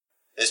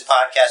This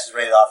podcast is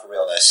rated R for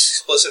realness.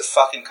 Explicit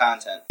fucking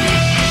content.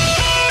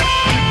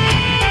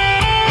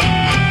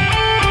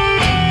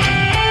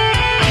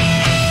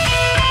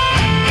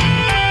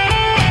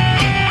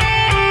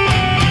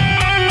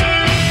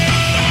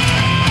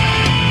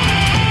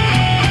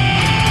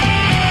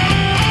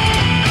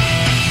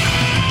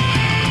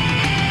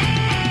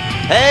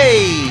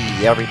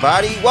 Hey,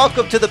 everybody.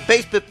 Welcome to the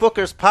Basement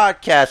Bookers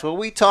podcast, where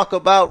we talk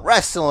about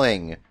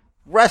wrestling,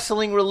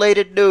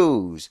 wrestling-related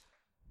news,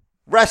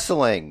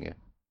 wrestling,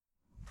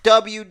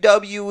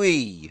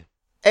 WWE,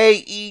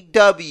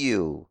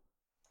 AEW,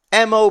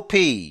 MOP,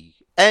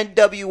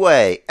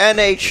 NWA,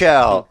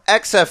 NHL,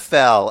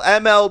 XFL,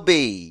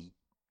 MLB,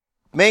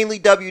 mainly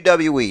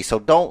WWE, so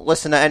don't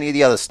listen to any of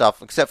the other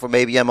stuff, except for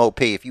maybe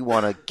MOP if you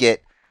want to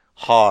get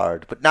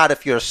hard, but not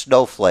if you're a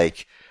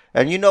snowflake.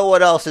 And you know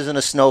what else isn't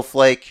a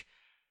snowflake?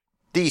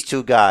 These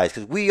two guys,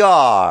 because we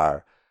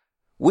are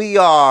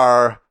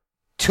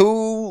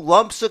two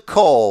lumps of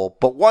coal,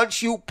 but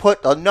once you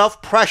put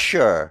enough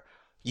pressure,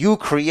 you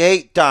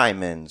create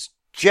diamonds.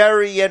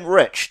 Jerry and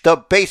Rich, the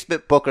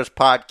Basement Bookers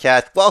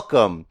podcast.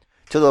 Welcome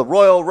to the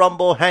Royal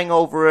Rumble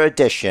Hangover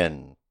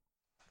edition.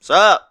 What's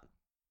up?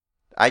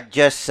 I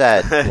just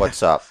said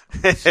what's up.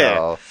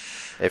 So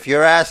if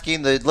you're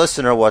asking the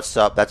listener what's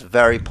up, that's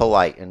very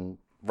polite. And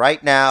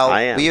right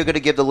now, we are going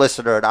to give the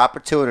listener an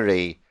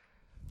opportunity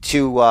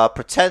to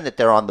pretend that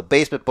they're on the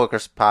Basement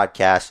Bookers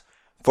podcast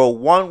for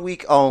 1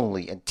 week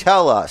only and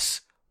tell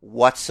us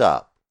what's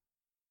up.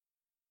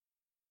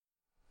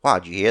 Wow,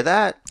 did you hear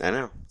that? I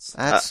know.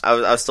 I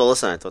was still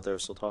listening. I thought they were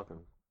still talking.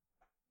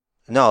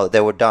 No,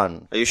 they were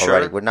done. Are you sure?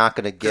 Already. We're not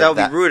going to give that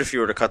would be rude if you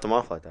were to cut them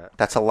off like that.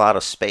 That's a lot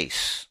of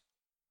space.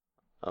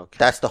 Okay.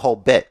 That's the whole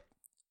bit.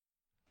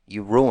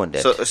 You ruined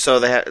it. So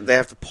they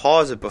have to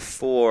pause it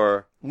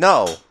before.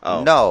 No,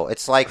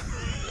 it's like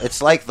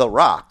The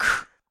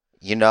Rock,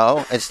 you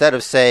know. Instead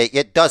of saying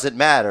it doesn't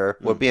matter,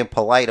 we're being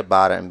polite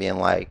about it and being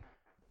like,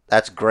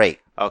 "That's great.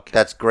 Okay,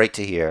 that's great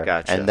to hear."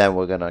 Gotcha. And then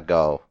we're gonna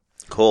go.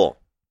 Cool.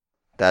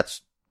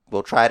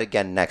 We'll try it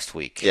again next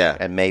week. Yeah,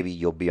 and maybe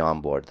you'll be on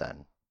board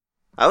then.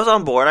 I was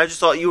on board. I just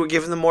thought you were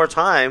giving them more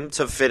time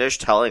to finish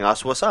telling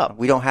us what's up.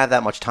 We don't have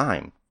that much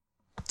time.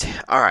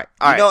 All right.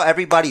 You know,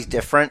 everybody's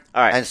different.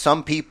 All right. And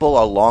some people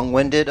are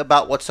long-winded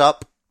about what's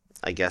up.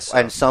 I guess so.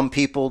 And some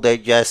people, they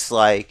just,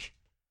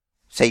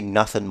 say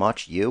nothing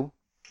much, you.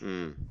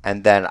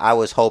 And then I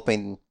was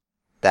hoping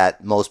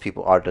that most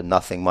people are the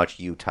nothing much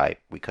you type,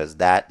 because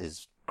that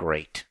is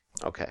great.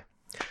 Okay.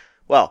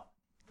 Well,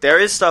 there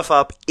is stuff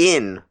up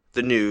in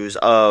the news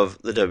of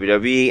the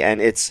WWE and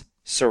its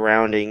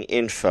surrounding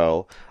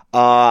info.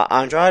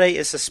 Andrade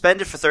is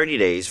suspended for 30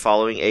 days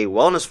following a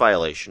wellness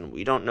violation.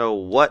 We don't know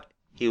what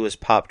he was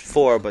popped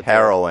for, but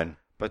heroin.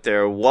 But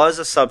there was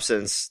a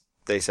substance,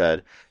 they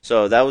said.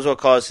 So that was what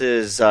caused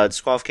his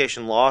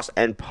disqualification loss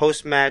and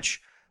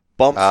post-match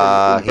bump from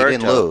Humberto. He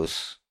didn't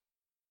lose.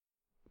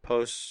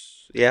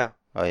 Yeah.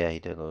 Oh, yeah, he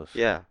did lose.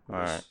 Yeah. All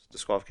right.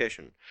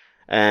 Disqualification.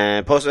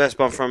 And post-match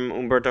bump from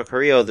Humberto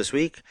Carrillo this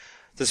week.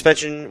 The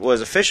suspension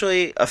was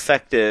officially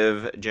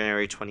effective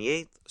January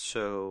 28th,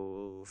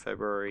 so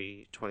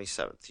February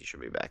 27th he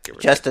should be back.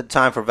 Just in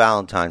time for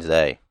Valentine's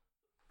Day.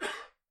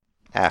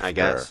 After. I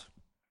guess.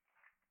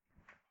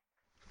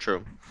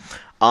 True.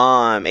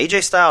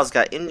 AJ Styles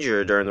got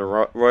injured during the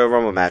Royal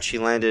Rumble match. He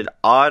landed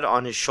odd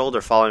on his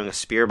shoulder following a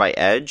spear by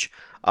Edge.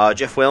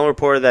 Jeff Whalen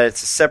reported that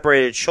it's a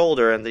separated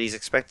shoulder and that he's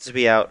expected to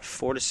be out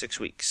 4 to 6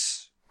 weeks.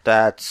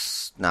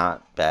 That's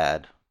not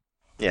bad.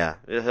 Yeah,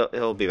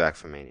 he'll be back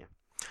for Mania.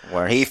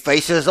 Where he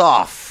faces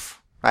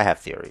off. I have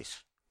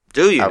theories.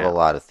 Do you? I have a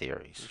lot of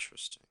theories.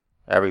 Interesting.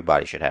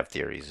 Everybody should have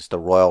theories. It's the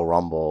Royal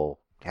Rumble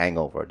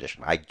Hangover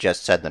edition. I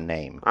just said the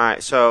name. All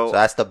right, so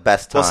that's the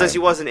best time. Well, since he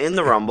wasn't in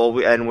the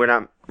Rumble, and we're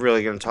not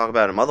really going to talk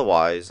about him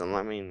otherwise, and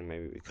I mean,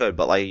 maybe we could,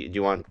 but do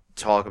you want to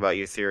talk about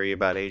your theory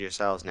about AJ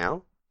Styles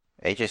now?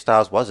 AJ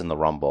Styles was in the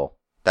Rumble.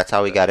 That's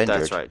how he got injured.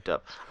 That's right. All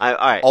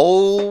right.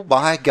 Oh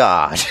my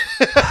God.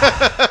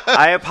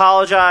 I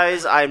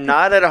apologize. I'm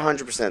not at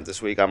 100%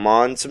 this week. I'm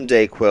on some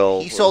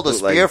Dayquil. He sold a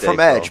spear from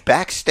Edge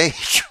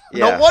backstage.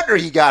 Yeah. No wonder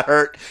he got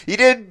hurt. He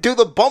didn't do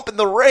the bump in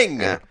the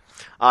ring. Yeah.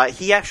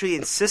 He actually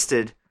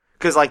insisted,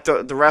 because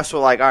the refs were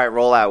like, all right,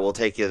 roll out, we'll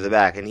take you to the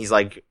back. And he's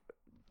like,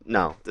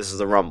 no, this is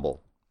the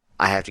Rumble.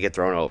 I have to get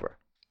thrown over.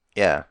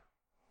 Yeah.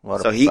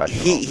 So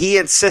he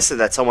insisted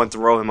that someone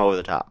throw him over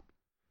the top.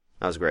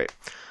 That was great.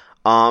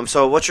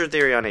 So what's your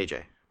theory on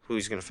AJ? Who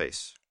he's going to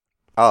face?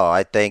 Oh,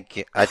 I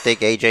think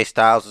AJ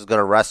Styles is going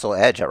to wrestle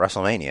Edge at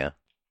WrestleMania.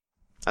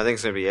 I think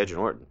it's going to be Edge and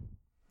Orton.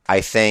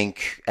 I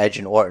think Edge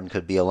and Orton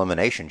could be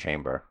Elimination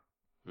Chamber.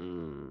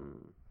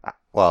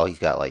 Well, he's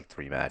got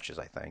 3 matches,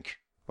 I think,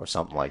 or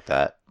something like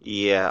that.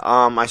 Yeah.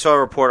 I saw a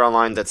report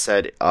online that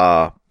said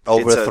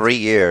over 3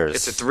 years.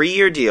 It's a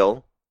 3-year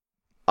deal.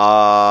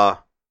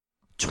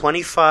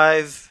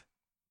 25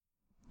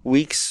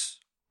 weeks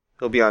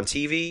he'll be on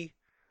TV,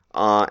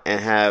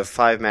 and have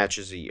 5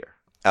 matches a year.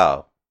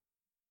 Oh.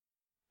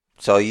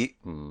 So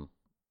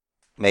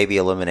maybe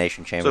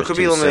Elimination Chamber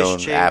too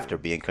soon after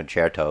being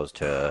concertos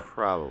to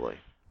probably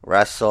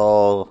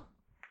wrestle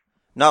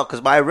No,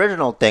 because my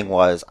original thing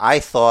was I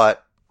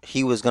thought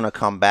he was going to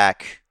come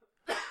back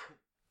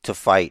to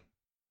fight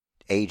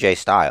AJ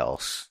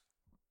Styles.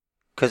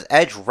 Because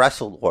Edge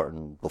wrestled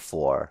Orton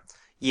before.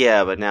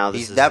 Yeah, but now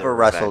he's never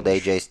wrestled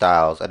AJ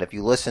Styles. And if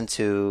you listen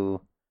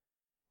to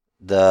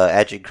the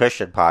Edge and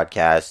Christian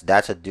podcast,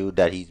 that's a dude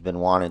that he's been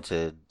wanting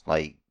to,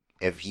 like,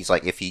 if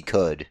he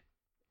could,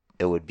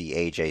 it would be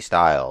AJ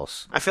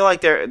Styles. I feel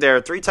like there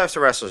are three types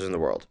of wrestlers in the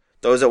world.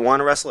 Those that want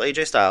to wrestle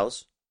AJ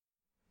Styles,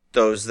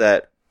 those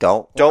that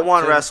don't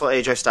want to wrestle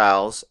AJ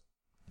Styles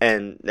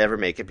and never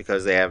make it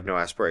because they have no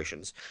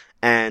aspirations,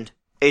 and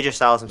AJ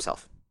Styles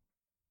himself.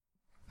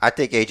 I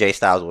think AJ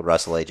Styles would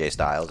wrestle AJ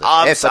Styles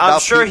if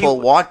enough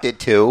people wanted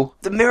to.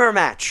 The mirror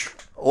match.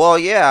 Well,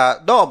 yeah,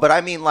 no, but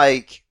I mean,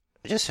 like,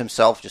 just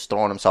himself, just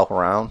throwing himself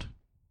around,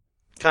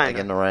 kind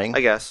of in the ring.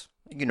 I guess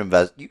you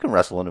can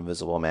wrestle an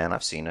Invisible Man.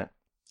 I've seen it.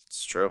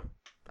 It's true.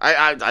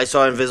 I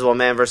saw Invisible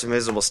Man versus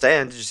Invisible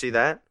Stan. Did you see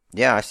that?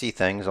 Yeah, I see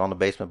things on the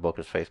Basement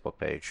Bookers Facebook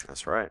page.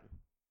 That's right.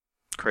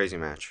 Crazy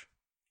match.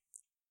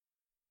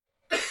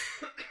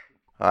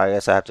 I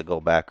guess I have to go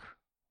back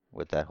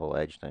with that whole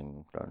Edge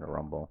thing during the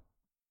Rumble.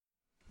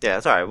 Yeah,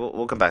 that's all right.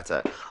 We'll come back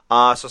to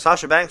that. So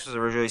Sasha Banks was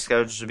originally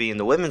scheduled to be in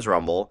the Women's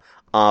Rumble,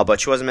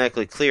 but she wasn't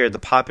medically cleared. The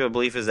popular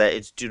belief is that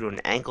it's due to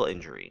an ankle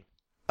injury.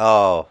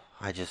 Oh,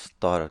 I just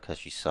thought it because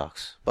she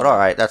sucks. But all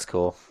right, that's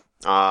cool.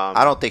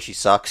 I don't think she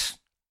sucks.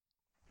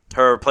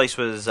 Her place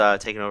was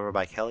taken over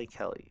by Kelly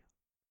Kelly.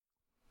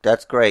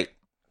 That's great,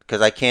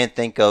 because I can't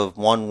think of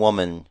one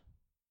woman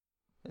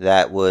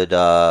that would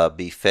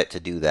be fit to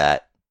do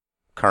that,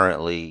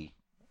 currently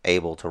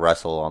able to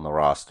wrestle on the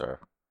roster.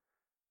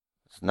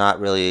 It's not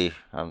really,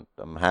 I'm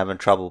having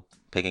trouble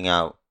picking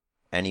out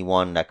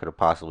anyone that could have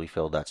possibly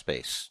filled that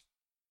space.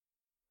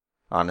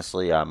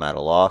 Honestly, I'm at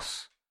a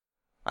loss.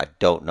 I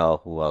don't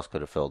know who else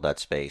could have filled that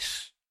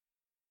space.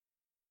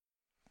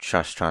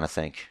 Just trying to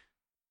think.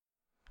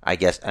 I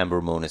guess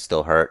Ember Moon is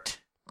still hurt.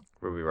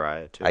 Ruby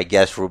Riott, too. I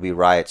guess Ruby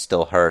Riott's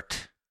still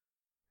hurt.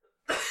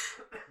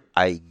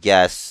 I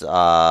guess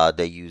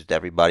they used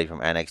everybody from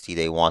NXT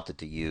they wanted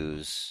to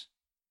use.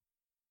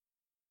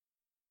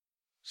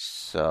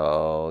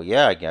 So,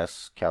 yeah, I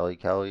guess Kelly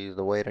is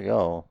the way to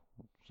go.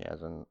 She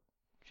hasn't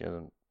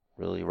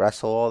really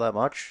wrestled all that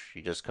much.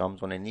 She just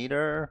comes when they need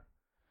her.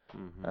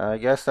 Mm-hmm. I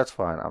guess that's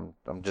fine.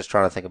 I'm just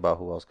trying to think about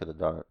who else could have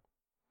done it.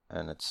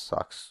 And it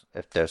sucks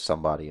if there's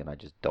somebody and I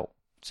just don't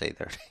say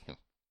their name.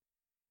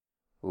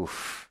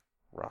 Oof.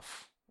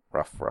 Rough.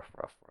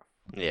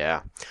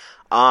 Yeah.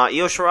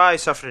 Io Shirai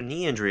suffered a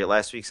knee injury at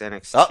last week's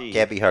NXT. Oh,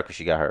 can't be her because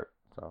she got hurt.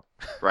 So.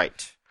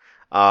 Right.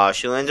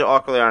 She landed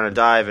awkwardly on a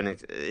dive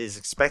and is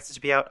expected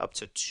to be out up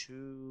to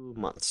 2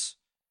 months.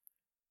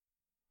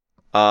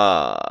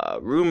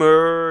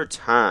 Rumor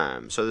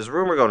time. So there's a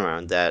rumor going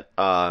around that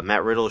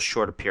Matt Riddle's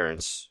short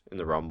appearance in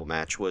the Rumble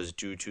match was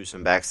due to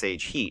some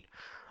backstage heat.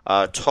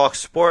 Talk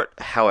Sport,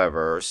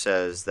 however,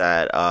 says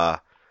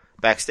that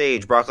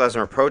backstage, Brock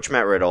Lesnar approached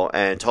Matt Riddle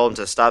and told him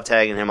to stop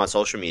tagging him on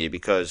social media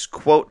because,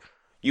 quote,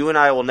 "You and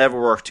I will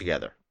never work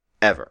together.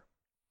 Ever."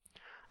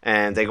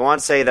 And they go on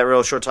to say that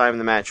Riddle's short time in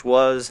the match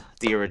was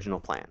the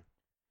original plan.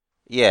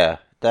 Yeah,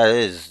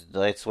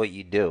 that's what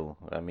you do.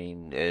 I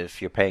mean,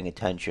 if you're paying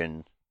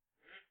attention,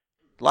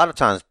 a lot of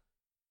times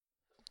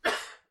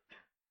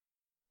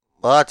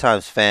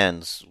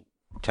fans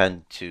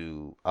tend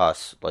to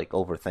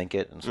overthink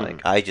it. And it's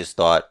like, I just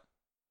thought,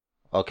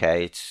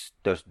 okay, it's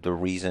the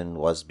reason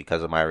was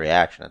because of my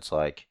reaction. It's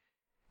like,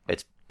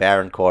 it's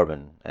Baron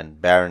Corbin,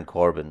 and Baron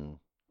Corbin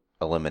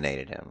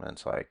eliminated him. And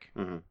it's like,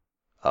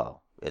 oh,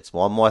 it's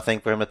one more thing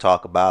for him to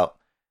talk about,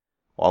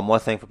 one more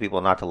thing for people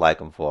not to like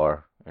him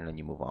for, and then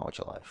you move on with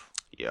your life.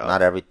 Yeah.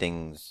 Not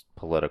everything's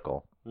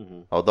political,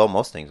 although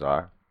most things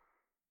are.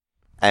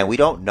 And we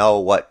don't know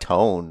what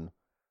tone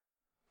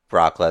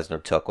Brock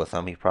Lesnar took with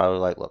him. He's probably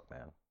like, look,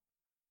 man,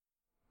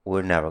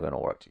 we're never going to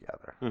work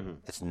together.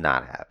 It's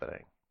not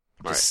happening.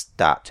 Just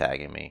stop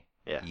tagging me.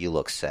 Yeah. You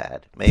look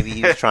sad. Maybe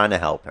he was trying to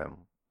help him.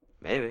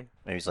 Maybe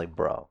he's like,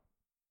 bro.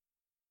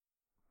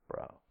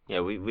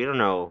 Yeah, we don't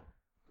know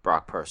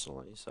Brock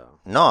personally, so.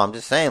 No, I'm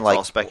just saying, like,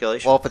 all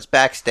speculation. Well, if it's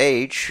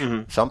backstage,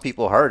 some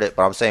people heard it,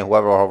 but I'm saying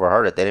whoever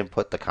overheard it, they didn't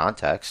put the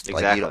context.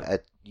 Exactly.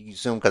 Like, you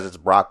assume because it's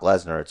Brock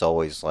Lesnar, it's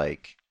always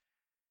like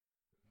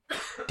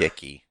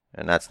dicky,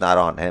 and that's not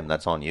on him.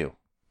 That's on you.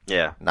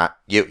 Yeah, not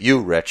you,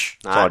 Rich.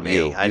 It's not on me.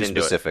 You. I didn't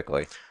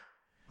specifically.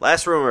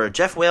 Last rumor: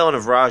 Jeff Whalen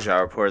of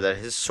Raja reported that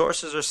his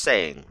sources are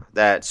saying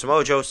that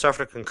Samoa Joe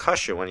suffered a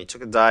concussion when he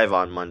took a dive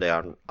on Monday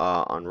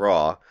on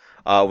Raw,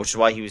 which is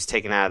why he was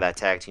taken out of that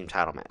tag team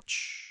title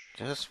match.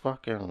 Just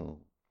fucking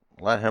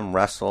let him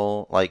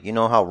wrestle. Like, you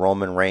know how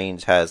Roman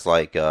Reigns has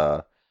like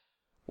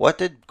what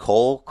did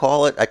Cole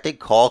call it? I think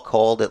Cole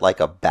called it like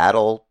a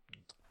battle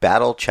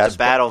chest.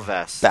 Battle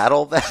vest.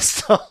 Battle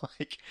vest.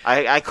 Like,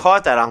 I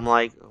caught that. I'm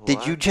like, what?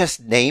 Did you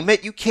just name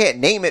it? You can't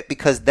name it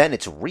because then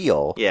it's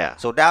real. Yeah.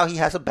 So now he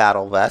has a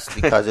battle vest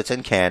because it's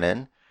in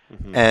canon.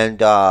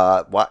 And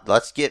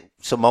let's get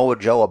Samoa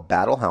Joe a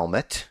battle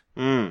helmet.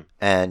 And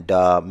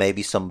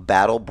maybe some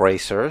battle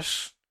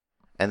bracers.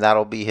 and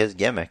that'll be his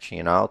gimmick,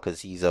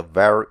 because he's I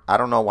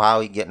don't know how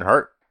he's getting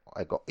hurt.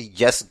 Like, he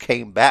just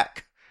came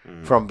back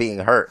from being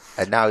hurt,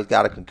 and now he's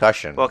got a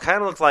concussion. Well, it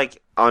kind of looked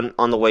like on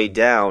the way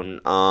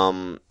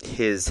down,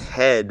 his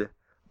head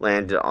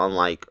landed on,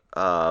 like,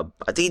 I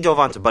think he dove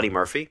onto Buddy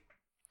Murphy,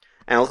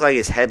 and it looked like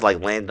his head, like,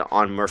 landed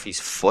on Murphy's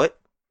foot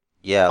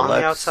on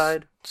the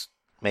outside.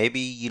 Maybe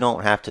you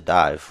don't have to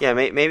dive. Yeah,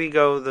 maybe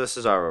go the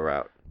Cesaro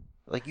route.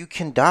 Like, you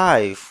can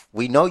dive.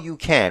 We know you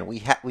can.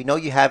 We know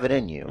you have it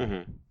in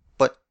you.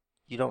 But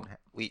you don't.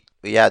 We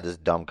had this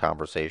dumb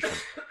conversation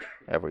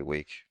every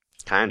week.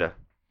 Kinda.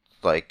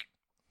 Like,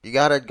 you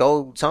gotta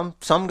go.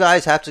 Some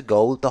guys have to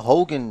go the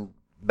Hogan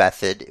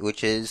method,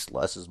 which is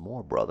less is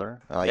more,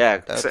 brother. Like,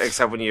 yeah,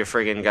 except when you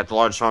friggin' got the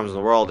largest arms in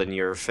the world and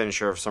your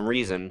finisher, for some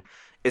reason,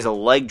 is a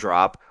leg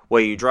drop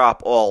where you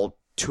drop all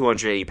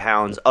 280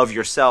 pounds of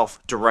yourself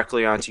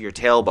directly onto your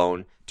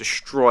tailbone,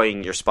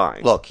 destroying your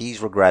spine. Look,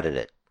 he's regretted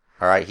it.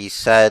 All right, he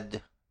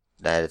said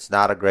that it's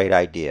not a great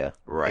idea.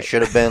 Right. It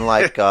should have been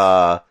like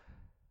a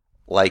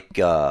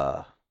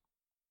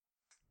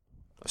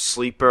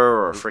sleeper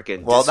or a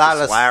freaking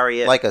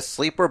lariat. Like a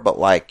sleeper, but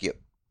like you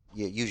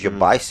use your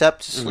bicep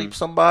to sleep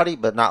somebody,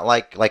 but not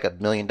like a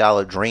 $1 million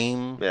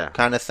dream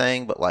kind of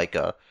thing, but like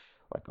a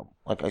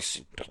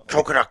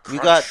coconut crunch.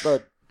 You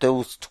got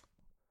those.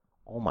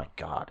 Oh my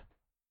God.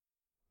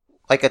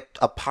 Like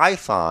a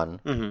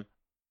python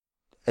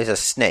is a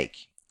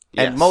snake.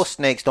 Yes. And most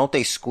snakes, don't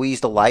they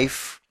squeeze the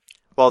life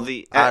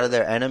out of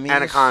their enemies?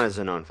 Anacondas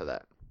are known for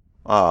that.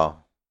 Oh.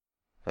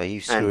 So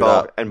you screwed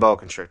up. And boa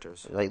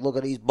constrictors. Like, look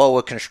at these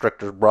boa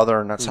constrictors, brother,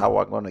 and that's how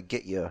I'm going to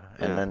get you.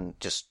 And then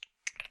just,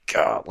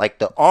 like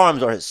the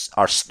arms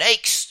are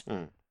snakes.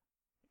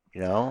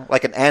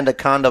 Like an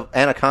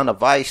anaconda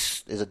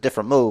vice is a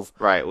different move.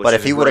 Right. But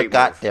if he would have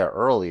got there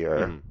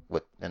earlier,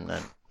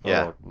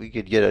 we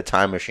could get a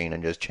time machine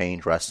and just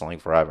change wrestling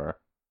forever.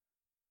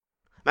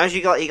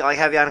 Imagine you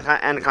have the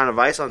anaconda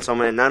vice on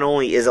someone, and not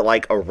only is it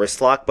like a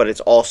wrist lock, but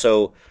it's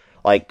also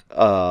like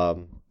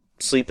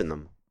sleeping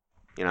them.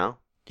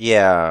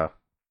 Yeah.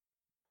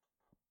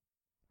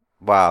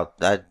 Wow,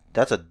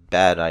 that's a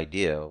bad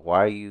idea.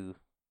 Why are you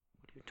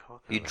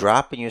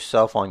dropping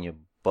yourself on your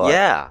butt?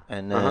 Yeah.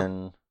 And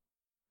then,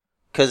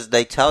 because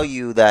they tell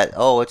you that,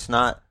 it's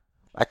not,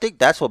 I think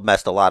that's what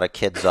messed a lot of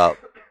kids up.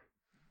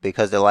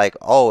 Because they're like,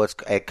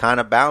 it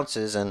kind of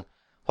bounces, and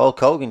Hulk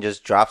Hogan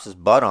just drops his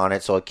butt on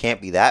it, so it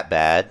can't be that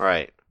bad.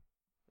 Right.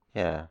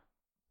 Yeah.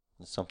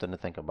 It's something to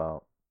think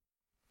about.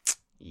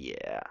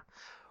 Yeah.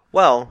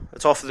 Well,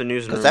 it's all for the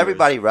news. Because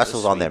everybody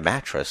wrestles on their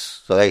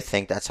mattress, so they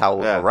think that's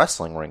how a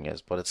wrestling ring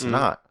is, but it's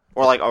not.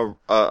 Or like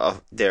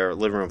their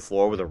living room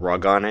floor with a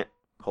rug on it,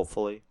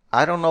 hopefully.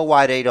 I don't know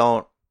why they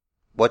don't,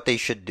 what they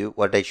should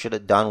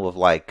have done with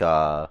like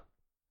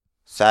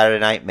Saturday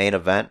Night Main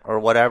Event or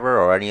whatever,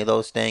 or any of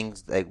those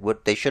things.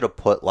 They should have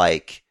put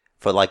like,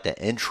 for like the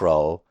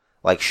intro,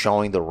 like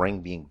showing the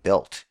ring being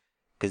built.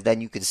 Because then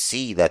you can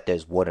see that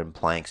there's wooden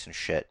planks and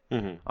shit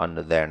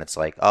under there, and it's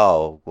like,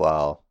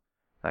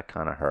 that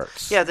kind of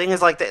hurts. Yeah, the thing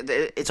is, like,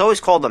 it's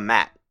always called a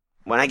mat.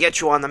 When I get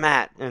you on the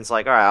mat, and it's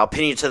like, all right, I'll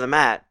pin you to the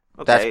mat.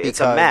 Okay, it's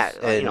a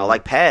mat.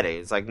 Like padding.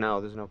 It's like,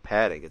 no, there's no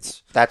padding.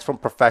 That's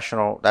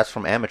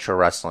from amateur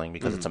wrestling,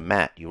 because it's a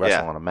mat. You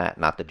wrestle on a mat,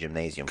 not the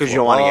gymnasium. Because you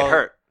don't want to get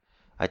hurt.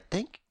 I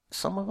think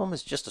some of them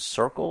is just a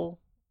circle.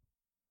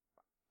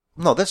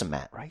 No, there's a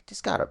mat, right?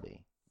 There's gotta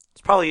be.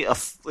 It's probably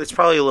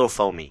a little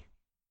foamy.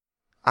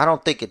 I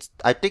think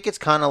it's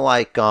kind of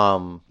like,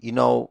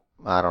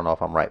 I don't know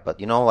if I'm right,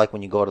 but like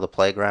when you go to the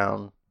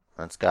playground,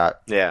 it's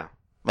got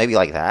maybe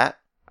like that,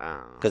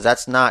 because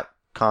that's not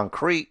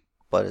concrete,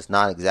 but it's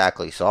not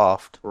exactly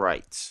soft.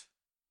 Right, it's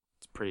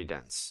pretty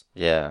dense.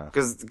 Yeah,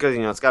 because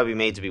it's got to be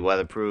made to be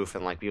weatherproof,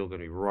 and like people are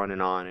gonna be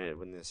running on it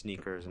with their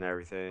sneakers and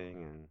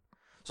everything, and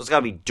so it's got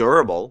to be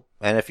durable.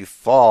 And if you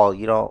fall,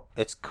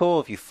 it's cool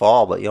if you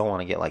fall, but you don't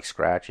want to get like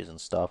scratches and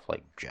stuff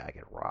like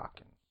jagged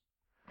rock.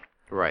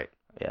 Right.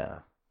 Yeah.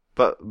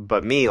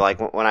 But me, like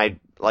when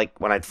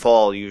I'd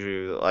fall,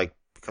 usually like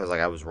because like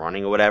I was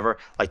running or whatever,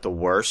 like the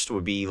worst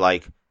would be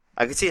like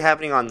I could see it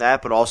happening on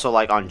that, but also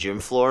like on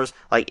gym floors,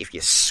 like if you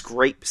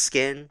scrape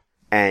skin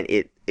and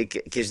it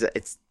gives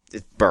it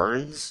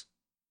burns.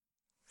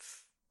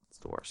 It's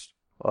the worst.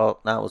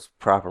 Well, that was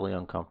properly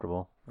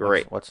uncomfortable.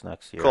 Great. What's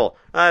next here? Cool.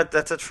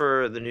 That's it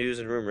for the news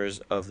and rumors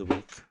of the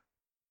week.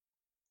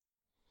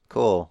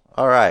 Cool.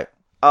 All right.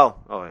 Oh,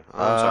 I'm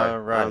sorry.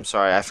 Right. I'm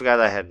sorry. I forgot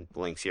I had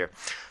links here.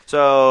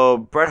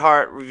 So, Bret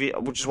Hart,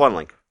 which is one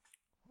link.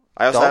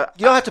 You don't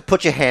have to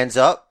put your hands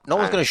up. No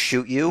one's going to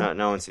shoot you.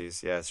 No one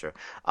sees. Yeah, that's true.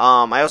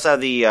 I also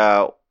have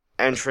the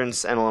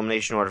entrance and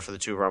elimination order for the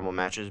 2 Rumble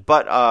matches.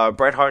 But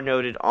Bret Hart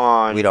noted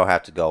on... We don't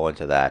have to go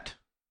into that.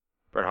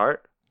 Bret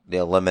Hart? The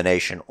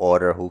elimination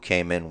order, who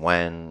came in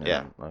when.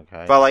 Yeah.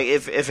 Okay. But like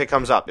if it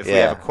comes up, if we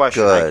have a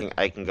question,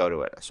 I can go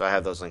to it. So I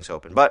have those links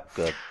open. But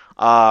good.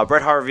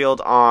 Bret Hart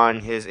revealed on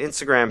his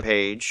Instagram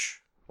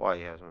page, why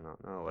he has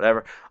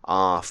whatever,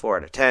 4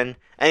 out of 10.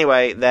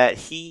 Anyway, that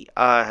he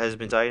has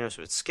been diagnosed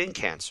with skin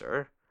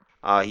cancer,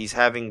 He's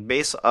having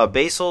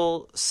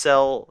basal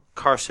cell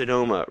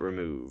carcinoma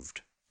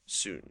removed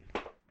soon.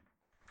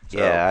 So,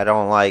 yeah, I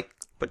don't like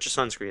put your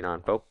sunscreen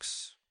on,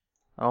 folks.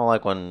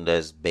 when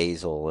there's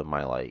basil in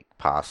my like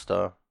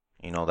pasta.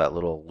 You know that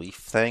little leaf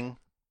thing?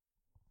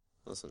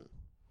 Listen,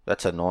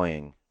 That's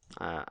annoying.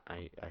 I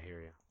hear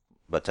you.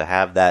 But to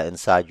have that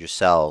inside your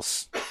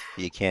cells,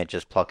 you can't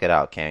just pluck it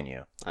out, can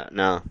you?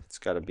 No, it's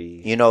got to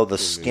be. You know, the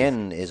removed.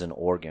 skin is an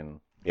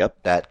organ.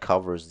 Yep. That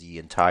covers the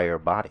entire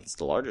body. It's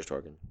the largest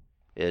organ.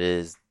 It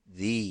is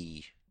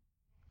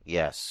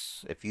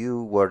yes. If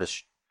you were to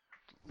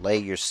lay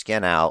your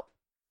skin out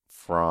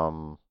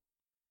from,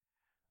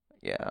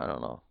 I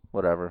don't know,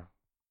 whatever.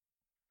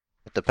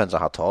 It depends on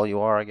how tall you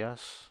are, I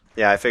guess.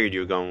 Yeah, I figured you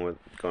were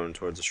going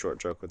towards a short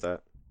joke with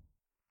that.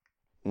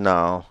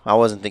 No, I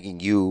wasn't thinking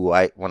you.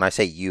 When I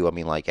say you, I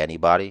mean like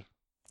anybody.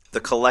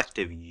 The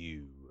collective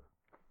you.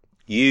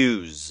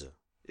 Use,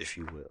 if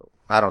you will.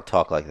 I don't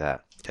talk like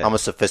that. Okay. I'm a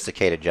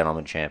sophisticated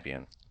gentleman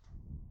champion.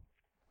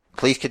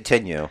 Please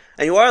continue.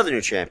 And you are the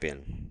new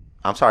champion.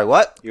 I'm sorry,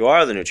 what? You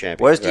are the new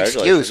champion. Where's the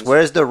excuse?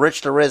 Where's the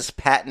Rich the Riz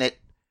patented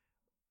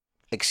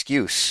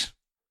excuse?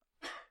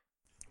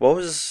 What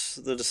was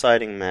the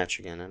deciding match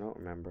again? I don't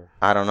remember.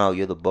 I don't know.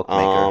 You're the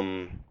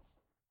bookmaker.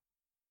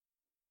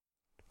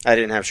 I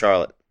didn't have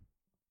Charlotte.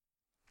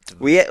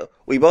 We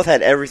both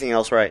had everything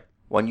else right.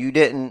 When you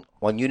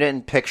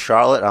didn't pick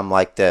Charlotte, I'm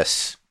like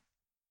this.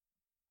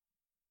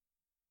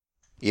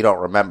 You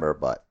don't remember,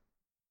 but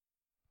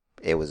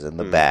it was in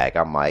the bag.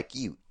 I'm like,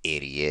 you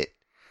idiot.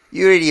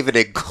 You didn't even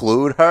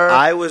include her?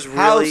 I was really...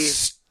 How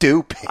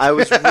stupid. I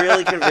was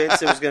really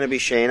convinced it was going to be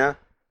Shayna.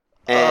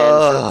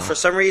 And for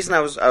some reason,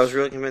 I was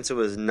really convinced it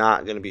was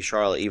not going to be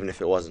Charlotte, even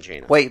if it wasn't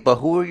Shayna. Wait, but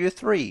who are your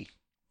three?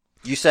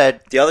 You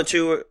said... The other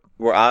two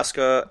were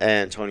Asuka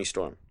and Toni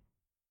Storm.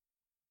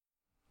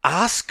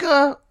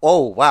 Asuka?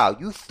 Oh, wow.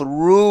 You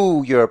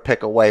threw your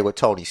pick away with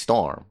Toni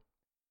Storm.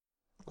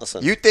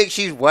 Listen. You think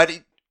she's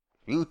wetty?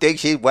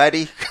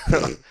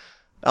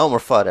 Elmer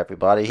Fudd,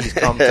 everybody. He's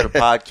come to the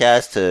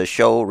podcast to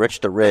show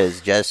Rich the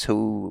Riz just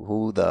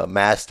who the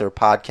master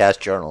podcast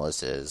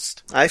journalist is.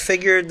 I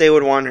figured they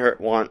would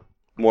want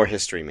more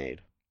history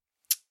made.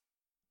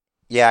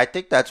 Yeah, I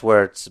think that's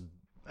where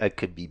it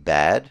could be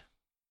bad.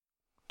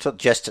 So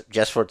just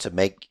for it to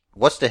make...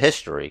 What's the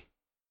history?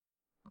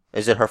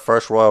 Is it her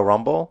first Royal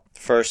Rumble?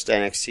 First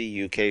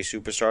NXT UK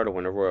superstar to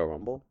win a Royal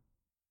Rumble.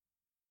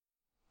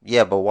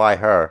 Yeah, but why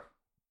her?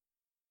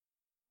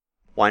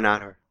 Why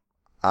not her?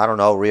 I don't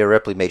know. Rhea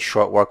Ripley made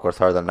short work with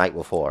her the night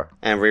before.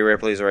 And Rhea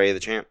Ripley's already the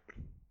champ.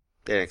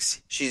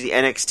 She's the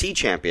NXT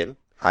champion.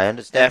 I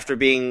understand. After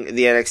being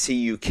the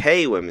NXT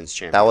UK women's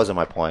champion. That wasn't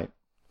my point.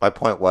 My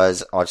point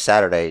was, on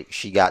Saturday,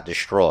 she got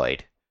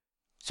destroyed.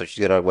 So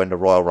she's going to win the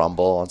Royal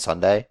Rumble on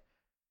Sunday.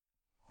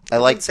 I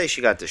didn't say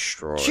she got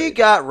destroyed. She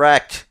got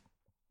wrecked.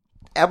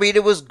 I mean,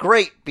 it was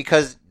great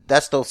because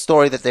that's the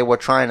story that they were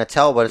trying to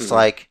tell, but it's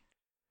like,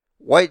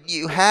 what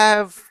you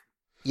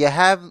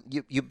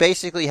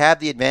basically have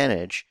the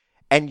advantage,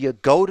 and you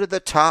go to the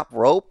top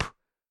rope.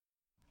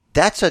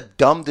 That's a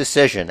dumb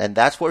decision, and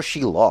that's where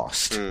she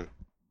lost.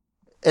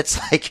 It's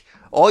like,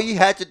 all you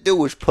had to do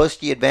was push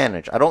the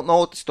advantage. I don't know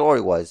what the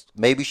story was.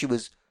 Maybe she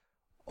was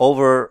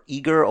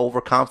over-eager,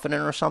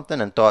 overconfident or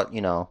something, and thought,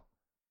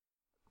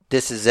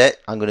 this is it.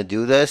 I'm going to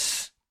do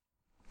this.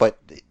 But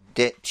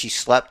she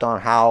slept on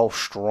how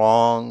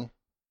strong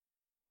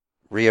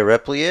Rhea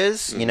Ripley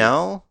is,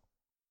 But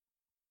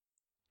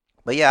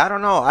yeah, I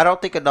don't know. I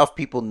don't think enough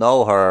people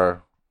know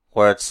her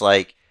where it's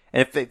like,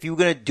 and if you were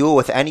going to do it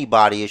with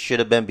anybody, it should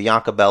have been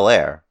Bianca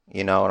Belair.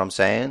 You know what I'm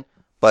saying?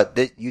 But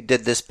you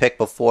did this pick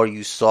before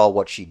you saw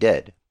what she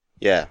did.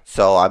 Yeah.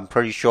 So I'm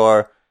pretty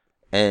sure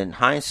in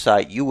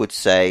hindsight, you would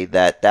say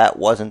that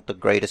wasn't the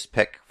greatest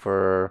pick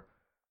for,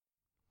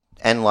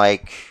 and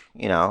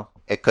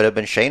it could have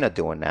been Shayna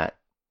doing that.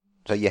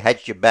 So you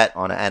hedged your bet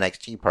on an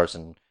NXT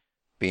person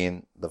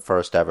being the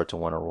first ever to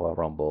win a Royal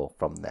Rumble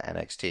from the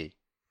NXT.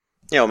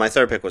 Yeah, well, my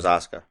third pick was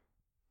Asuka.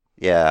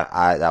 Yeah,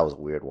 that was a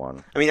weird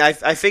one. I mean, I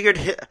figured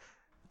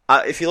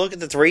if you look at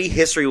the three,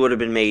 history would have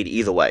been made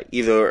either way.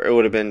 Either it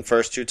would have been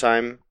first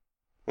two-time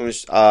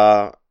women's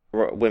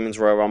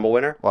Royal Rumble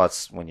winner. Well,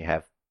 it's when you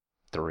have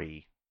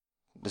three.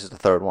 This is the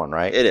third one,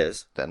 right? It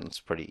is. Then it's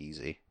pretty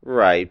easy.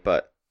 Right,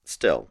 but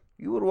still.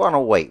 You would want to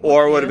wait.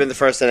 Or it would have been the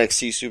first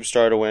NXT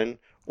superstar to win,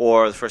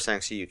 or the first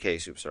NXT UK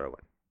superstar to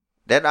win.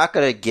 They're not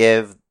going to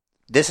give...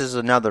 This is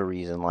another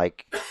reason,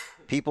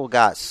 people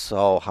got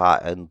so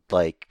hot and,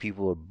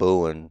 people were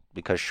booing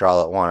because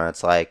Charlotte won. And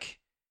it's like,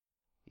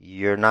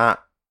 you're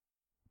not...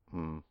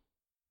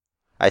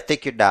 I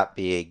think you're not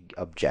being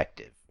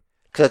objective.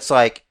 Because it's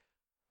like,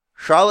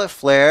 Charlotte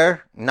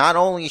Flair, not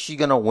only is she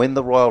going to win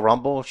the Royal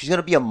Rumble, she's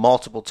going to be a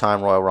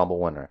multiple-time Royal Rumble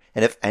winner.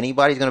 And if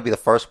anybody's going to be the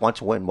first one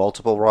to win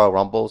multiple Royal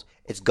Rumbles,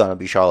 it's going to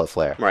be Charlotte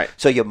Flair. Right.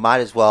 So you might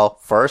as well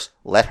first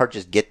let her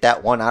just get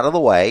that one out of the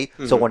way,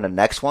 so when the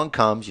next one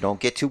comes, you don't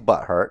get too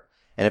butthurt.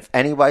 And if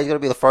anybody's going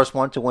to be the first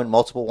one to win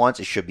multiple ones,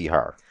 it should be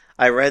her.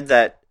 I read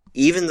that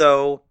even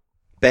though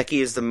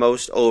Becky is the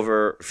most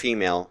over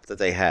female that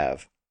they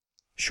have,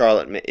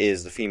 Charlotte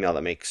is the female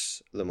that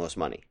makes the most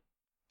money.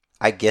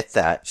 I get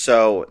that.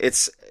 So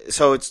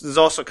there's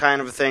also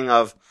kind of a thing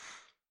of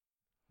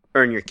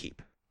earn your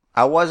keep.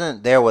 I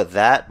wasn't there with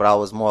that, but I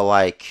was more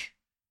like,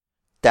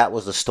 that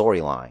was the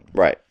storyline.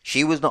 Right.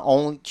 She was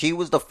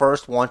the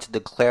first one to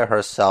declare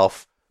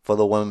herself for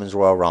the Women's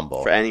Royal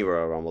Rumble. For any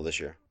Royal Rumble this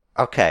year.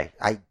 Okay.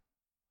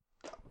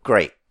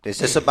 Great. Is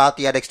this about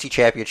the NXT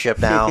Championship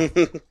now?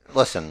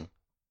 Listen,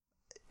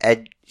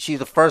 she's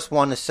the first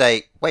one to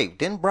say, wait,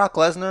 didn't Brock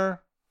Lesnar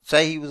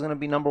say he was going to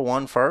be number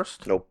one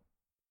first? Nope.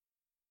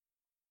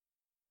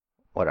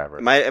 Whatever.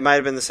 It might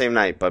have been the same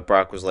night, but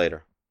Brock was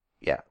later.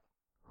 Yeah.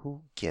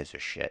 Who gives a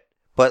shit?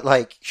 But,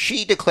 like,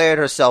 she declared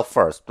herself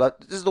first.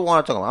 But this is the one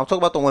I'm talking about. I'm talking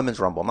about the Women's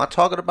Rumble. I'm not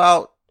talking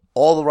about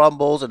all the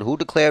Rumbles and who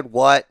declared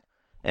what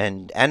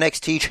and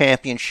NXT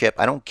Championship.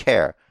 I don't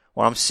care.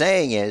 What I'm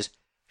saying is,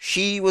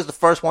 she was the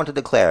first one to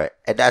declare it,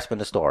 and that's been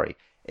the story,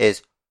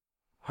 is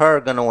her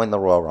gonna win the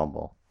Royal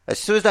Rumble. As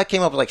soon as that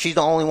came up, I was like, she's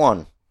the only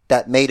one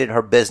that made it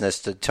her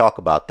business to talk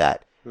about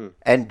that.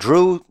 And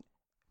Drew,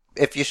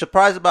 if you're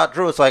surprised about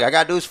Drew, it's like, I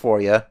got news for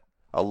you.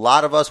 A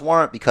lot of us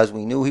weren't because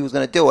we knew he was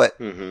gonna do it.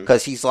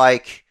 Because he's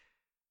like,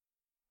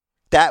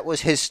 that was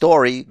his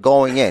story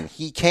going in.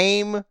 He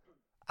came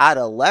out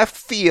of left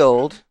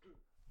field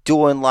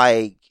doing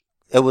like,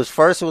 it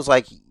was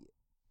like,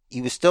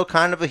 he was still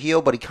kind of a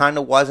heel, but he kind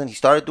of wasn't. He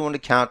started doing the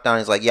countdown.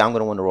 He's like, yeah, I'm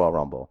going to win the Royal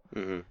Rumble.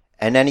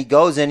 And then he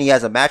goes in, he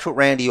has a match with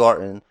Randy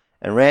Orton,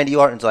 and Randy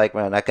Orton's like,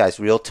 man, that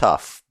guy's real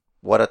tough.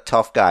 What a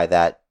tough guy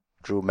that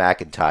Drew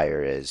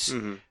McIntyre is.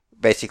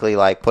 Basically,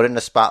 like, putting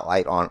the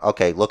spotlight on,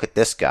 okay, look at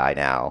this guy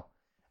now.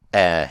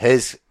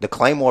 The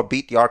Claymore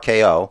beat the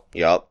RKO.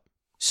 Yup.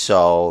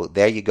 So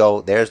there you go.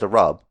 There's the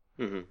rub.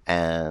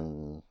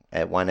 And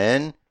it went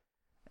in.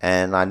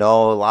 And I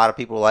know a lot of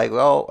people were like,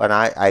 oh, and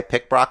I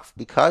picked Brock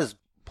because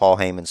Paul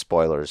Heyman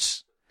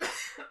spoilers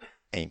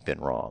ain't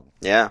been wrong.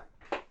 Yeah.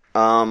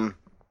 I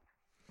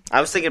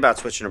was thinking about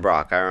switching to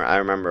Brock. I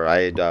remember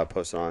I had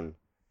posted on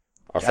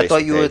our Facebook I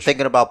thought you were page.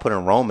 thinking about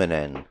putting Roman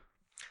in.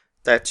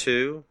 That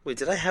too? Wait,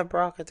 did I have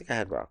Brock? I think I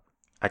had Brock.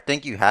 I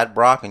think you had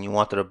Brock and you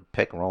wanted to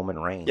pick Roman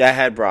Reigns. Yeah, I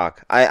had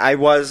Brock. I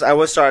was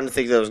starting to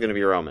think that it was going to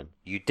be Roman.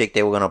 You think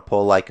they were going to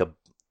pull like a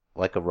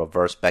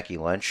reverse Becky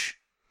Lynch?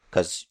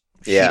 Because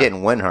she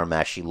didn't win her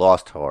match. She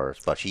lost hers,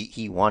 but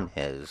he won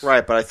his.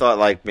 Right, but I thought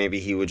like maybe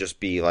he would just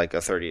be like the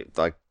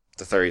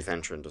 30th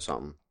entrant or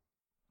something.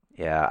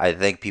 Yeah, I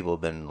think people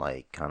have been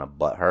like kind of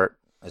butthurt,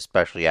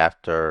 especially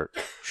after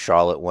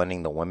Charlotte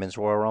winning the Women's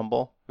Royal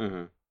Rumble.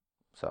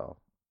 So,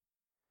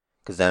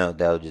 because then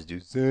they'll just do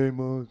same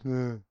old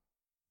thing.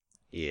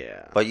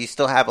 Yeah. But you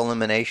still have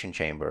Elimination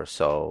Chamber,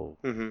 so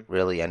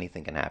really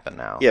anything can happen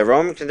now. Yeah,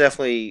 Roman can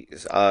definitely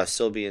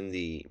still be in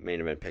the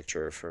main event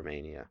picture for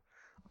Mania.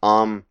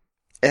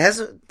 It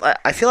hasn't.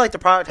 I feel like the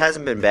product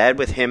hasn't been bad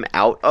with him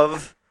out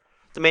of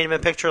the main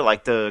event picture.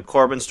 Like the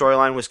Corbin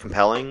storyline was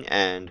compelling,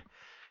 and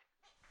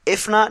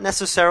if not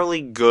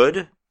necessarily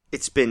good,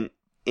 it's been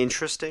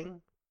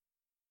interesting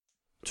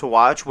to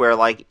watch. Where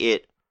like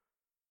it's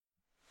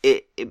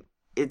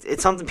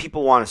something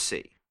people want to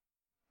see.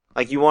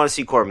 Like you want to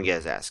see Corbin get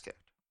his ass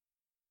kicked.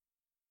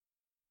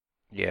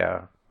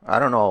 Yeah, I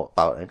don't know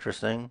about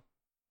interesting,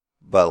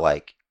 but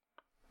like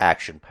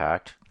action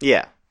packed.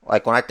 Yeah.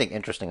 Like, when I think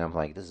interesting, I'm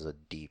like, this is a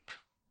deep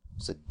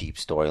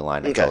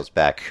storyline that goes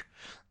back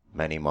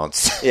many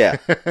months. Yeah.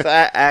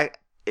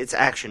 It's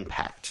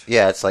action-packed.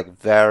 Yeah, it's, like,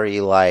 very,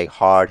 like,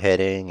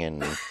 hard-hitting,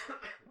 and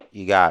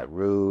you got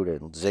Rude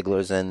and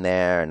Ziggler's in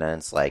there, and then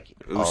it's like,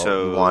 you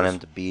want him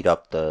to beat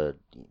up the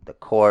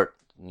court,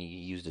 and he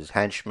used his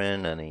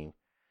henchmen, and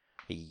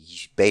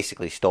he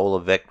basically stole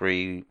a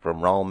victory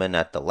from Roman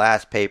at the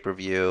last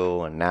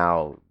pay-per-view, and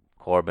now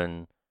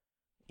Corbin...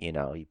 You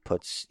know,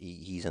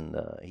 he's in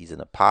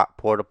the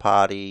porta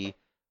potty.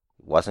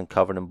 Wasn't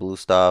covered in blue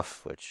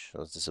stuff, which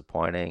was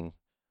disappointing.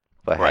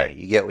 But hey,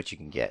 you get what you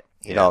can get.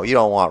 You know, you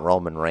don't want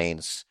Roman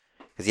Reigns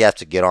because you have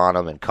to get on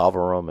him and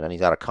cover him, and then he's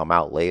got to come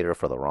out later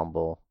for the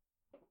Rumble.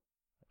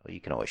 Well, you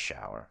can always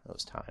shower. It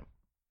was time.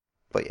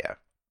 But yeah,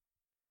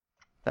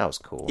 that was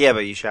cool. Yeah, but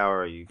you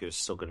shower, you're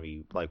still gonna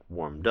be like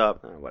warmed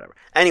up or whatever.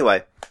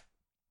 Anyway,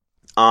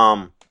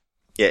 yeah,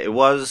 it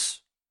was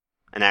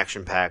an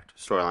action-packed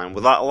storyline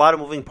with a lot of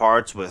moving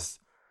parts with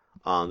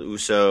the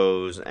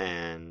Usos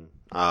and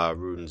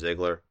Rude and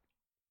Ziggler.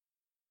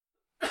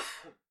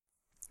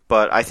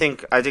 But I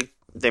think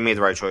they made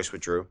the right choice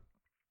with Drew.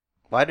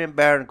 Why didn't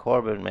Baron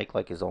Corbin make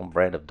like his own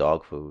brand of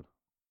dog food?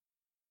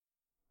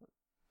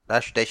 They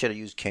should have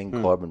used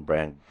King Corbin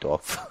brand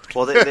dog food.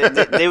 Well,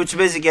 they were too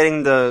busy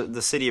getting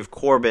the city of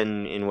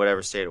Corbin in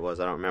whatever state it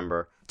was, I don't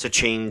remember, to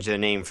change their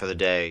name for the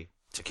day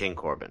to King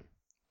Corbin.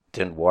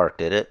 Didn't work,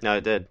 did it? No,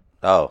 it did.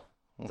 Oh.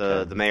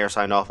 Okay. The mayor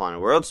signed off on it.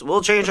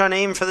 We'll change our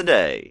name for the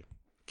day.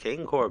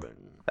 King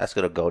Corbin. That's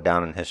going to go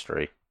down in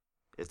history.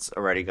 It's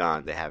already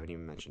gone. They haven't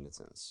even mentioned it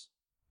since.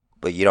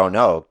 But you don't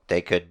know.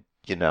 They could,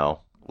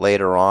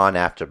 later on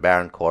after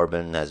Baron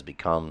Corbin has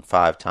become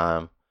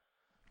 5-time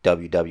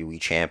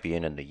WWE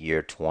champion in the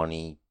year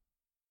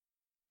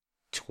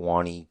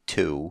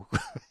 2022,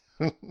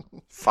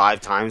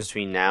 5 times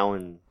between now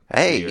and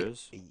 2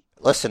 years.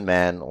 Listen,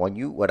 man,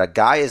 when a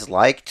guy is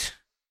liked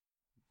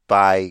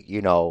by,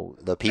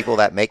 the people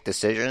that make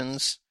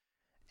decisions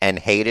and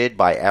hated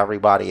by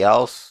everybody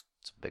else,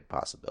 it's a big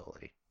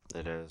possibility.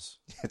 It is.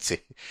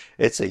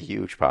 It's a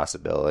huge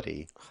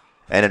possibility.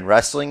 And in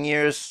wrestling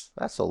years,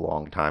 that's a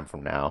long time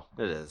from now.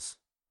 It is.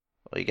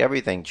 Like,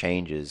 everything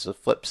changes. It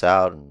flips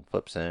out and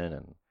flips in.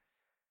 And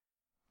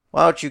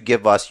why don't you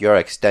give us your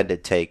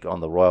extended take on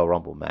the Royal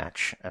Rumble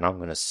match? And I'm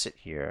going to sit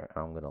here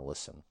and I'm going to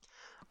listen.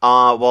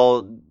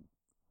 Well,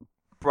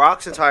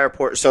 Brock's entire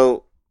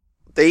so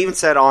they even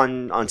said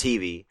on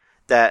TV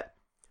that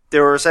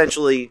there were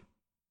essentially,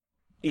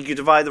 you could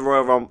divide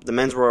the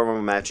men's Royal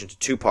Rumble match into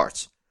 2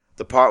 parts.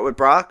 The part with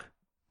Brock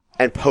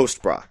and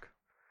post Brock.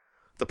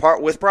 The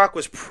part with Brock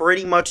was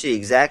pretty much the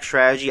exact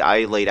strategy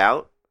I laid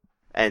out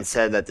and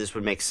said that this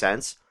would make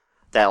sense.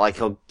 That like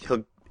it'll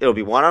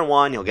be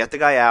 1-on-1, he'll get the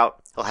guy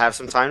out, he'll have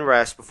some time to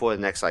rest before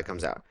the next guy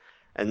comes out.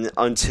 And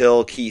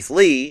until Keith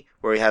Lee,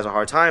 where he has a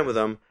hard time with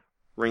him,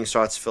 ring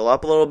starts to fill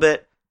up a little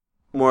bit,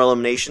 more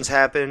eliminations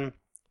happen,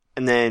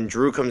 and then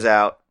Drew comes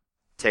out,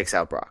 takes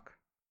out Brock.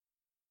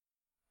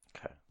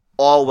 Okay.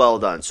 All well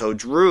done. So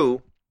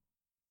Drew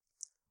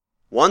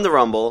won the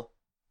Rumble,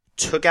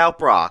 took out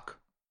Brock.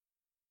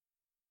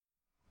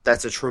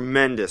 That's a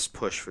tremendous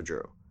push for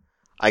Drew.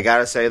 I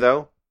gotta say,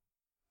 though,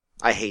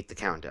 I hate the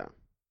countdown.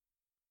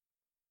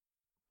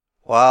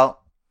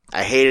 Well,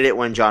 I hated it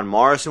when John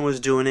Morrison was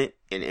doing it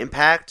in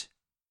Impact.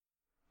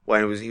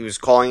 When he was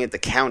calling it the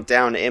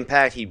countdown to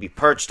Impact, he'd be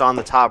perched on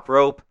the top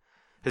rope.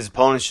 His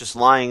opponent's just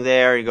lying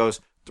there. He goes,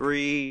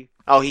 3.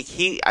 Oh, I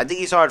think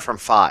he started from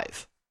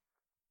 5.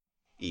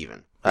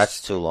 Even.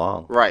 That's too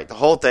long. Right, the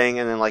whole thing,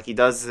 and then like he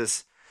does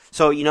this.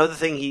 So the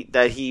thing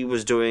that he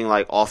was doing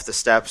like off the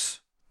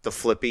steps, the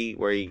flippy,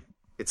 where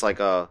it's like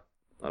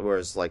where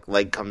his like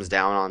leg comes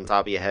down on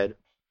top of your head.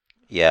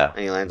 Yeah.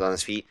 And he lands on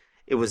his feet.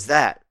 It was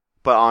that,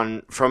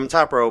 but from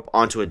top rope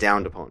onto a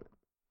downed opponent.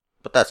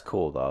 But that's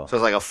cool though. So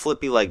it's like a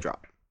flippy leg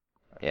drop.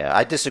 Yeah,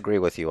 I disagree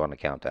with you on the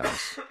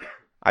countdowns.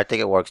 I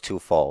think it works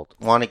twofold.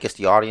 1, it gets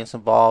the audience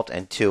involved,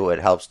 and 2, it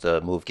helps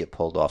the move get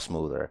pulled off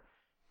smoother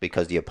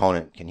because the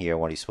opponent can hear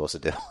what he's supposed to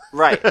do.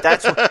 Right.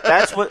 That's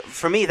what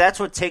for me. That's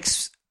what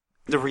takes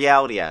the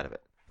reality out of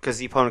it because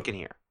the opponent can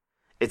hear.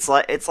 It's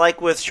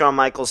like with Shawn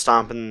Michaels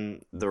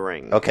stomping the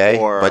ring. Okay,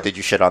 but did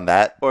you shit on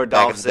that? Or back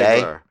Dolph in the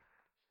day? Ziggler.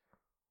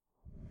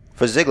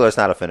 For Ziggler, it's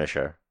not a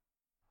finisher.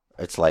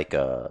 It's like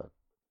for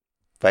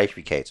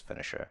HBK, it's a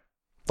finisher.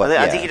 But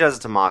I think he does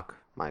it to mock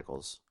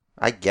Michaels.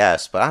 I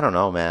guess, but I don't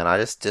know, man. I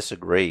just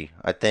disagree.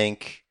 I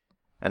think,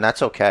 and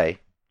that's okay,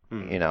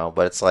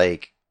 but it's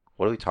like,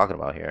 what are we talking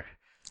about here?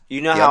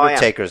 You know the how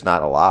Undertaker's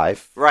not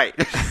alive. Right.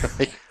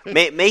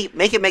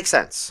 make it make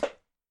sense.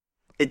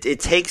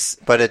 It takes...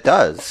 But it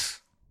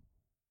does.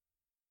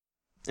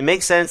 It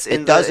makes sense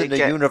in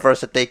the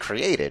universe that they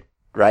created,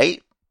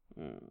 right?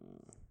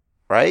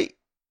 Right?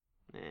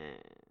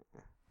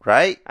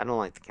 Right? I don't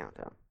like the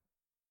countdown.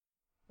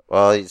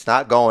 Well, it's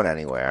not going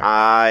anywhere.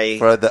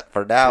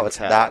 For now, it's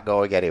not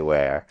going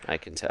anywhere. I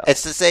can tell.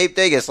 It's the same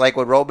thing. It's like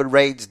when Roman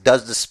Reigns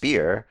does the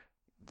spear.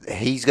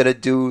 He's gonna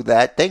do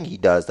that thing he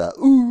does. I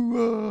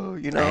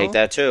hate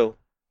that too.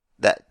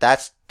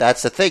 That's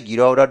the thing. You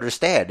don't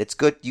understand. It's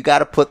good. You got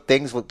to put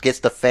things what gets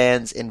the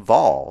fans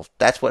involved.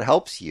 That's what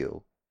helps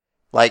you.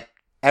 Like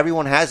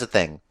everyone has a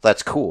thing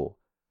that's cool.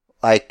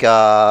 Like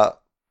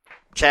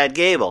Chad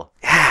Gable.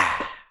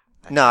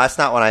 No, that's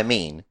not what I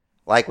mean.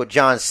 Like with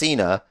John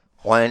Cena.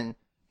 When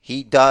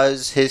he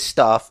does his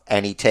stuff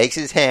and he takes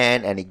his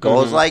hand and he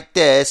goes like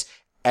this,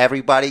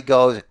 everybody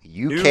goes,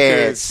 you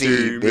can't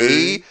see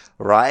me,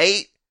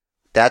 right?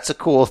 That's a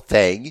cool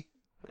thing.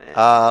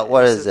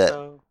 What is it?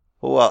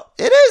 Well,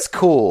 it is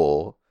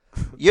cool.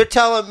 You're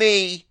telling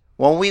me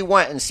when we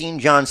went and seen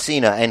John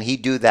Cena and he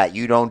do that,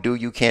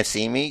 you can't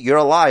see me? You're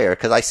a liar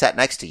because I sat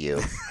next to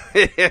you.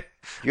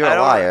 You're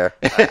a liar.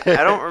 I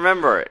don't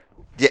remember it.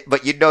 Yeah,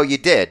 but you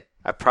did.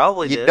 I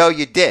probably did.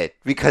 You did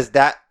because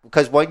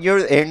when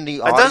you're in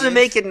the audience, it doesn't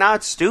make it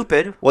not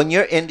stupid. When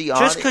you're in the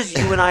audience, just because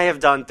you and I have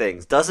done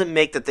things doesn't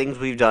make the things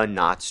we've done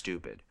not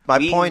stupid.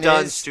 We've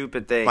done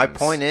stupid things. My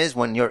point is,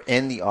 when you're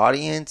in the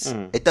audience,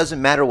 it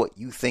doesn't matter what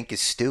you think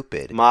is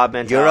stupid. Mob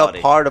mentality. You're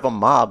a part of a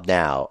mob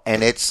now,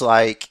 and it's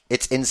like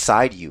it's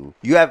inside you.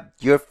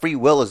 Your free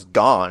will is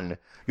gone.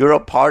 You're a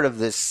part of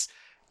this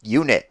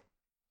unit.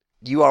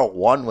 You are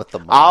one with the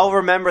mob. I'll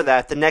remember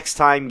that the next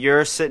time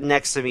you're sitting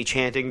next to me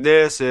chanting,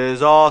 "This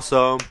is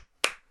awesome."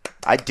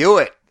 I do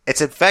it.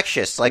 It's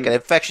infectious, like an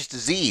infectious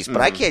disease,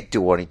 but I can't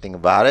do anything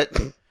about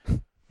it.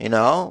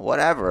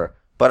 Whatever.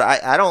 But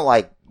I don't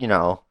like,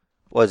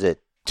 was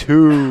it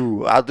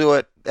 2? I'll do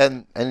it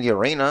in the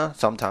arena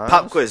sometimes.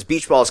 Pop quiz.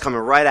 Beach ball is coming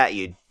right at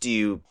you. Do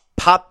you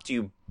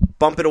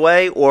bump it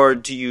away, or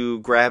do you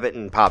grab it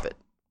and pop it?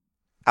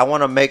 I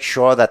want to make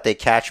sure that they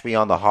catch me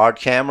on the hard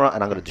camera,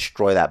 and I'm going to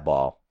destroy that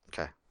ball.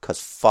 Okay. Because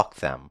fuck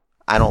them.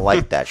 I don't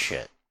like that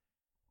shit.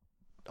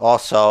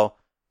 Also,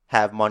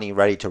 have money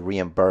ready to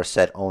reimburse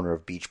that owner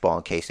of beach ball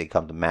in case they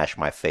come to mash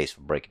my face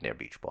for breaking their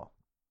beach ball.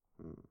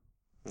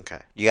 Okay.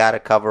 You got to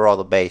cover all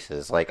the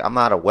bases. Like, I'm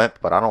not a wimp,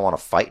 but I don't want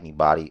to fight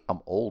anybody.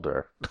 I'm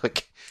older.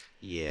 Like,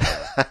 Yeah,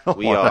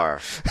 we wanna,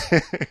 are.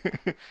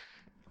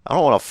 I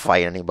don't want to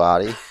fight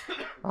anybody.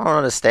 I don't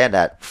understand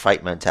that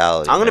fight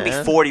mentality. I'm going to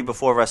be 40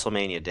 before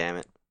WrestleMania, damn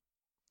it.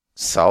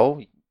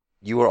 So,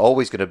 you were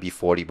always going to be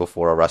 40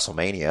 before a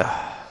WrestleMania.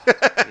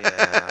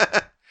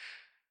 Yeah.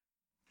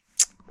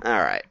 All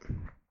right.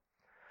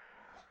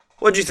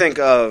 What'd you think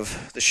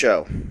of the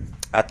show?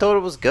 I thought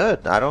it was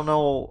good. I don't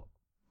know.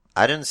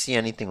 I didn't see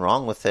anything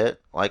wrong with it.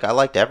 Like, I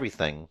liked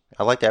everything.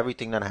 I liked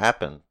everything that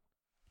happened.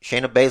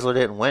 Shayna Baszler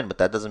didn't win, but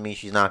that doesn't mean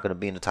she's not going to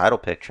be in the title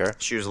picture.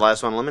 She was the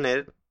last one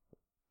eliminated.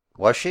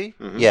 Was she?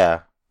 Mm-hmm.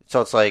 Yeah.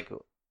 So it's like,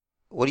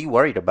 what are you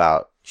worried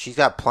about? She's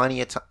got plenty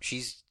of time.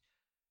 She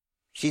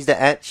was the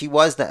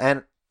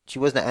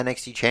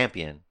NXT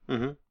champion.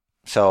 Mm-hmm.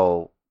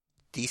 So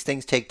these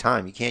things take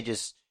time. You can't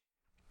just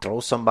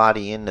throw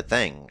somebody in the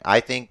thing. I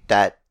think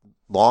that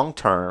long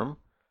term,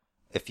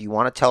 if you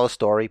want to tell a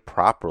story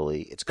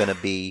properly, it's going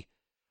to be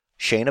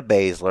Shayna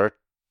Baszler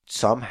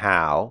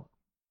somehow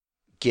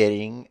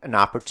getting an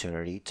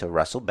opportunity to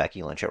wrestle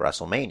Becky Lynch at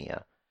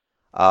WrestleMania.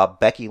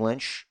 Becky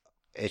Lynch,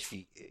 if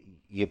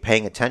you're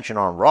paying attention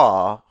on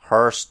Raw,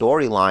 her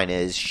storyline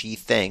is she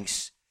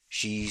thinks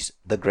she's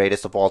the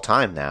greatest of all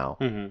time now.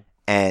 Mm-hmm.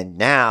 And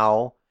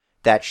now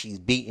that she's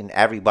beaten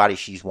everybody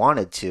she's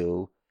wanted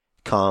to,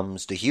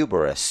 comes the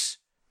hubris.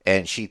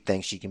 And she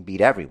thinks she can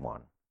beat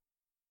everyone.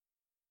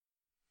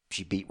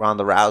 She beat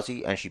Ronda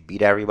Rousey and she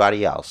beat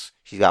everybody else.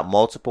 She's got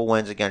multiple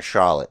wins against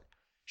Charlotte.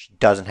 She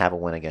doesn't have a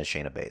win against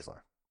Shayna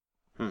Baszler.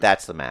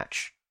 That's the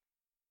match.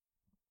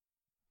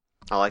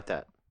 I like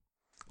that.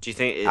 Do you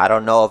think I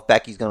don't know if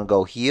Becky's going to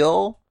go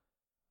heel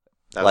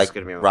like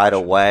right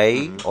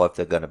away, or if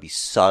they're going to be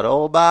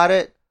subtle about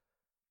it.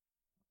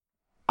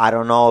 I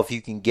don't know if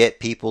you can get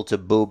people to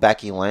boo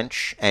Becky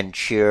Lynch and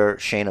cheer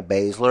Shayna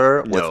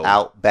Baszler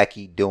without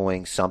Becky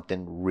doing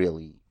something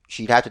really...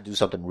 She'd have to do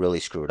something really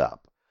screwed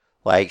up.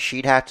 Like,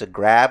 she'd have to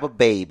grab a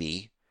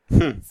baby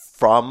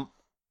from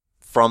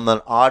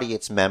an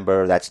audience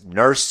member that's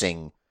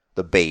nursing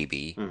the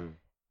baby.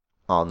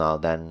 Oh, no,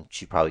 then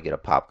she'd probably get a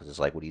pop because it's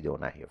like, what are you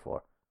doing that here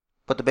for?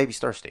 But the baby's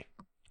thirsty.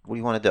 What do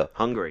you want to do?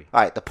 Hungry.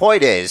 All right, the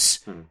point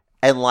is,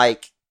 and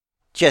like,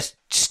 just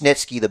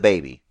snitsky the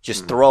baby.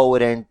 Just throw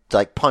it in,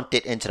 like, punt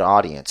it into the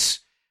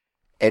audience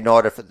in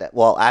order for that.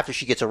 Well, after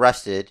she gets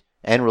arrested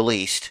and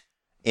released,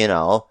 you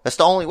know, that's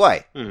the only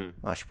way.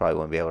 Well, she probably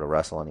wouldn't be able to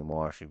wrestle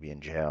anymore. She'd be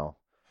in jail.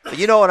 But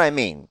you know what I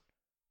mean.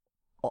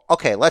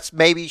 Okay,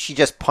 maybe she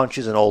just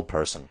punches an old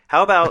person.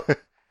 How about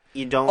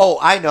you don't... Oh,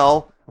 I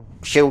know.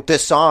 She'll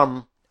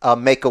disarm a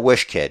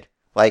Make-A-Wish kid.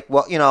 Like,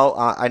 well, you know,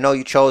 I know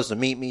you chose to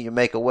meet me, you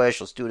Make-A-Wish,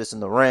 let's do this in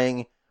the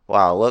ring.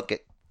 Wow, look at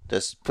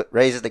this,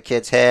 raises the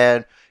kid's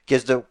hand,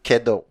 gives the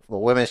kid the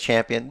women's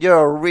champion. You're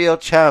a real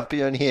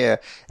champion here.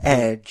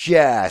 And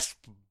just,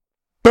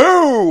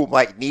 boom!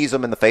 Like, knees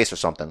him in the face or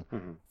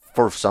something.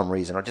 For some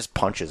reason, or just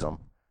punches him.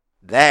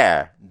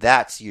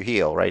 That's your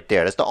heel right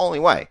there. That's the only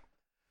way.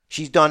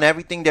 She's done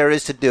everything there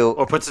is to do.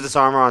 Or puts a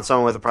disarmer on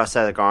someone with a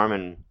prosthetic arm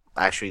and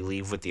actually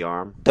leave with the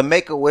arm. The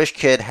Make-A-Wish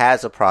kid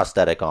has a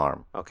prosthetic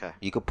arm. Okay.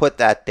 You could put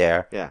that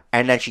there. Yeah.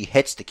 And then she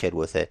hits the kid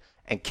with it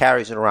and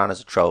carries it around as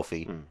a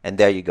trophy. And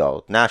there you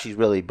go. Now she's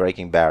really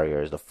breaking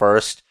barriers. The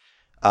first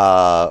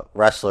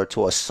wrestler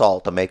to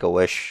assault a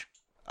Make-A-Wish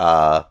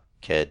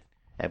kid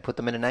and put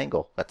them in an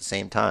angle at the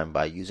same time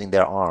by using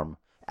their arm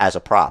as a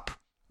prop.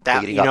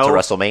 Leading up to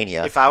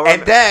WrestleMania.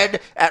 And then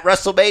at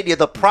WrestleMania,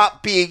 the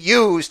prop being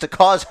used to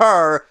cause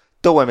her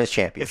the women's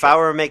championship. If I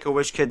were a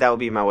Make-A-Wish kid, that would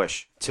be my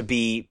wish. To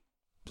be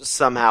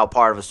somehow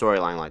part of a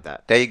storyline like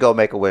that. There you go,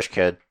 Make-A-Wish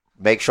kid.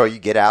 Make sure you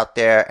get out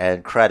there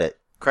and credit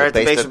the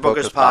Basement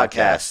Bookers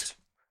podcast.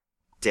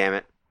 Damn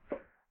it.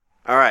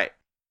 All right.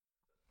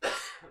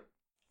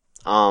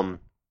 I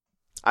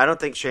don't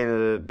think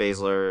Shayna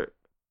Baszler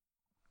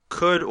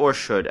could or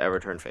should ever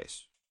turn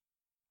face.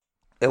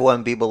 It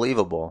wouldn't be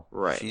believable.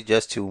 Right. She's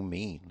just too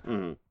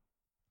mean.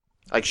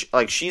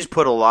 Like she's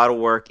put a lot of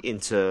work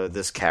into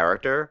this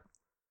character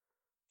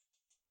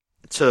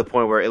to the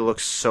point where it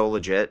looks so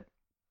legit.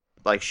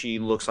 Like, she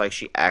looks like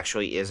she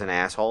actually is an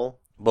asshole.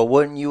 But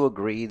wouldn't you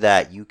agree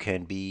that you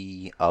can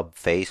be a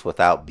face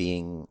without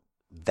being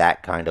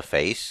that kind of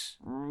face?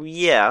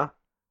 Yeah.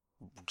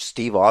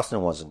 Steve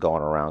Austin wasn't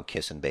going around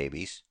kissing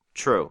babies.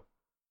 True.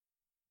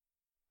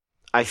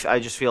 I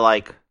just feel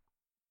like...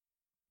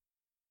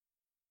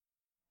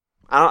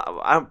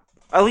 I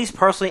at least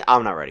personally,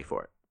 I'm not ready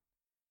for it.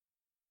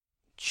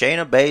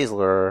 Shayna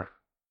Baszler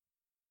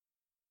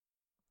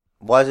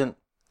wasn't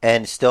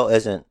and still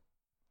isn't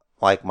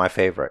like my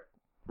favorite.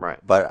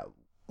 Right. But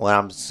what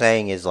I'm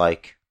saying is,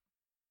 like,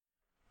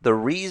 the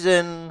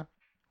reason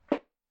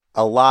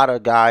a lot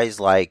of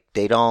guys, like,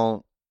 they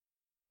don't...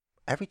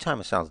 Every time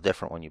it sounds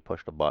different when you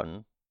push the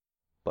button,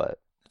 but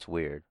it's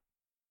weird.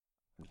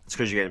 It's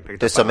because you're getting picked up.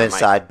 There's some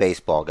inside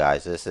baseball,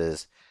 guys. This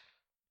is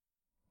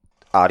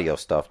audio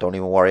stuff. Don't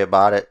even worry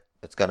about it.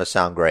 It's going to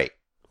sound great.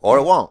 Or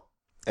it won't.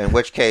 In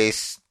which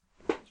case,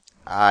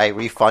 I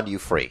refund you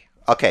free.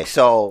 Okay,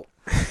 so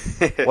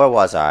Where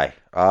was I?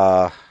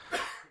 All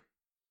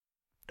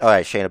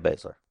right, Shayna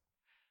Baszler.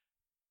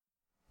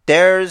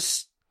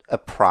 There's a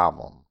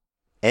problem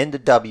in the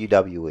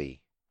WWE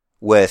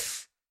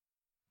with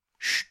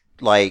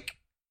like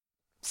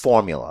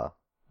formula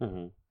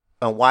and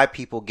why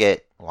people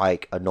get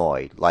like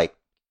annoyed. Like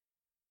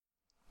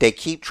they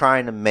keep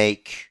trying to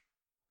make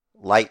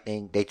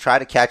lightning. They try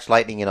to catch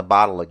lightning in a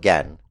bottle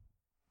again,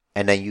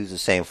 and then use the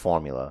same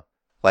formula.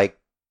 Like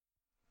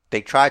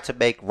they tried to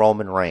make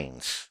Roman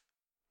Reigns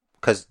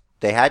because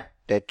they're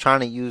trying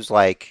to use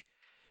like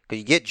because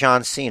you get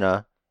John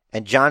Cena.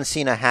 And John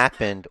Cena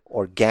happened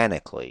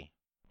organically.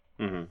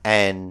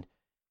 And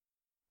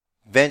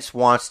Vince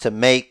wants to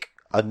make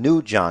a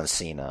new John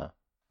Cena.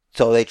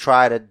 So they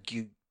try to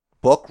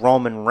book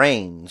Roman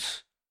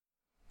Reigns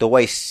the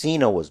way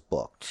Cena was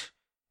booked.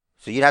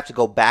 So you'd have to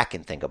go back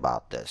and think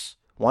about this.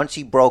 Once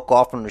he broke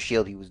off from the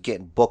Shield, he was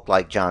getting booked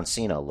like John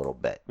Cena a little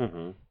bit.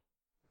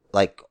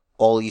 Like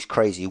all these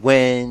crazy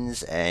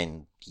wins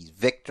and these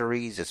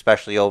victories,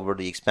 especially over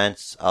the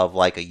expense of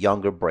like a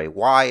younger Bray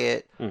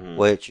Wyatt,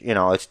 which, you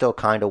know, it still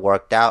kind of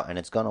worked out and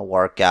it's going to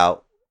work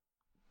out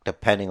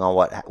depending on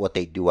what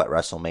they do at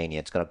WrestleMania.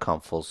 It's going to come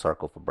full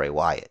circle for Bray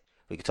Wyatt.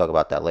 We can talk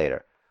about that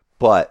later.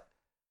 But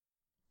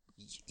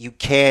you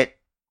can't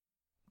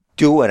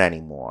do it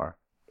anymore.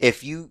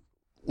 If you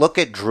look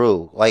at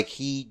Drew, like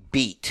he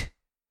beat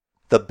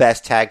the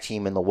best tag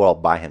team in the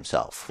world by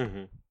himself.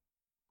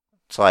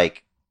 It's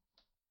like,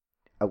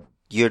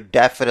 you're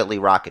definitely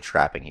rocket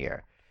strapping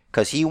here.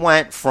 Because he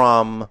went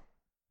from,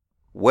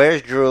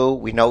 where's Drew?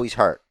 We know he's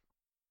hurt.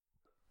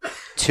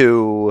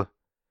 To,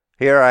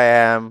 here I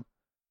am.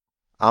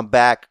 I'm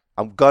back.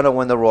 I'm going to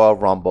win the Royal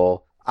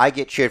Rumble. I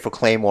get cheered for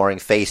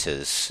Claymoring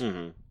faces.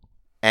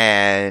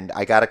 And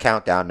I got a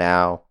countdown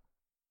now.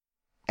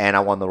 And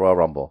I won the Royal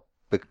Rumble.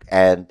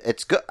 And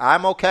it's good.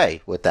 I'm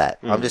okay with that.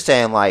 I'm just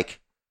saying,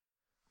 like,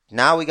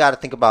 now we got to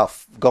think about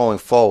going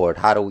forward.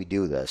 How do we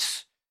do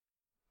this?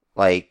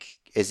 Like,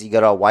 is he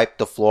going to wipe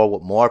the floor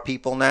with more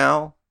people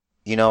now?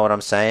 You know what I'm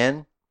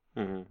saying?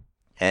 And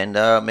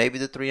maybe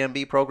the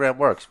 3MB program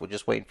works. We're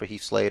just waiting for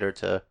Heath Slater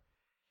to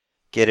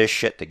get his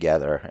shit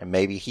together. And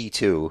maybe he,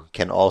 too,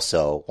 can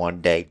also one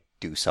day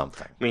do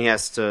something. I mean, he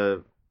has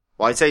to,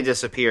 well, I'd say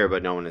disappear,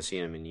 but no one has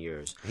seen him in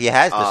years. He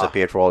has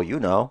disappeared for all you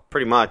know.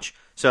 Pretty much.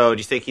 So do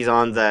you think he's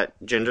on that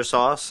ginger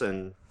sauce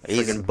and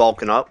he's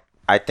bulking up?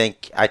 I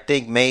think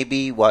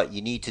maybe what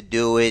you need to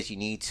do is you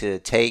need to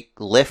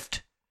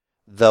lift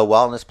the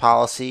wellness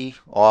policy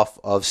off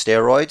of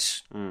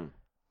steroids.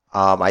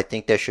 I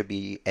think there should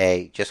be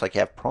just like you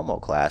have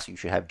promo class, you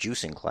should have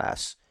juicing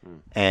class.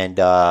 And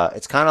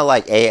it's kind of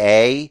like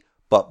AA,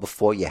 but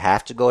before you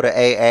have to go to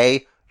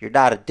AA, you're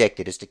not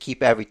addicted. It's to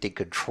keep everything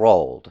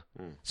controlled.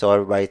 So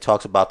everybody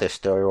talks about their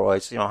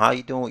steroids. You know, how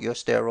you doing with your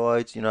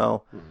steroids? You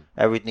know,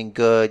 everything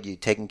good? You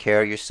taking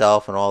care of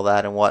yourself and all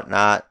that and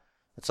whatnot?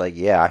 It's like,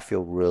 yeah, I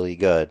feel really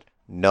good.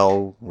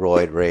 No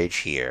roid rage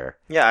here.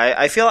 Yeah,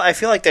 I feel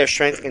like their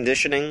strength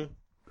conditioning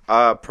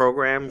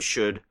program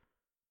should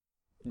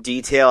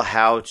detail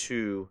how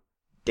to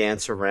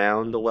dance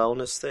around the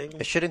wellness thing.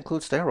 It should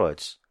include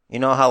steroids. You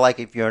know how, like,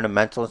 if you're in a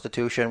mental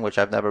institution, which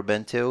I've never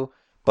been to,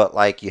 but,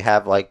 like, you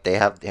have, like, they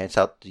hands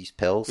out these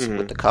pills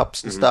with the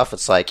cups and stuff.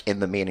 It's like, in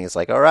the meeting, it's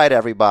like, all right,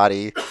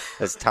 everybody,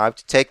 it's time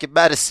to take your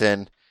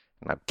medicine.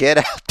 Now get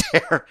out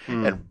there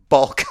and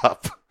bulk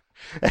up.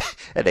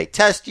 And they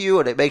test you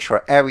and they make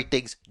sure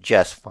everything's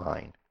just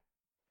fine.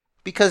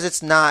 Because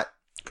it's not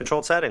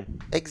controlled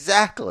setting.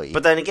 Exactly.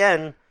 But then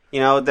again, you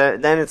know,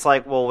 then it's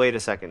like, well, wait a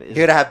second. You're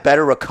going to have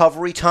better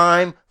recovery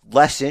time,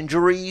 less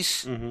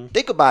injuries.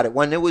 Think about it.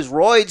 When it was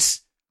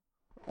roids,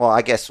 well,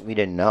 I guess we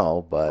didn't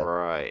know,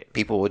 but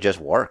people would just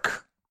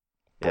work,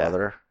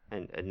 brother.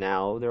 And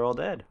now they're all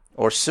dead.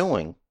 Or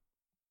suing.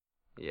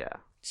 Yeah.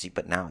 See,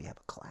 but now you have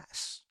a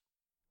class.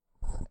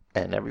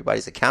 And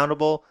everybody's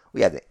accountable.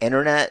 We have the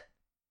internet.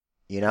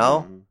 You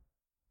know?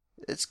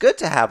 It's good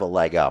to have a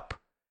leg up.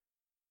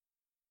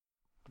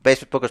 The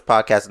Basement Bookers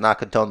Podcast does not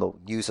condone the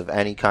use of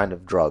any kind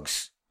of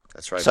drugs.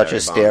 That's right. Such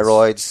as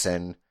steroids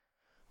and...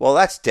 Well,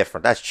 that's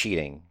different. That's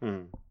cheating.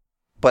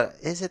 But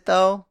is it,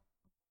 though?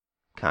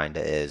 Kinda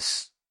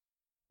is.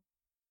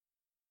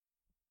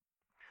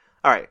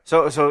 All right.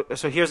 So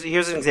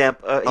here's an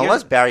example.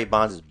 Unless Barry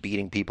Bonds is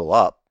beating people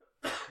up.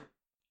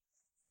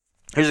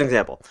 Here's an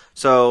example.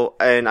 So,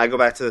 and I go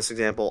back to this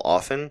example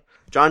often.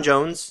 John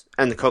Jones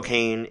and the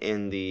cocaine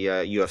in the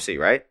UFC,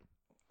 right?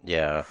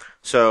 Yeah.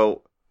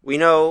 So, we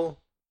know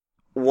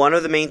one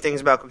of the main things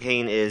about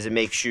cocaine is it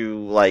makes you,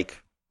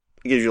 like,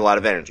 it gives you a lot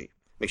of energy.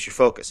 Makes you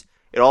focus.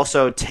 It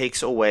also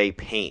takes away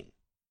pain.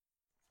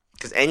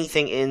 Because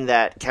anything in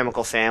that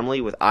chemical family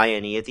with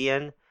INE at the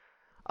end,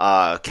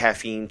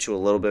 caffeine to a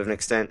little bit of an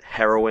extent,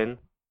 heroin,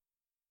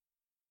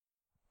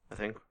 I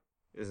think,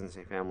 is in the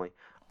same family.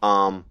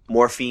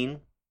 Morphine.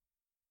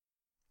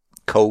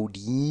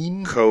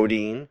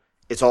 Codeine.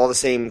 It's all the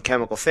same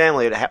chemical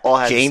family. It all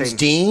has James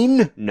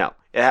Dean? No.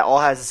 It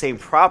all has the same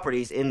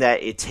properties in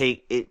that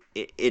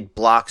it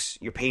blocks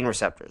your pain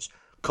receptors.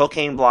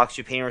 Cocaine blocks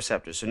your pain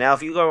receptors. So now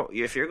if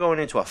you're going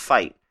into a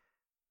fight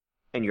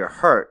and you're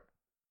hurt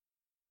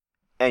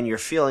and you're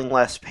feeling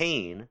less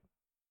pain,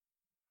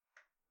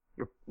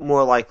 you're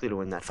more likely to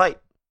win that fight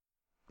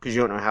because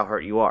you don't know how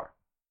hurt you are.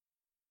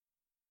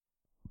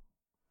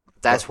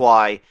 That's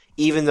why,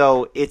 even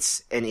though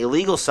it's an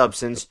illegal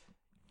substance,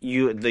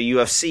 the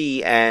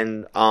UFC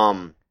and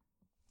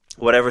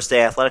whatever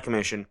state athletic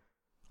commission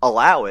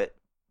allow it,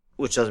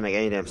 which doesn't make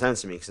any damn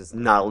sense to me because it's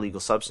not a legal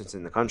substance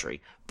in the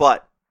country.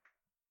 But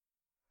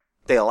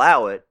they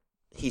allow it.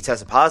 He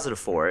tested positive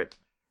for it.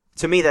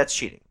 To me, that's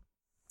cheating.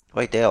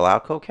 Wait, they allow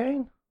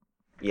cocaine?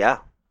 Yeah.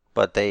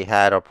 But they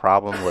had a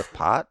problem with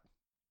pot?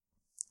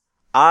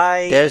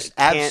 There's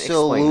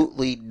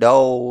absolutely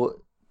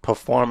no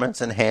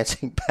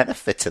performance-enhancing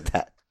benefit to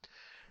that.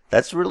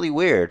 That's really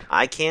weird.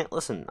 I can't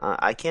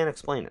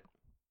explain it.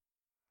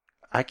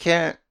 I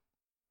can't.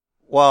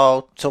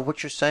 Well, so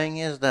what you're saying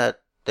is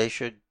that they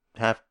should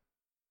have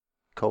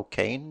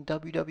cocaine in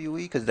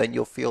WWE because then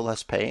you'll feel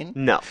less pain?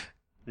 No.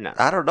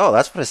 I don't know.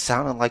 That's what it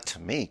sounded like to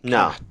me.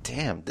 No. God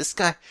damn, this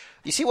guy.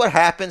 You see what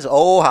happens?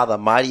 Oh, how the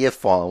mighty have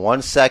fallen.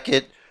 1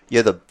 second,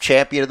 you're the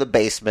champion of the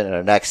basement, and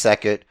the next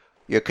second,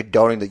 you're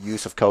condoning the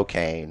use of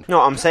cocaine.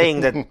 No, I'm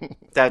saying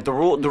that the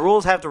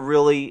rules have to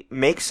really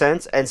make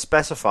sense and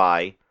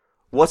specify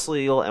what's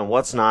legal and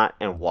what's not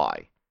and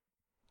why.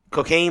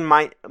 Cocaine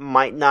might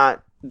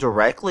not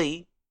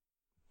directly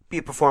be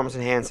a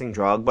performance-enhancing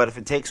drug, but if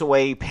it takes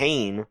away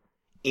pain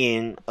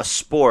in a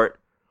sport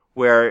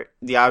where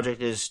the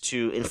object is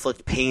to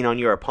inflict pain on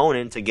your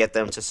opponent to get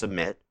them to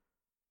submit,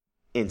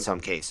 in some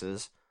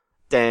cases,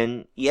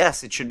 then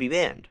yes, it should be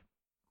banned.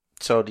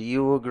 So do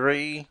you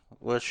agree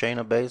with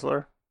Shayna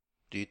Baszler?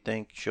 Do you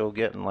think she'll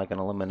get in like an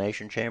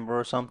elimination chamber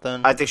or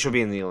something? I think she'll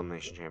be in the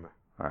elimination chamber.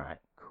 Alright,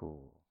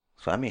 cool.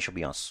 So I mean she'll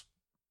be on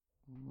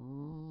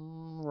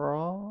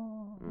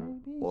Raw? Maybe?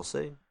 We'll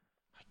see.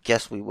 I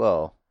guess we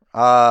will.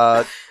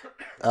 Alright,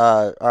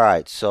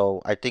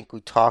 so I think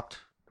we talked.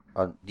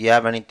 Do you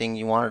have anything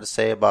you wanted to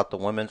say about the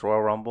Women's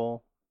Royal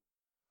Rumble?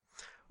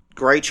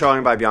 Great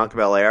showing by Bianca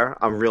Belair.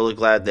 I'm really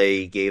glad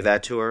they gave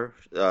that to her,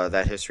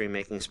 that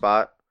history-making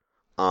spot.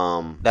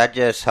 That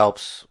just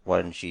helps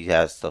when she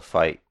has to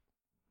fight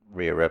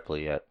Rhea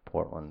Ripley at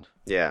Portland.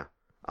 Yeah.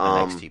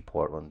 NXT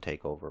Portland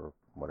TakeOver,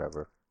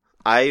 whatever.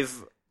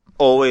 I've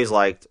always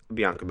liked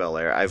Bianca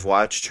Belair. I've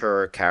watched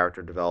her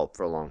character develop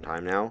for a long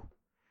time now,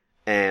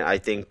 and I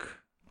think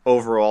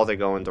overall they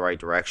go in the right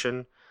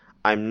direction.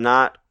 I'm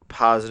not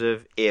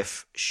positive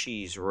if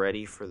she's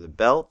ready for the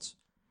belt.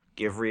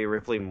 Give Rhea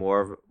Ripley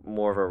more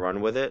of a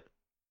run with it.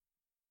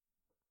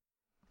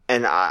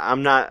 And I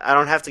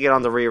don't have to get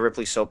on the Rhea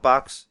Ripley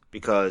soapbox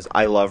because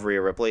I love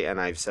Rhea Ripley and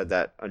I've said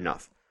that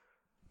enough.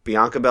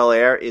 Bianca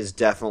Belair is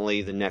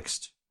definitely the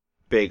next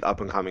big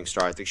up and coming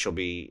star. I think she'll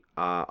be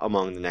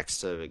among the next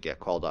to get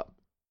called up.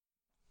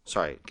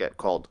 Sorry, get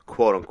called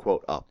quote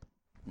unquote up.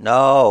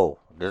 No,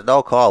 there's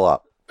no call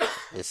up.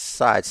 It's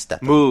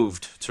sidestepping.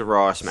 Moved to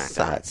Raw or SmackDown.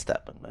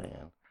 Sidestepping,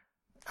 man.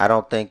 I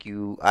don't think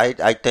you.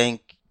 I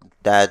think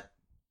that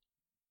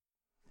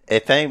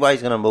if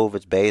anybody's gonna move,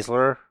 it's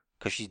Baszler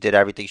because she did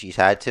everything she's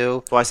had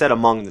to. Well, I said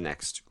among the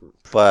next group,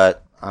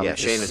 but I'm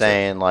just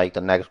saying like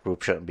the next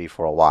group shouldn't be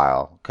for a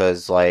while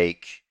because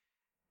like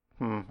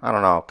I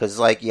don't know because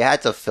like you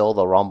had to fill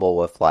the Rumble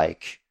with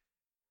like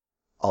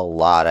a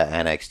lot of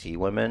NXT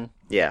women.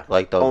 Yeah,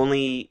 like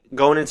only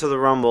going into the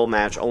Rumble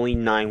match, only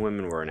 9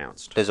 women were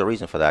announced. There's a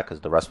reason for that because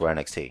the rest were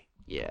NXT.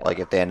 Yeah, like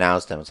if they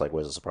announced them, it's like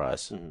where's the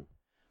surprise? Mm-hmm.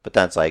 But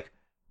then it's like,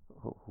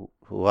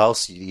 who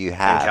else do you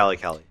have? And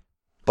Kelly,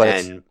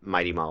 and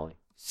Mighty Molly.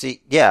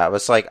 See, yeah,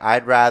 it's like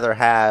I'd rather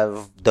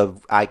have the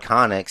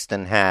Iconics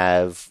than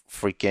have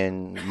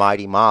freaking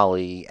Mighty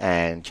Molly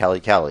and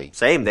Kelly.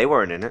 Same, they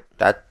weren't in it.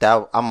 That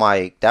I'm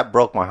like that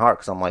broke my heart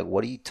because I'm like,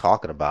 what are you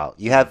talking about?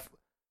 You have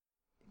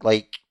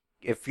like.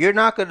 If you're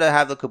not going to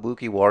have the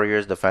Kabuki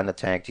Warriors defend the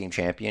tag team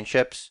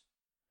championships,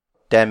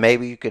 then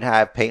maybe you could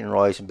have Peyton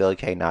Royce and Billie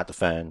Kay not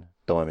defend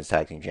the women's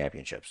tag team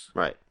championships.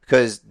 Right.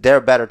 Because they're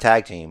a better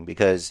tag team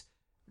because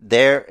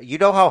you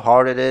know how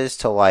hard it is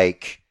to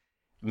like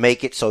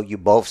make it so you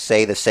both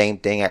say the same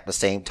thing at the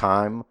same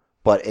time,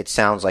 but it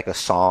sounds like a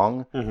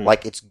song. Mm-hmm.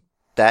 Like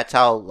that's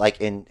how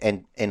like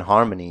in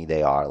harmony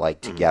they are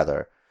like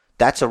together.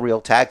 That's a real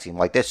tag team.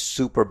 Like they're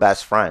super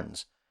best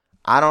friends.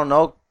 I don't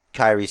know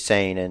Kairi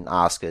Sane and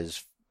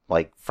Asuka's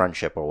like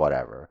friendship or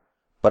whatever,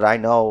 but I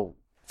know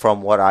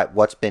from what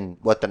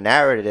the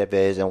narrative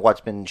is and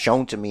what's been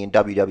shown to me in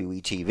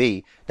WWE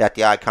TV that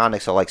the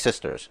Iconics are like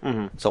sisters.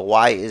 Mm-hmm. So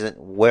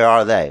where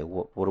are they?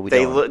 What are we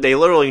doing? They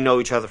literally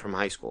know each other from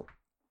high school.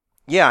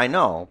 Yeah, I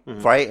know,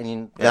 right?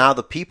 And now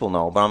the people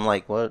know, but I'm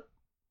like, what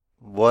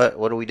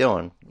are we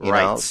doing? You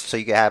know, so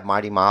you can have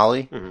Mighty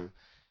Molly,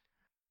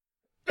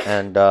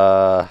 and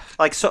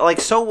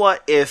so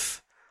what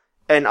if?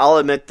 And I'll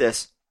admit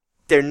this.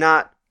 They're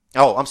not.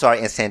 Oh, I'm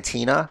sorry. And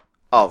Santina.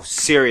 Oh,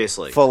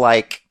 seriously. For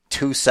like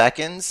 2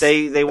 seconds.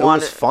 They wanted. It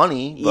was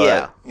funny. But...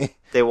 Yeah.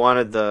 They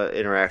wanted the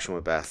interaction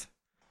with Beth.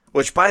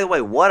 Which, by the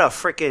way, what a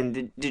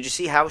freaking. Did you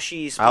see how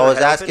she's. I was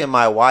asking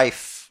my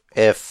wife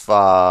if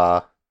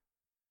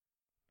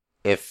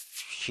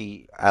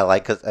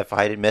cause if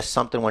I had missed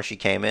something when she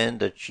came in,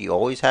 did she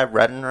always have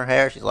red in her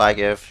hair? She's like,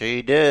 if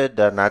she did,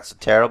 then that's a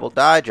terrible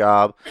dye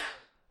job.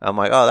 I'm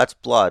like, oh, that's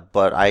blood.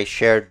 But I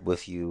shared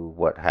with you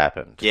what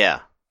happened. Yeah.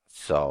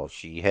 So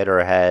she hit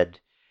her head.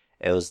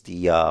 It was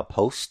the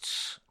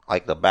posts,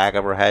 like the back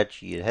of her head.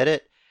 She had hit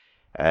it.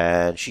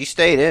 And she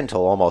stayed in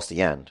till almost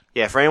the end.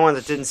 Yeah, for anyone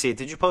that didn't see it,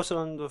 did you post it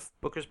on the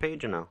Booker's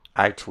page or no?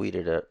 I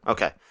tweeted it.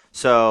 Okay.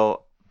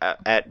 So,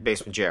 at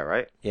Basement Chair,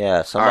 right?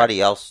 Yeah,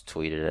 somebody else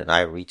tweeted it, and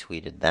I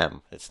retweeted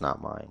them. It's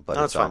not mine, but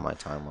it's on my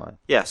timeline.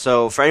 Yeah,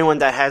 so for anyone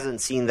that hasn't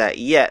seen that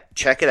yet,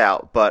 check it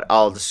out, but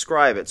I'll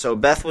describe it. So,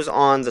 Beth was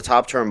on the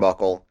top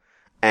turnbuckle,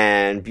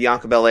 and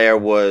Bianca Belair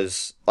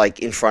was, like,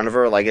 in front of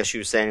her, like, I guess she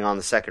was standing on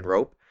the second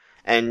rope,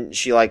 and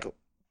she, like,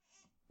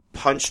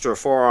 punched her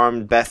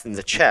forearm Beth in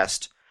the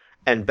chest,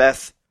 and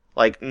Beth,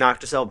 like,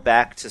 knocked herself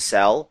back to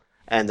sell,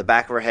 and the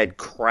back of her head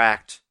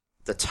cracked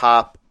the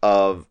top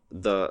of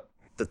the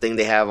thing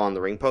they have on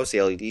the ring post,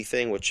 the LED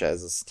thing, which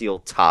has a steel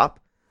top,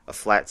 a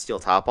flat steel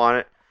top on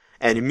it.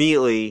 And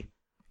immediately,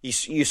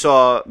 you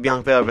saw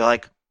Bianca Belair be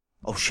like,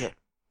 oh shit.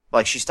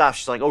 Like, she stopped.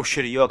 She's like, oh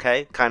shit, are you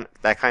okay?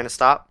 That kind of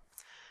stop.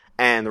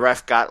 And the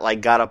ref got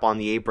up on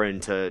the apron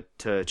to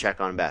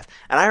check on Beth.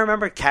 And I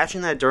remember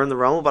catching that during the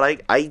Rumble,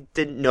 but I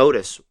didn't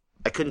notice.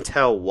 I couldn't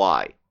tell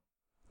why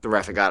the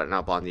ref had gotten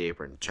up on the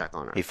apron to check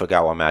on her. He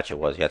forgot what match it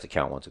was. He had to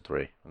count 1, 2,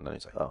 3. And then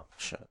he's like, oh,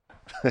 shit.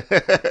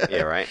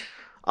 Yeah, right.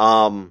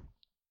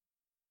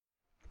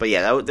 But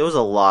yeah, there was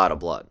a lot of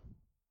blood.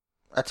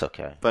 That's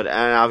okay. And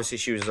obviously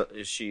she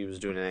was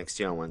doing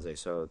NXT on Wednesday,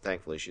 so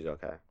thankfully she's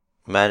okay.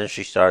 Imagine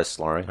she started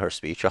slurring her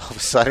speech all of a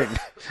sudden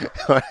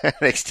on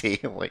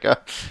NXT. I'm like, I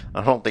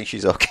don't think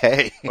she's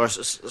okay. Or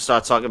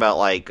starts talking about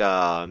like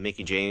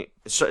Mickey James.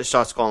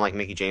 Starts calling like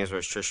Mickey James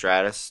versus Trish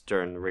Stratus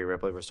during the Rhea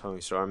Ripley versus Toni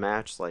Storm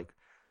match. Like,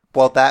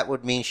 well, that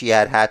would mean she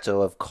had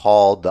to have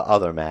called the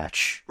other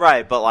match,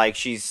 right? But like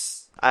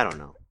I don't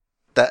know.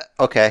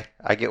 Okay,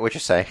 I get what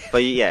you're saying.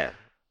 But yeah,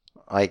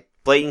 like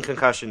blatant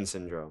concussion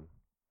syndrome.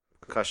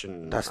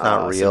 Concussion. That's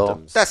not real.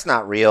 Symptoms. That's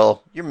not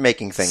real. You're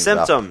making things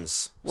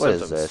symptoms. up. What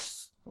is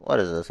this? What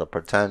is this? A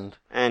pretend?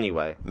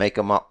 Anyway, make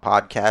 'em up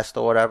podcast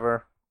or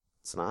whatever?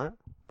 It's not.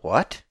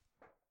 What?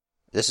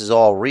 This is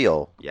all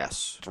real.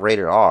 Yes. It's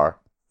rated R.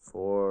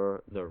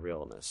 For the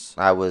realness.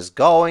 I was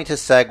going to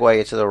segue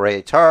into the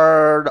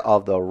return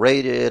of the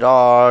rated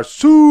R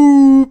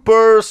superstar.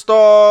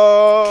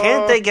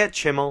 Can't they get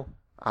Chimmel?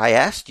 I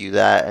asked you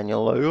that, and you're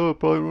like, oh,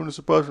 probably ruined the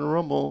surprise in the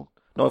Rumble.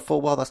 No,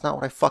 full well, that's not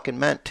what I fucking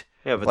meant.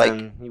 Yeah, but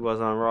then he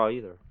wasn't on Raw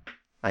either.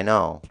 I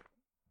know.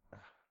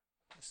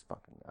 This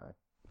fucking guy.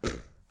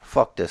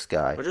 Fuck this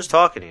guy. We're just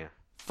talking here.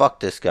 Fuck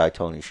this guy,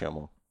 Tony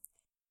Schimmel.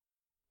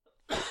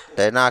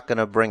 They're not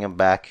gonna bring him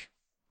back.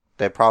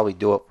 They'd probably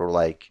do it for,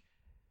 like,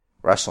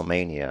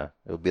 WrestleMania.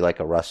 It would be like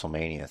a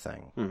WrestleMania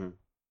thing. Mm-hmm.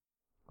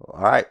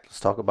 All right, let's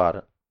talk about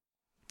it.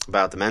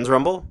 About the men's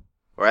Rumble?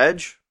 Or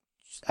Edge?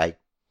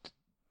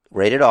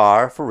 Rated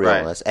R for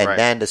realness. Right, and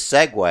then the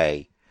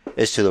segue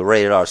is to the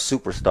rated R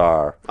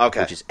superstar,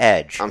 which is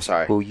Edge. I'm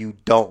sorry. Who you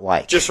don't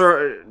like. Just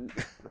a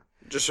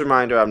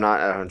reminder, I'm not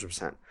at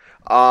 100%.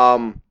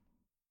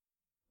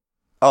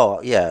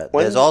 Oh, yeah.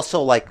 There's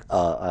also like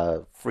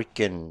a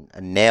freaking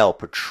nail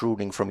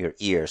protruding from your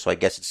ear, so I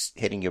guess it's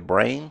hitting your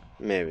brain?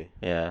 Maybe.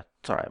 Yeah.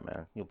 It's alright,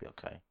 man. You'll be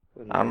okay.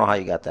 I don't know how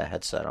you got that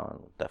headset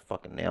on with that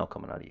fucking nail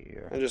coming out of your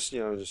ear. I just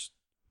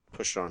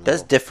push it on.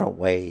 There's different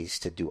ways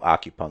to do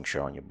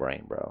acupuncture on your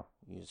brain, bro.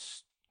 You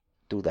just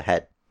do the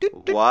head.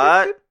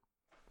 What?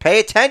 Pay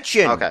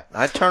attention. Okay.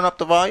 I turn up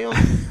the volume.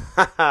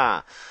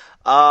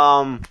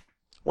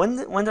 When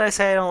did I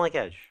say I don't like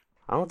Edge?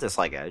 I don't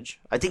dislike Edge.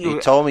 I think you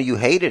told me you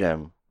hated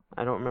him.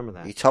 I don't remember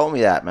that. You told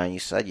me that, man. You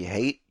said you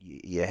hate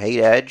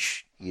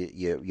Edge.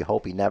 You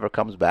hope he never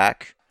comes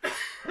back.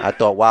 I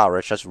thought, wow,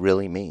 Rich, that's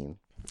really mean.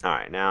 All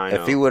right, now I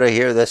know. If he were to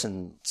hear this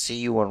and see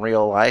you in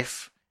real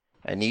life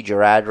and need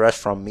your address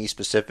from me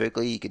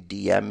specifically, you could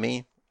DM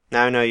me.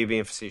 Now I know you're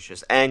being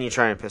facetious, and you're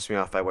trying to piss me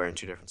off by wearing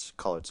 2 different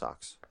colored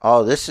socks.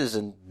 Oh, this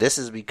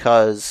is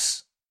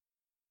because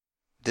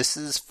this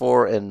is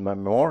for in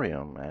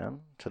memoriam, man.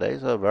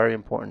 Today's a very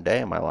important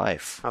day in my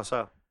life. How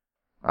so?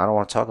 I don't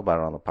want to talk about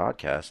it on the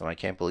podcast, and I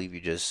can't believe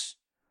you just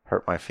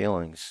hurt my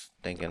feelings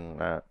thinking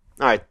that.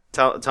 All right,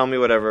 tell me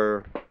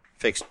whatever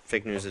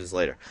fake news is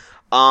later.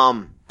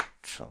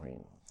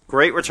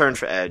 Great return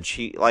for Edge.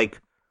 He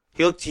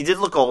did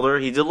look older.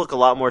 He did look a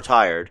lot more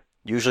tired.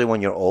 Usually,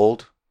 when you're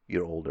old,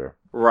 you're older.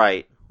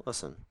 Right.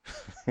 Listen.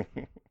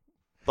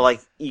 But,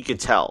 like, you could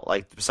tell.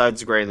 Like, besides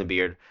the gray and the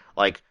beard,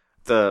 like,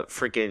 the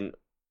freaking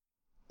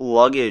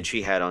luggage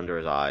he had under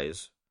his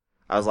eyes.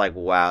 I was like,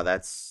 wow,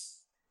 that's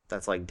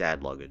like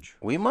dad luggage.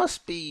 We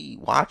must be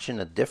watching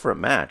a different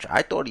match.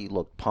 I thought he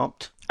looked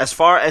pumped. As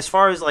far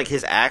as, like,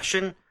 his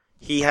action,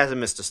 he hasn't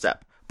missed a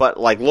step. But,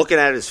 like, looking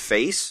at his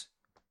face,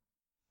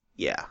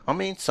 yeah. I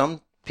mean,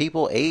 some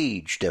people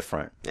age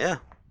different. Yeah.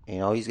 You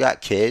know, he's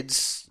got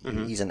kids.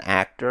 Mm-hmm. He's an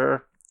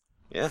actor.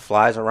 Yeah.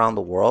 Flies around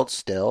the world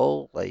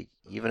still. Like,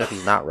 even if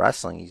he's not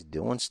wrestling, he's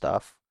doing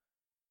stuff.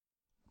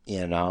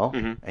 You know?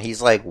 Mm-hmm. And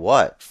he's like,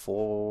 what?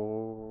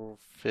 4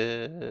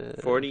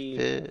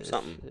 40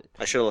 something.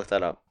 I should have looked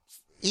that up.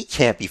 He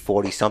can't be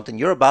 40 something.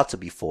 You're about to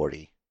be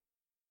 40.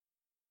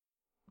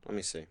 Let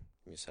me see.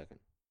 Give me a second.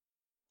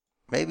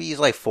 Maybe he's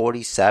like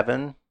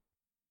 47.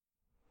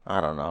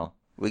 I don't know.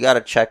 We got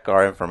to check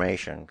our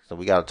information. So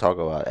we got to talk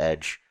about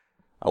Edge.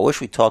 I wish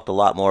we talked a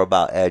lot more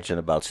about Edge than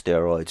about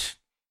steroids.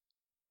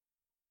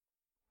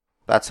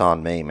 That's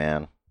on me,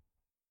 man.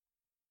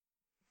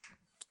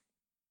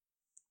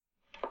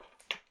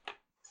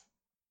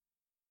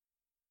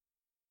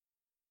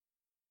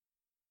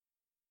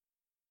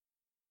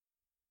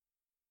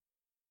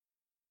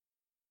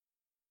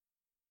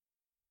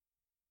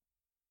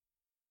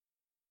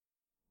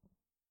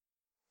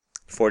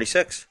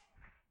 $46.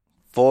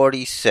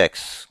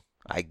 46.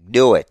 I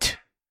knew it.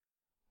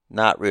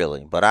 Not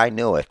really, but I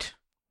knew it.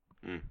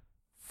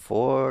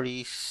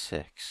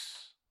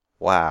 46.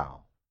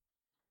 Wow.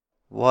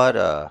 What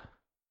a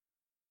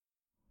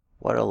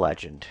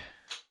legend.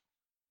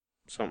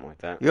 Something like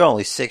that. You're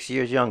only 6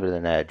 years younger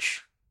than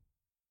Edge.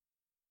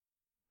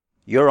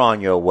 You're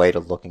on your way to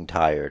looking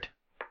tired.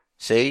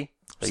 See?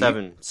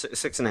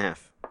 6.5.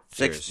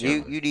 6.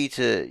 You need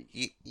to.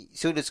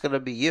 Soon it's gonna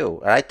be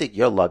you. And I think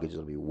your luggage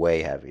will be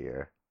way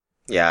heavier.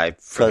 Yeah,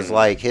 because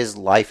his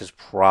life is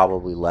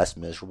probably less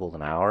miserable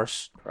than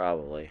ours.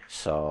 Probably.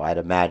 So I'd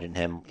imagine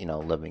him,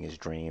 living his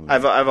dream.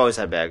 I've always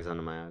had bags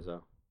under my eyes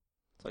though.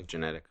 It's like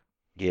genetic.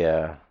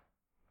 Yeah,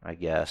 I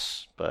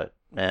guess. But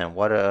man,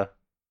 what a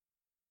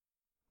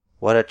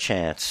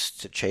chance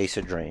to chase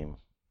a dream.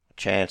 A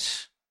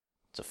chance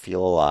to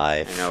feel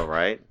alive. I know,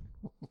 right?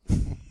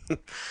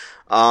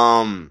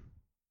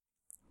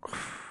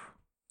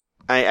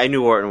 I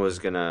knew Orton was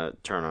gonna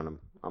turn on him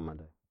on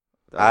Monday.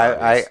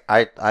 I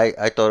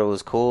thought it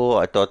was cool.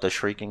 I thought the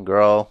Shrieking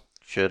Girl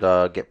should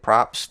get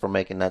props for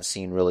making that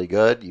scene really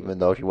good, even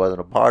though she wasn't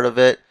a part of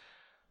it.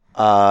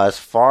 As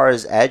far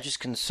as Edge is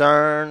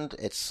concerned,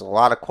 it's a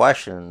lot of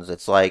questions.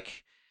 It's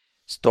like,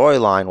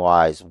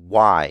 storyline-wise,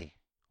 why?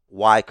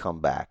 Why come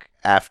back?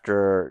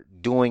 After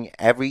doing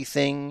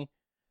everything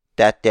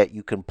that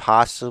you can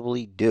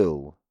possibly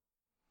do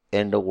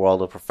in the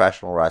world of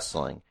professional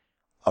wrestling.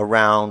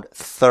 Around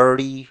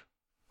 30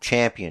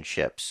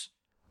 championships.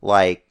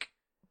 Like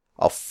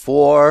a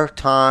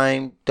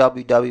 4-time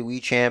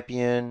WWE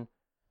champion,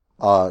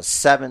 a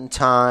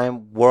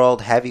 7-time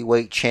World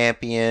Heavyweight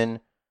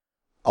champion,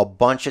 a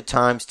bunch of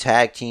times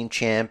Tag Team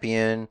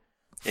champion,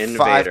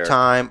 Innovator.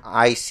 5-time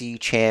IC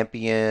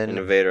champion.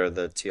 Innovator of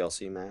the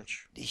TLC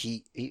match.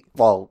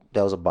 Well,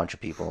 there was a bunch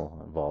of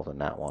people involved in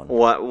that one.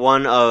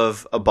 One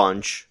of a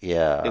bunch.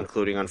 Yeah.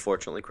 Including,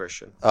 unfortunately,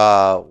 Christian.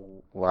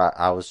 Well,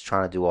 I was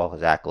trying to do all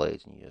his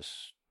accolades, and you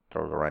just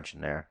throw the wrench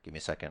in there. Give me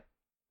a second.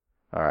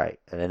 All right,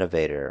 an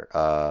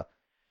innovator.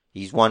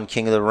 He's won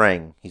King of the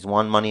Ring. He's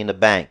won Money in the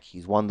Bank.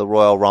 He's won the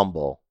Royal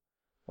Rumble.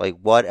 Like,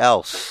 what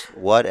else?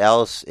 What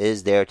else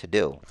is there to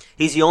do?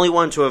 He's the only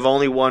one to have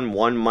only won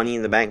one Money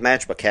in the Bank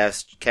match, but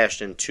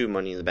cashed in 2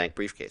 Money in the Bank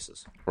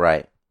briefcases.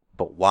 Right,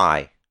 but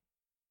why?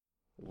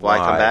 Why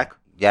come back?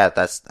 Yeah,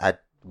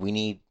 we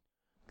need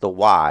the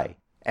why.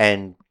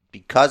 And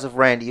because of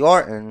Randy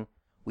Orton,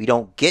 we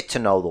don't get to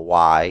know the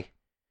why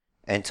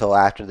until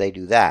after they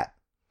do that.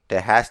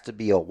 There has to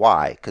be a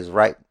why.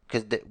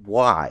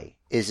 Why?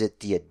 Is it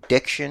the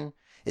addiction?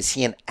 Is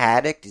he an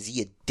addict? Is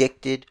he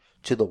addicted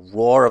to the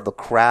roar of the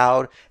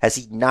crowd? Has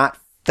he not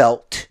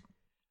felt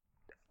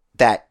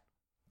that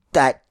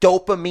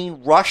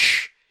dopamine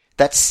rush?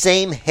 That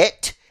same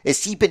hit?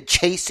 Has he been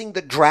chasing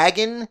the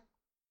dragon?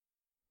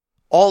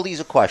 All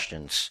these are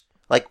questions.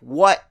 Like,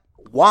 what?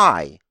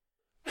 Why?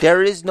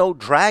 There is no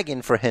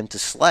dragon for him to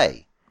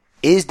slay.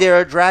 Is there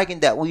a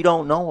dragon that we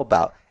don't know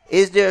about?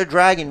 Is there a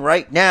dragon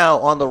right now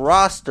on the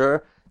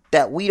roster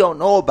that we don't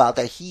know about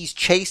that he's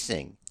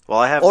chasing?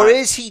 Well,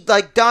 is he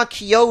like Don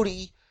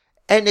Quixote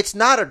and it's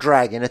not a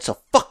dragon, it's a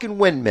fucking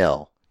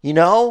windmill? You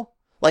know?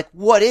 Like,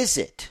 what is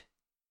it?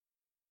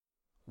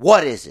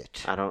 What is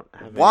it? I don't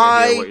have any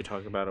idea what you're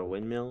talking about, a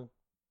windmill?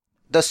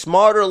 The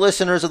smarter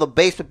listeners of the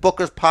Basement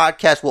Bookers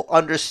podcast will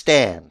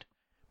understand.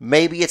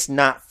 Maybe it's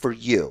not for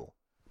you.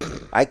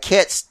 I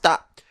can't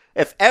stop.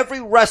 If every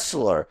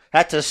wrestler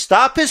had to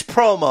stop his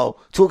promo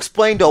to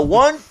explain to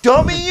one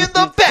dummy in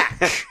the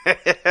back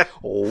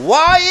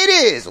why it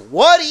is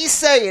what he's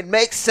saying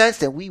makes sense,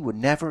 then we would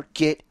never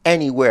get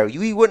anywhere.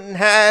 We wouldn't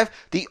have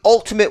the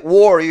Ultimate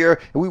Warrior,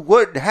 and we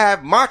wouldn't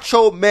have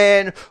Macho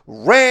Man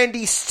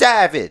Randy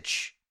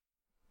Savage.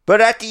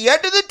 But at the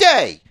end of the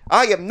day,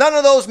 I am none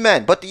of those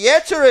men. But the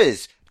answer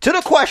is, to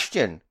the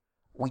question,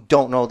 we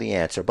don't know the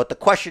answer. But the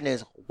question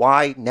is,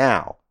 why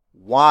now?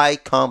 Why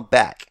come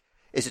back?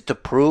 Is it to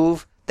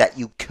prove that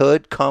you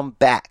could come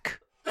back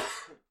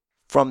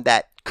from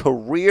that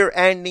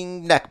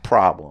career-ending neck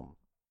problem?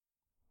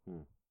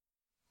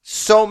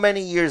 So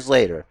many years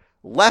later,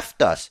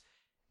 left us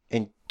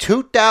in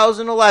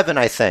 2011,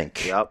 I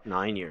think. Yep,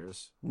 9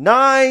 years.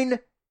 9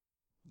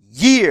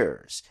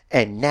 years.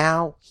 And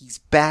now he's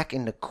back,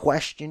 and the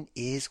question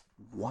is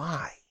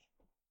why?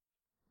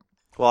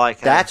 Well,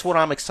 that's what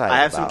I'm excited about.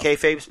 I have some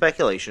kayfabe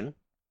speculation,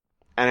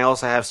 and I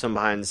also have some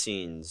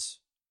behind-the-scenes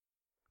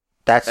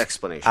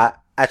explanation.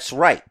 That's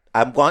right.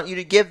 I want you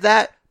to give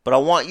that, but I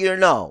want you to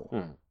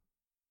know,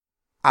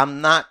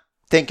 I'm not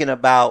thinking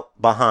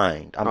about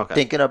behind. I'm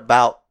thinking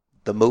about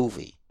the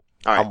movie.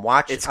 All right. I'm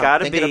watching.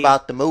 I'm thinking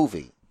about the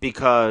movie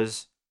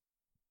because,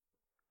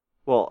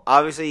 well,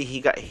 obviously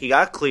he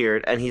got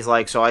cleared, and he's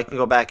like, so I can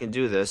go back and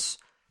do this.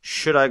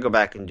 Should I go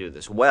back and do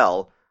this?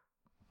 Well,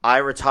 I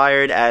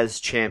retired as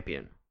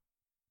champion.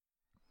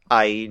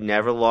 I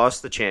never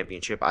lost the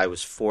championship. I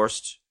was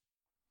forced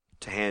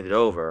to hand it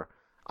over.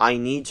 I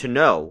need to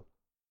know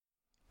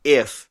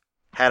if,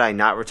 had I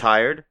not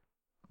retired,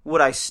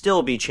 would I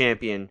still be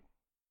champion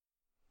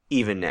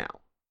even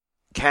now?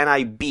 Can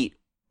I beat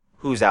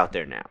who's out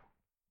there now?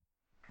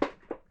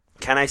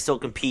 Can I still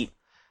compete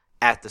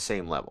at the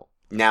same level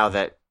now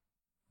that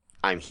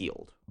I'm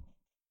healed?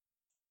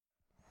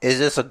 Is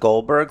this a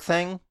Goldberg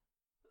thing?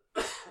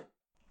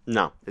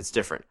 No, it's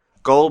different.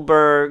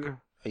 Goldberg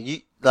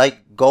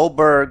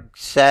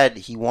said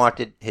he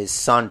wanted his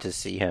son to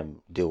see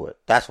him do it.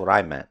 That's what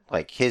I meant.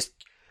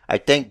 I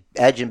think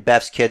Edge and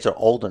Beth's kids are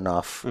old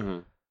enough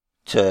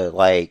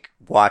to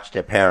watch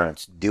their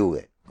parents do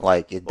it.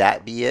 Could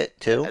that be it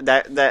too?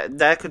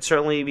 That could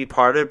certainly be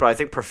part of it, but I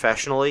think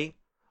professionally,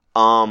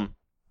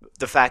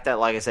 the fact that,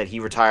 like I said, he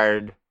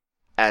retired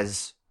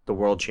as the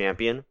world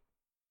champion,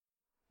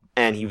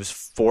 and he was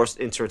forced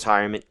into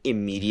retirement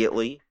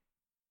immediately.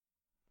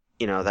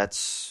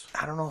 That's...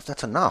 I don't know if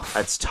that's enough.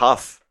 That's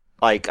tough.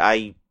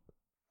 I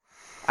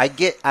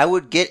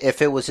would get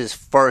if it was his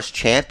first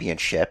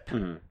championship,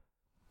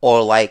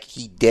 or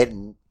he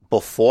didn't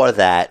before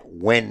that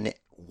win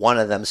one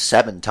of them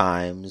 7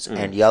 times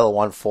and the other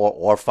one 4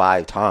 or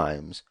 5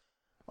 times.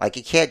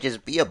 It can't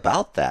just be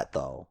about that,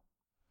 though.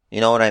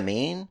 You know what I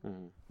mean?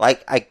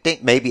 I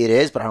think maybe it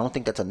is, but I don't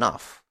think that's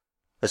enough.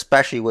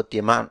 Especially with the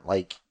amount,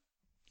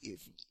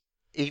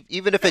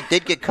 even if it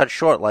did get cut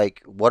short,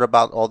 what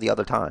about all the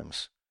other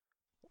times?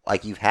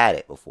 You've had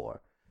it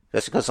before.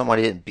 Just because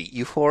somebody didn't beat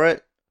you for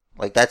it?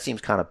 That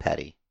seems kind of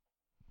petty.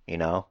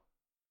 No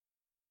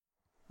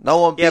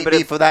one beat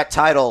me for that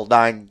title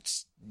 9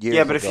 years ago.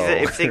 Yeah, but if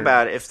you think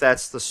about it, if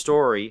that's the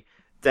story,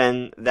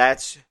 then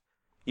that's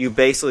you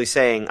basically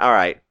saying, all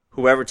right,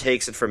 whoever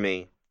takes it from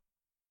me,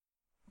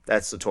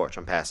 that's the torch.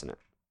 I'm passing it.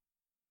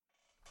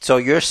 So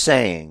you're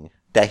saying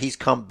that he's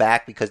come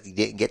back because he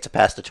didn't get to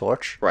pass the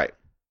torch? Right.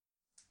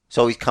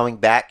 So he's coming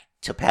back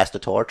to pass the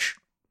torch?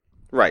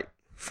 Right.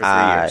 For 3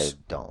 years. I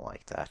don't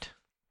like that.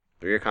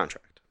 3-year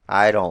contract.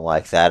 I don't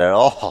like that at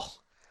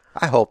all.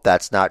 I hope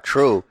that's not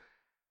true.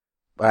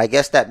 But I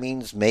guess that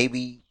means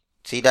maybe...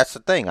 See, that's the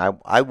thing.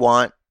 I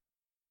want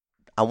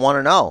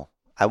to know.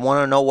 I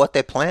want to know what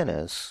their plan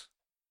is.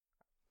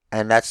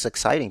 And that's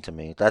exciting to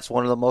me. That's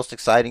one of the most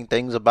exciting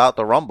things about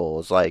the Rumble.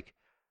 Is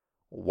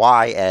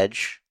why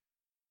Edge?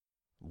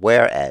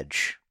 Where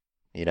Edge?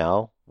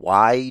 Why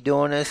are you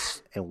doing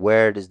this? And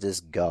where does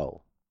this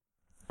go?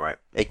 Right.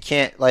 It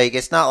can't,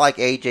 it's not like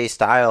AJ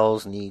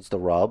Styles needs the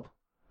rub.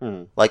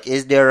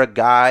 Is there a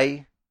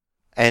guy,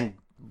 and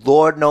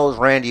Lord knows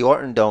Randy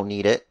Orton don't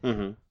need it.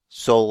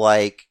 So,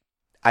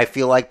 I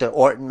feel like the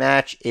Orton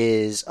match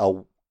is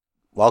a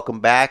welcome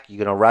back.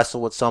 You're going to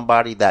wrestle with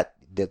somebody that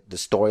the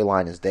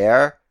storyline is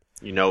there.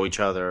 You know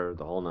each other,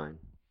 the whole 9.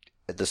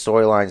 The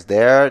storyline's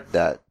there,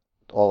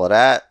 all of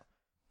that.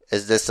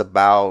 Is this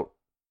about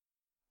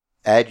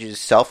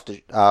Edge's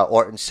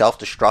Orton's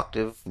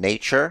self-destructive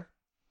nature?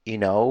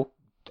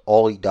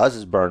 All he does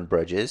is burn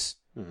bridges.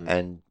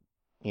 And,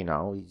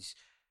 he's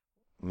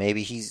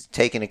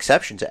taking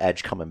exception to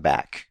Edge coming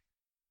back.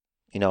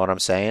 You know what I'm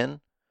saying?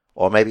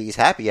 Or maybe he's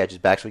happy Edge is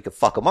back so he could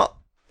fuck him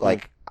up.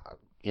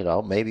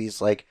 Maybe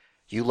he's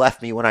you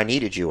left me when I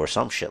needed you or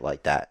some shit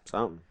like that.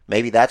 Something.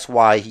 Maybe that's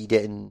why he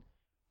didn't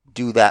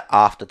do that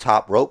off the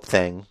top rope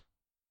thing.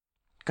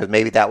 Because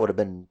maybe that would have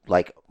been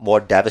more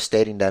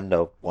devastating than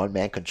the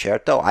one-man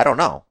concerto. I don't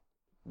know.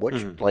 Which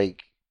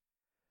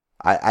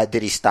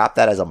did he stop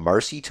that as a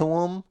mercy to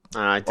him?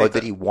 Or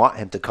did he want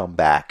him to come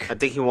back? I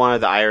think he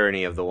wanted the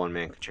irony of the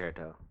one-man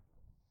concerto.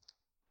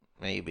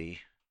 Maybe.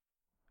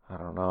 I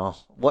don't know.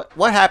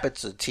 What happened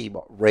to Team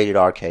Rated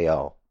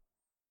RKO?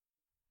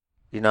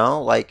 We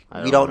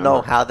don't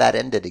know how that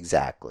ended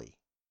exactly.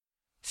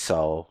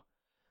 So,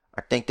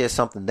 I think there's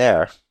something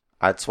there.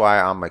 That's why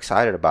I'm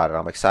excited about it.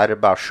 I'm excited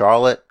about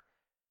Charlotte.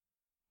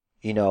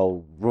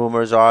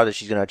 Rumors are that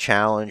she's going to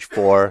challenge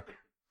for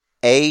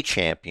a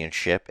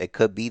championship. It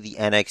could be the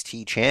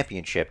NXT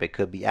Championship. It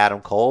could be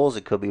Adam Cole's.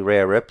 It could be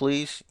Rhea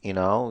Ripley's. You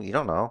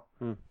don't know.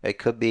 It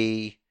could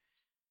be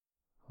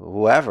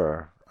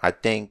whoever. I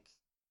think.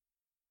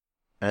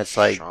 And it's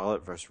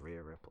Charlotte versus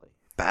Rhea Ripley.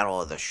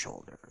 Battle of the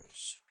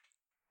Shoulders.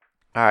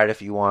 All right,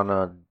 if you want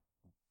to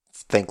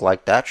think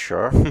like that,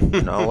 sure.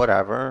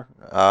 Whatever.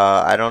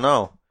 I don't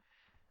know.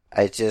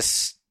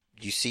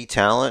 You see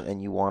talent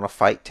and you want to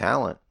fight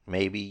talent.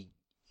 Maybe,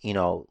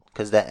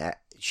 because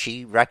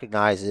she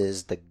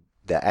recognizes the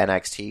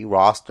NXT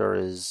roster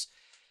is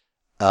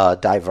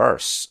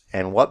diverse.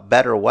 And what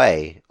better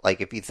way?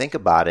 If you think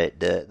about it,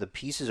 the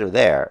pieces are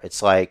there.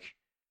 It's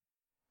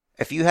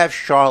if you have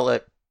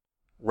Charlotte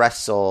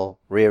wrestle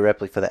Rhea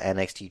Ripley for the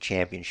NXT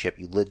Championship,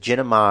 you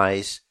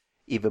legitimize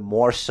even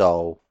more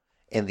so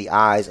in the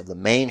eyes of the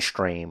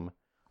mainstream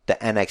the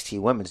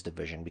NXT Women's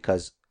Division,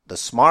 because the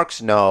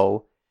Smarks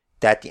know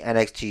that the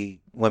NXT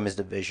Women's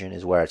Division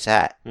is where it's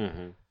at.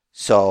 Mm-hmm.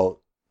 So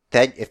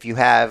then if you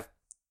have,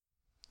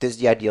 this is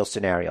the ideal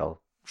scenario,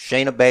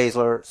 Shayna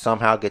Baszler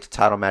somehow gets a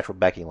title match with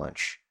Becky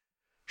Lynch.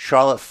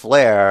 Charlotte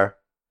Flair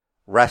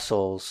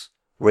wrestles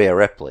Rhea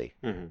Ripley.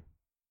 Mm-hmm.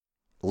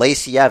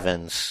 Lacey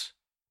Evans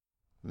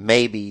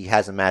maybe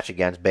has a match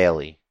against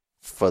Bayley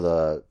for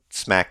the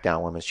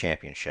SmackDown Women's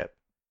Championship.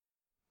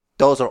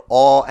 Those are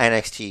all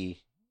NXT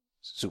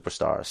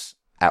superstars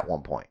at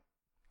one point.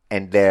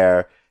 And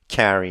they're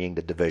carrying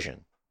the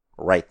division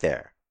right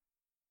there.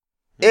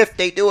 If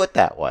they do it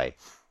that way.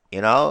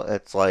 You know,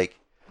 it's like...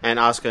 And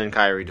Asuka and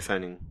Kairi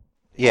defending.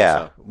 Yeah,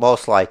 also.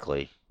 Most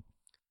likely.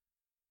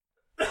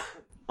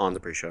 On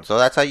the pre-show. So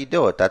that's how you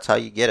do it. That's how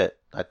you get it,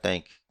 I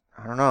think.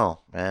 I don't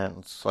know, man.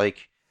 It's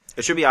like...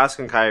 It should be Asuka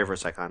and Kairi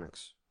versus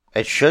Iconics.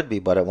 It should be,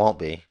 but it won't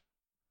be.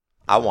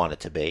 I want it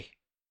to be.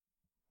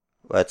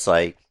 But it's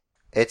like...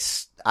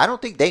 I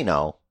don't think they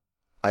know.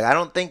 Like, I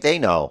don't think they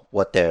know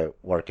what they're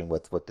working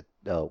with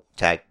the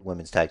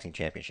women's tag team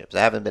championships.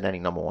 There haven't been any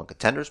number one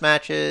contenders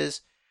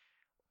matches.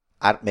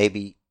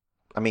 Kairi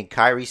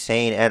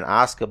Sane and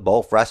Asuka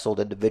both wrestled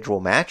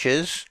individual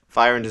matches.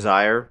 Fire and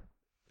Desire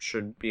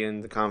should be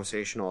in the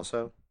conversation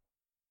also.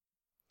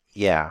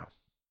 Yeah.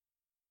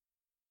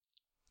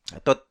 I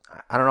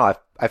don't know.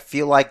 I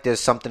feel like there's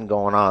something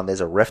going on.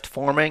 There's a rift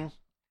forming.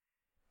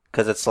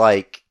 Because it's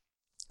like...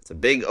 It's a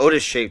big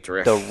Otis-shaped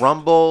rift. The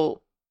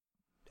Rumble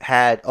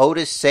had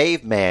Otis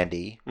save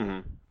Mandy,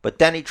 but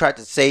then he tried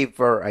to save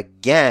her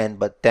again,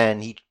 but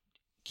then he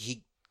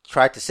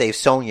tried to save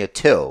Sonya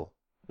too.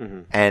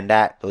 And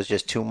that was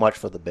just too much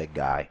for the big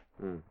guy.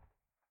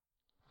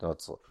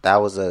 So that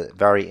was a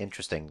very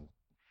interesting...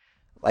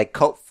 Like,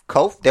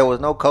 there was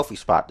no Kofi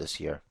spot this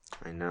year.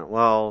 I know.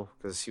 Well,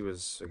 because he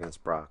was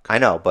against Brock. I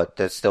know, but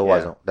that still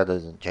wasn't... That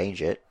doesn't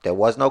change it. There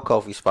was no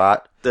Kofi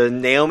spot. The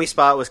Naomi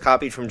spot was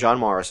copied from John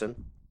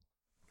Morrison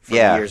from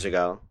years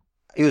ago.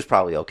 He was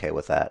probably okay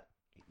with that.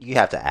 You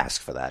have to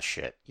ask for that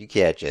shit. You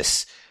can't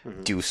just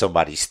do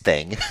somebody's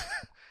thing.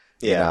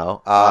 You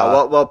know?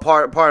 Well,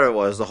 part of it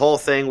was the whole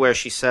thing where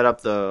she set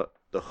up the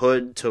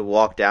hood to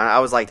walk down. I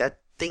was like, that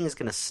thing is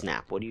going to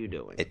snap. What are you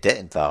doing? It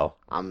didn't, though.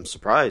 I'm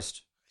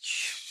surprised.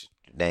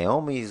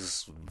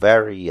 Naomi's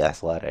very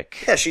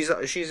athletic. Yeah,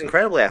 she's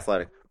incredibly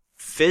athletic.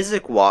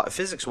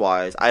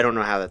 Physics-wise, I don't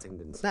know how that thing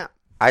didn't snap.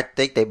 I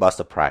think they must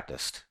have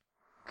practiced.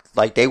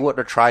 Like, they wouldn't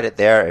have tried it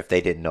there if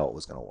they didn't know it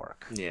was going to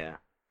work. Yeah.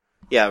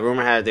 Yeah,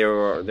 rumor had they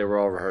were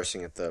all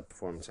rehearsing at the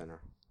Performance Center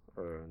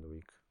earlier in the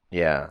week.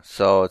 Yeah,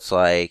 so it's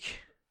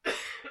like,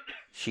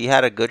 she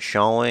had a good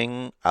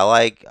showing. I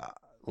like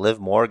Liv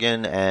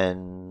Morgan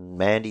and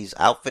Mandy's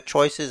outfit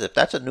choices. If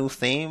that's a new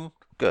theme,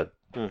 good.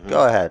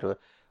 Go ahead.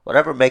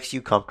 Whatever makes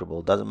you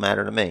comfortable. Doesn't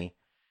matter to me.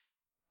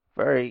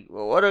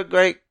 What a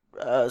great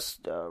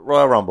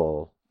Royal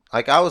Rumble.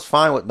 Like, I was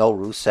fine with no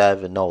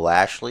Rusev and no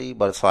Lashley,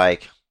 but it's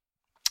like,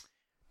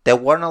 there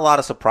weren't a lot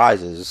of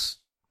surprises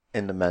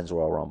in the men's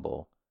Royal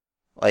Rumble.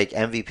 Like,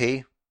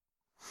 MVP.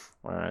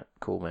 Alright,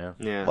 cool, man.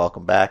 Yeah.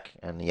 Welcome back.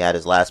 And he had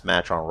his last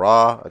match on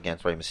Raw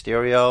against Rey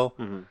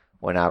Mysterio.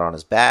 Went out on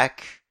his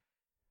back.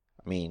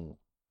 I mean,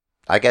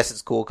 I guess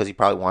it's cool because he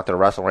probably wanted to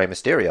wrestle Rey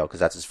Mysterio because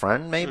that's his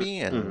friend, maybe.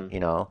 And, you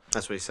know.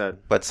 That's what he said.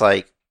 But it's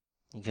like,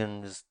 you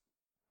can just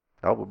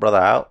help a brother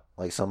out.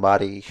 Like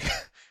somebody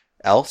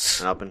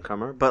else. An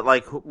up-and-comer. But,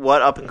 like,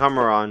 what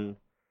up-and-comer on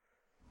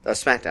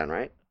SmackDown,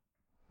 right?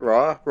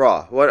 Raw?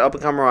 What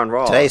up-and-comer on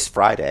Raw? Today's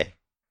Friday.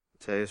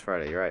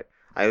 You're right.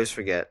 I always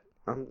forget.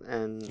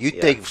 And you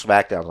think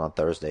SmackDown's on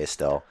Thursday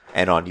still,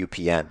 and on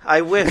UPN.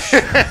 I wish.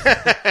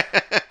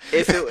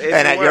 if it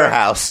and at were, your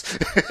house.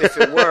 If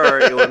it were,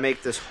 it would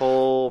make this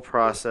whole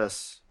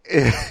process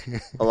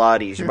a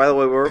lot easier. By the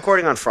way, we're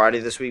recording on Friday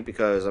this week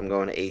because I'm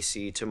going to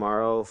AC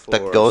tomorrow for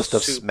the Ghost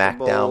of Super SmackDown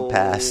Bowl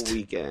past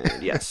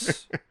weekend.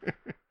 Yes.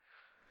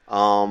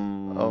 Oh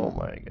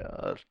my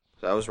god.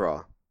 That was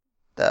Raw.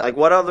 Like,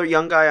 what other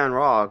young guy on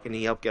Raw can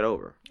he help get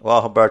over?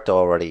 Well, Humberto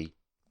already.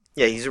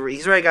 Yeah, he's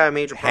already got a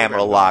major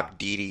Hammerlock,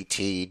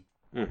 DDT,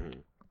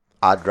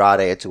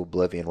 Andrade into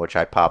Oblivion, which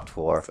I popped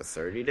for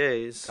 30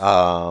 days.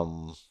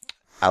 I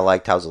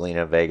liked how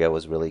Zelina Vega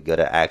was really good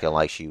at acting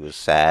like she was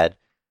sad.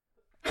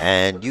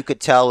 And you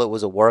could tell it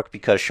was a work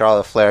because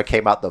Charlotte Flair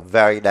came out the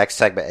very next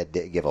segment and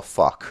didn't give a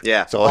fuck.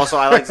 Yeah. So also,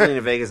 I like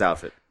Zelina Vega's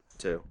outfit,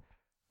 too.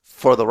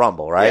 For the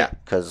Rumble, right? Yeah.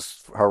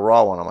 Because her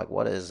Raw one, I'm like,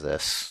 what is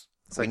this?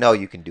 We know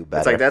you can do better.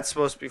 It's like, that's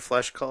supposed to be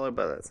flesh color,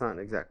 but that's not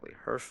exactly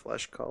her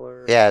flesh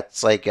color. Yeah,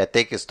 it's like, I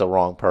think it's the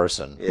wrong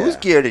person. Yeah. Whose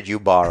gear did you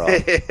borrow?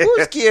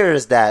 Whose gear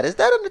is that? Is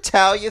that an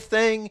Natalia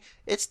thing?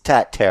 It's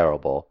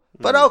terrible.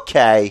 But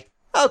okay,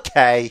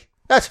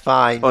 that's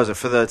fine. What was it,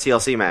 for the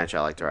TLC match?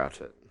 I liked her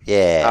outfit.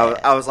 Yeah.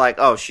 I was like,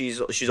 oh, she's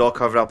all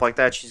covered up like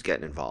that. She's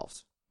getting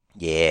involved.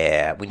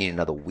 Yeah, we need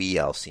another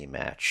WLC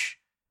match.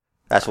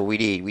 That's what we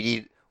need.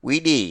 We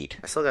need.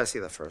 I still gotta see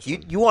that first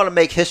one. You want to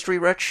make history,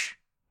 Rich?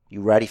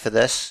 You ready for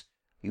this?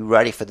 You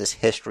ready for this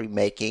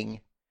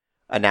history-making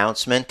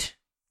announcement?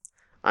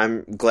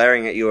 I'm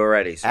glaring at you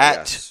already, so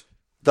yes.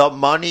 The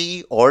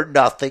Money or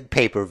Nothing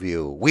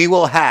pay-per-view, we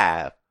will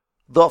have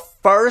the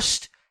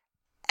first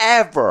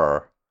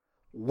ever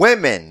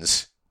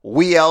women's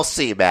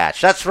WLC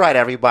match. That's right,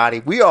 everybody.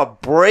 We are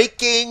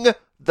breaking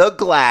the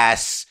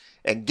glass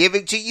and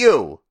giving to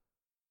you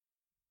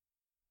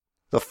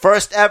the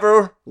first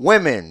ever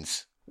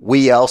women's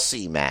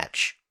WLC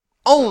match.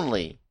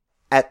 Only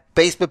at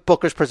Basement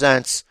Bookers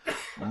Presents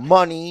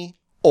Money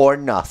or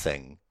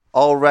Nothing.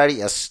 Already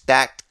a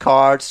stacked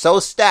card. So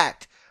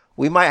stacked,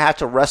 we might have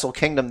to Wrestle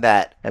Kingdom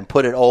that and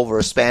put it over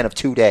a span of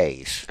 2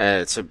 days.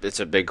 It's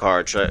a big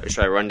card. Should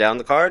I run down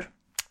the card?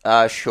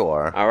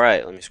 Sure. All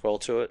right, let me scroll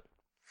to it.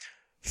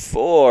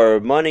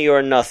 For Money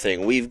or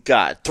Nothing, we've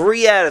got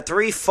 3 out of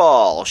 3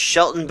 fall.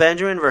 Shelton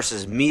Benjamin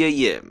versus Mia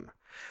Yim.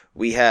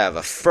 We have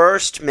a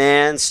first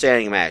man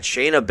standing match.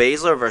 Shayna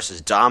Baszler versus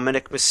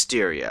Dominic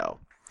Mysterio.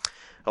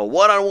 A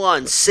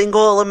one-on-one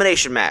single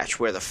elimination match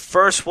where the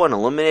first one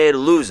eliminated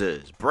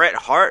loses. Bret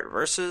Hart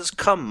versus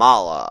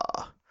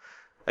Kamala.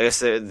 I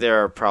guess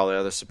there are probably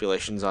other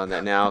stipulations on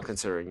that now,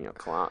 considering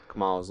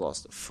Kamala's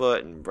lost a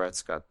foot and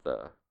Bret's got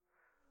the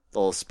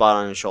little spot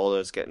on his shoulder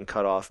that's getting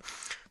cut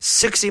off.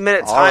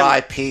 60-minute time.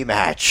 R.I.P.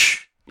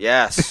 match.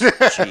 Yes.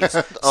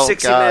 Jeez.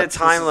 60-minute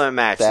time limit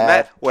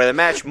match. Where the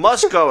match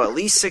must go at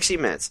least 60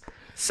 minutes.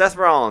 Seth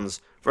Rollins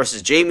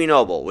versus Jamie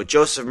Noble with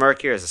Joseph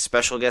Mercury as a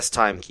special guest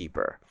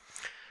timekeeper.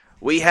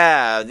 We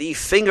have the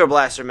Finger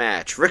Blaster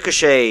match.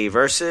 Ricochet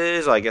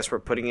versus, I guess we're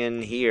putting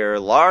in here,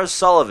 Lars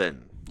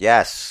Sullivan.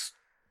 Yes.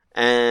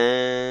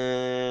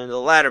 And the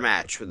ladder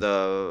match with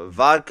the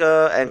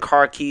vodka and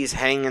car keys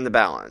hanging in the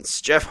balance.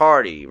 Jeff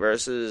Hardy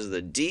versus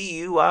the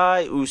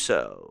DUI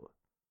Uso.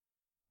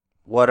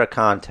 What a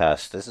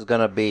contest. This is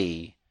going to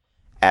be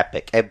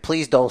epic. And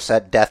please don't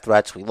set death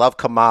threats. We love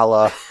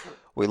Kamala.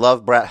 We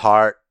love Bret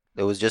Hart.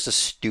 It was just a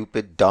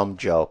stupid, dumb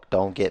joke.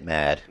 Don't get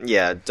mad.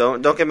 Yeah,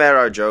 don't get mad at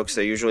our jokes.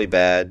 They're usually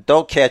bad.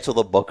 Don't cancel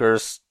the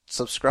bookers.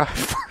 Subscribe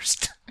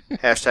first.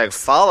 Hashtag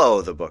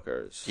follow the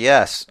bookers.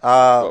 Yes.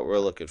 What we're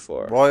looking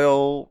for.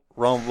 Royal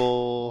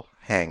Rumble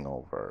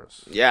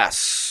hangovers.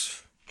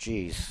 Yes.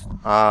 Jeez.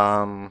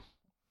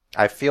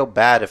 I feel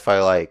bad if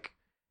I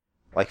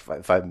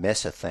if I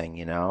miss a thing,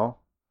 you know?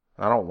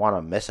 I don't want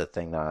to miss a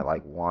thing that I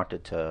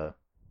wanted to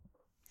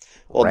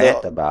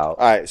rant about.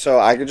 Alright, so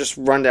I could just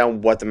run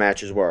down what the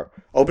matches were.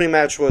 Opening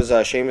match was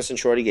Sheamus and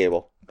Shorty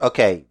Gable.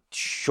 Okay,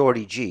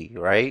 Shorty G,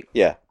 right?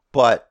 Yeah.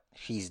 But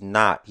he's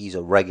not. He's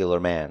a regular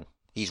man.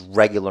 He's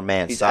regular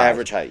man He's size.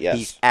 average height, yes.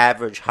 He's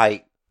average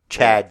height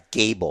Chad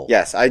Gable.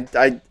 Yes,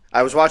 I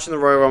was watching the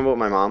Royal Rumble with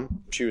my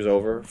mom. She was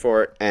over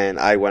for it, and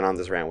I went on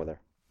this rant with her.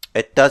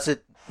 It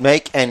doesn't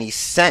make any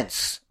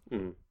sense.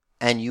 Mm.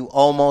 And you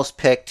almost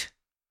picked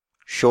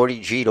Shorty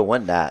G to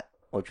win that,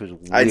 which was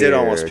weird. I did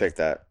almost pick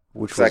that.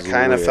 Which I was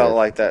kind of weird. felt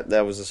like that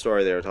was the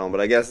story they were telling, but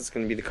I guess it's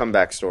going to be the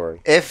comeback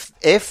story.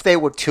 If they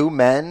were two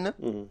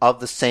men of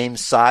the same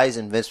size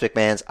in Vince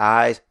McMahon's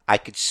eyes, I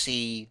could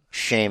see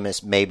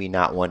Sheamus maybe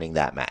not winning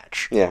that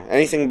match. Yeah,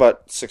 anything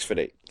but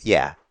 6'8".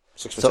 Yeah.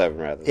 6'7",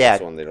 rather. Yeah, That's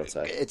the one they don't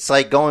say. It's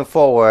like going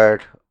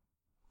forward,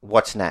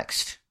 what's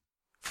next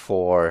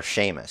for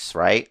Sheamus,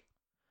 right?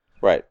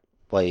 Right.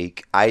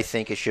 Like, I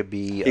think it should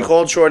be... He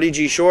called Shorty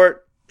G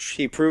short.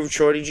 He proved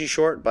Shorty G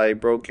short by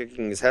bro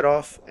kicking his head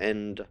off,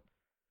 and...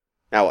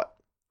 Now what?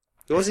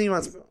 It wasn't even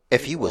on...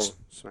 If he was...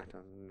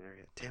 SmackDown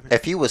area. Damn it.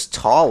 If he was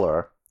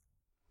taller,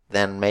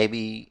 then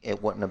maybe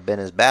it wouldn't have been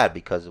as bad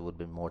because it would have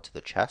been more to the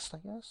chest,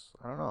 I guess?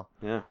 I don't know.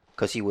 Yeah.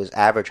 Because he was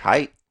average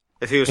height.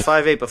 If he was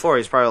 5'8" before,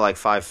 he's probably like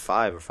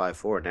 5'5"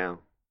 or 5'4" now.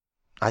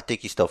 I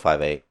think he's still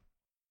 5'8".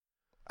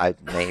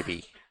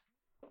 Maybe.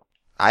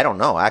 I don't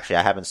know. Actually,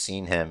 I haven't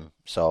seen him,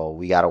 so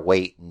we gotta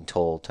wait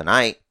until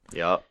tonight.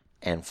 Yep.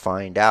 And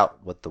find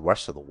out what the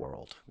rest of the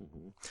world.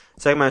 Mm-hmm.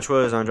 Second match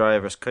was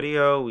Andrade vs.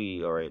 Carrillo.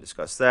 We already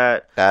discussed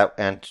that. That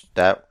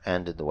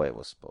ended the way it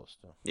was supposed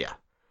to. Yeah.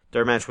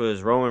 Third match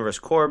was Roman vs.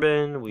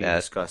 Corbin. We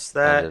discussed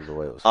that. Ended the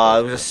way it was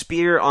supposed it was a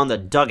spear on the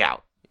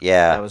dugout.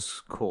 Yeah. That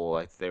was cool.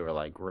 Like they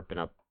were ripping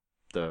up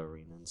the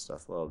arena and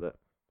stuff a little bit.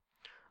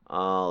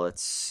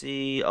 Let's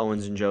see.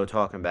 Owens and Joe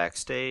talking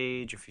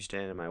backstage. If you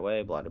stand in my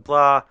way, blah, blah,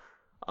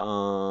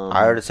 blah.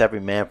 I heard it's every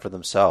man for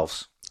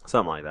themselves.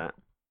 Something like that.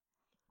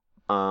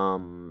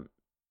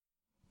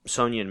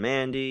 Sonya and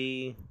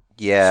Mandy.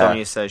 Yeah.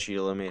 Sonya says she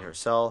eliminated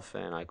herself,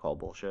 and I call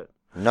bullshit.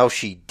 No,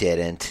 she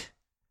didn't.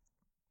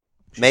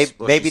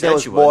 Maybe there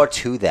was more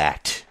to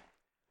that.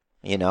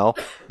 You know?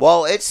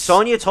 Well, it's...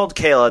 Sonya told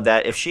Kayla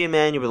that if she and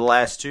Mandy were the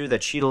last two,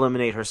 that she'd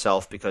eliminate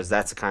herself because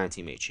that's the kind of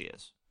teammate she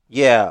is.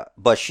 Yeah,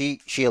 but she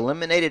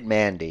eliminated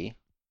Mandy.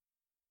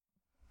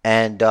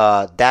 And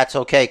that's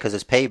okay because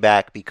it's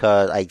payback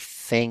because I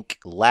think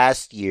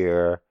last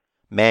year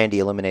Mandy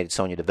eliminated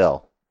Sonya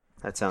Deville.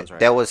 That sounds right.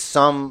 There was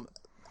some...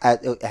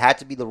 It had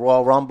to be the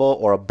Royal Rumble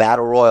or a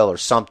Battle Royal or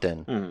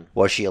something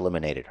where she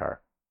eliminated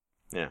her.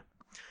 Yeah.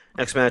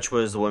 Next match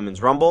was the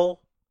Women's Rumble.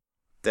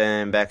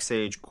 Then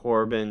backstage,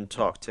 Corbin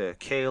talked to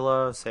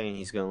Kayla, saying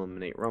he's going to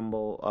eliminate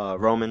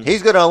Roman.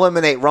 He's going to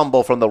eliminate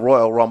Rumble from the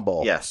Royal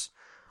Rumble. Yes.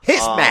 His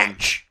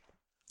match.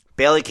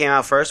 Bayley came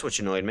out first, which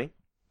annoyed me.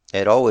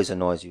 It always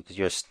annoys you because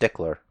you're a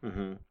stickler.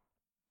 Mm-hmm.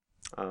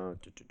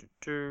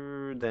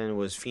 Then it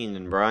was Fiend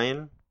and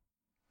Bryan.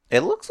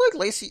 It looks like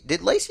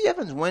Did Lacey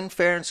Evans win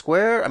fair and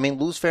square? I mean,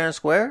 lose fair and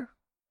square?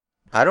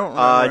 I don't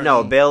remember.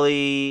 No,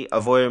 Bayley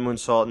avoided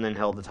moonsault and then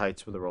held the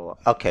tights with a roll-up.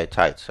 Okay,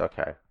 tights.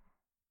 Okay.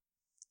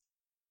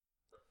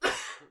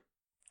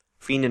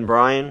 Fiend and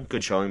Bryan.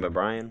 Good showing by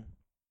Bryan.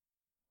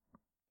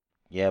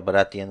 Yeah, but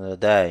at the end of the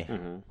day,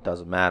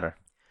 doesn't matter.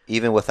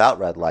 Even without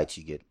red lights,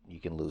 you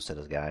can lose to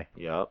this guy.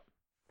 Yep.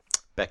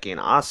 Becky and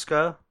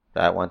Asuka.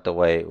 That went the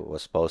way it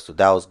was supposed to.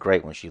 That was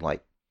great when she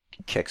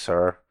kicks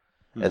her,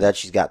 and then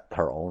she's got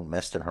her own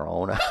mist in her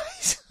own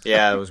eyes.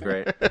 Yeah, it was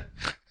great.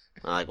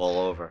 All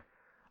over.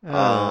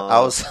 I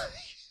was.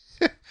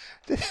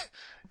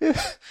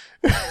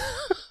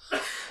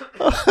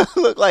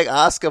 Looked like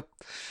Asuka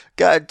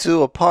got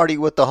into a party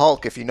with the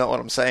Hulk, if you know what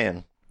I'm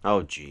saying.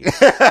 Oh, geez.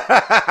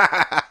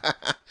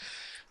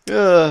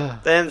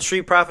 Then the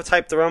Street Profits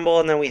hyped the Rumble,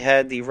 and then we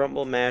had the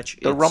Rumble match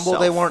The Rumble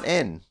they weren't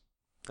in.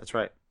 That's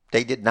right.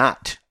 They did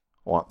not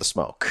want the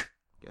smoke.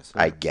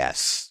 I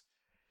guess.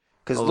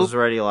 Because Luke,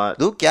 already a lot.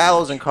 Luke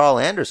Gallows and Carl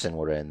Anderson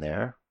were in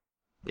there.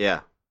 Yeah.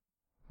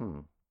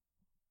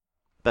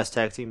 Best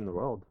tag team in the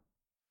world.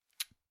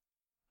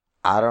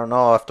 I don't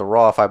know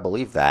if I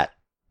believe that.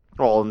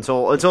 Well,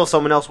 until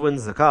someone else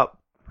wins the cup.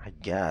 I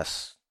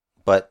guess.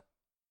 But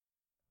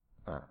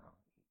I don't know.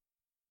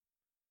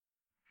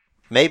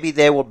 Maybe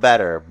they were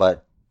better,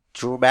 but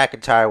Drew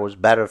McIntyre was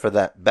better for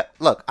that.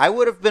 Look, I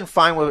would have been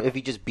fine with if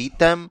he just beat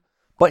them,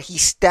 but he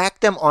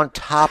stacked them on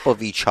top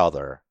of each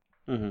other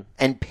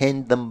and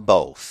pinned them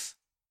both.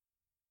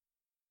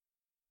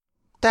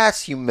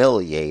 That's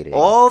humiliating.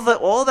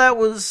 Whatever that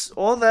was.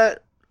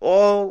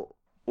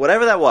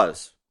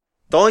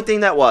 The only thing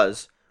that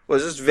was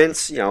just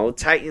Vince,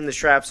 tightening the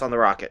straps on the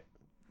Rocket.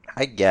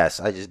 I guess.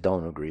 I just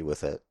don't agree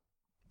with it.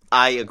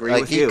 I agree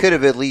with you. He could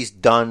have at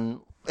least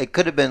done... It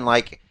could have been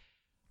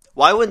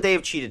why wouldn't they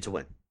have cheated to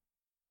win?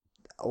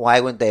 Why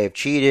wouldn't they have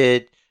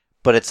cheated?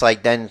 But it's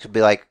then it could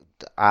be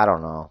I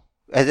don't know.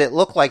 As it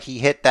looked like he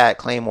hit that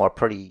Claymore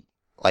pretty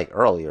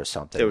early or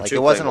something.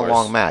 It wasn't a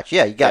long match.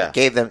 Yeah,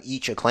 gave them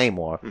each a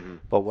Claymore.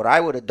 But what I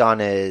would have done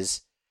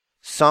is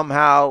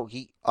somehow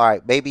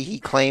maybe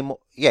he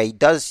he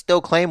does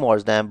still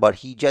Claymores then, but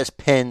he just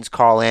pins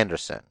Carl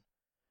Anderson.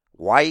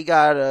 Why you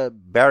gotta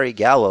bury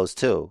Gallows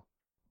too?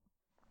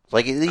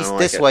 At least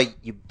this way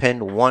you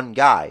pinned one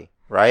guy,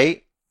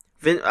 right?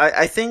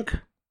 I think,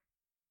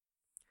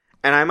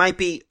 and I might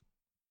be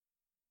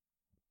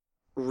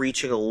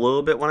reaching a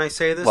little bit when I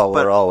say this. Well,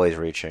 we're always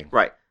reaching.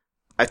 Right.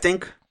 I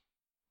think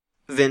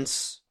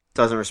Vince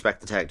doesn't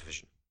respect the tag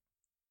division.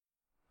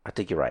 I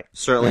think you're right.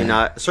 Certainly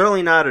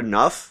not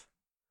enough.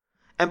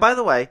 And by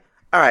the way,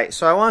 alright,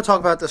 so I want to talk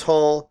about this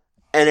whole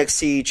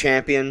NXT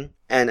champion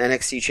and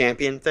NXT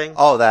champion thing.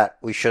 Oh, that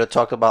we should have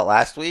talked about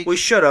last week? We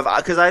should have,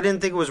 because I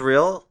didn't think it was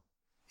real.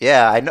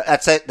 Yeah, I know.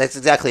 That's it. That's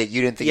exactly it.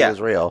 You didn't think it was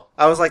real.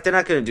 I was like, they're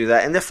not going to do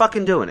that, and they're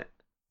fucking doing it.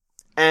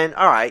 And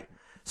alright,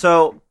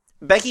 so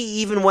Becky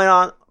even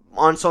went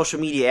on social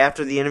media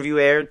after the interview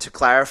aired to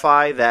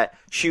clarify that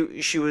she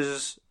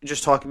was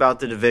just talking about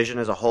the division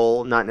as a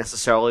whole, not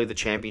necessarily the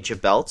championship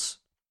belts.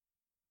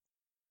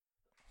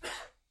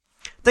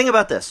 Think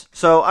about this.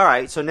 So,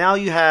 alright, so now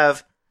you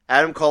have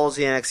Adam Cole as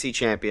the NXT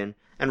champion,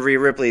 and Rhea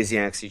Ripley is the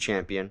NXT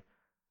champion.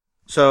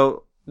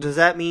 So, does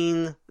that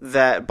mean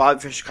that Bobby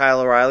Fish and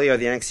Kyle O'Reilly are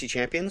the NXT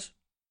champions?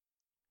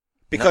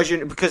 Because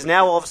because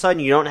now all of a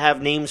sudden you don't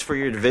have names for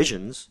your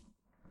divisions.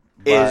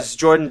 Is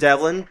Jordan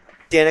Devlin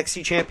the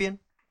NXT champion?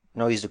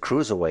 No, he's the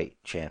Cruiserweight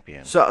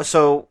champion.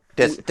 So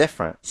that's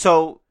different.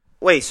 So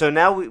wait, so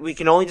now we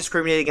can only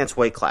discriminate against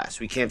weight class.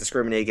 We can't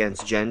discriminate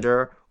against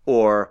gender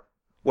or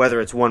whether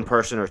it's one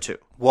person or two.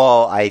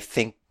 Well, I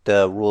think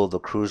the rule of the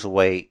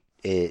Cruiserweight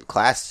is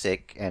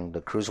classic, and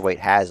the Cruiserweight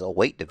has a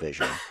weight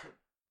division.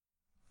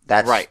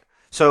 That's right.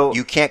 So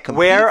you can't compete.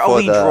 Where are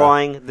we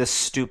drawing this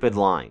stupid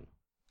line?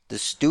 The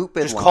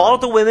stupid Just line. Call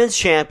it the women's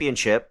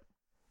championship.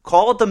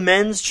 Call it the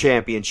men's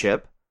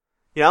championship.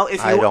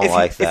 If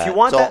you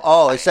want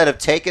that. Instead of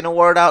taking a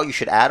word out, you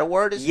should add a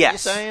word. Is what you're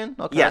saying?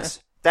 Okay.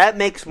 Yes, that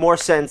makes more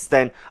sense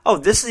than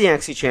this is the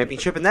NXT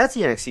championship and that's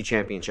the NXT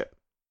championship.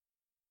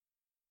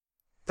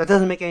 That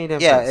doesn't make any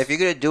difference. Yeah, if you're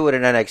gonna do it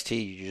in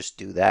NXT, you just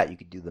do that. You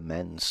could do the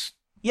men's.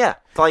 Yeah,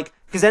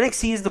 because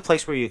NXT is the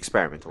place where you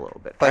experiment a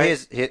little bit. But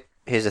right?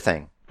 here's the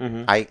thing.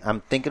 Mm-hmm.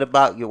 I'm thinking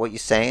about what you're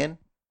saying,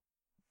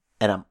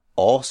 and I'm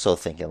also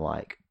thinking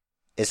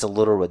it's a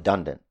little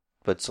redundant.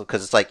 But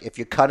because it's if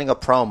you're cutting a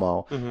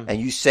promo and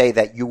you say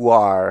that you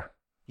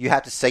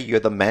have to say you're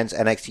the men's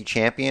NXT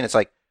champion. It's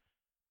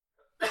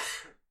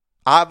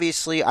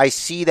obviously I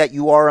see that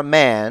you are a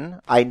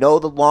man. I know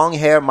the long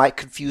hair might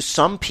confuse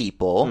some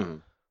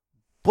people,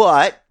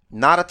 but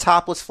not a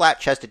topless,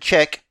 flat-chested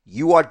chick.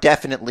 You are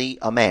definitely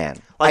a man.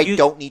 I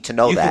don't need to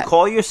know that. You can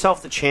call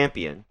yourself the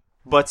champion,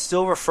 but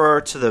still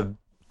refer to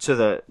to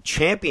the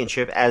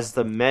championship as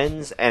the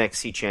men's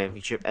NXT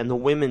championship and the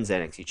women's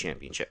NXT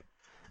championship.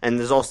 And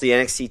there's also the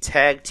NXT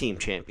Tag Team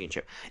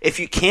Championship. If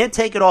you can't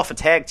take it off a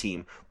tag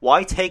team,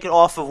 why take it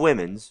off of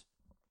women's?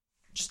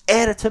 Just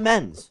add it to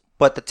men's.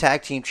 But the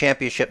Tag Team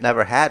Championship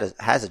never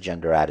has a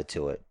gender added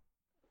to it.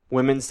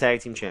 Women's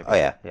Tag Team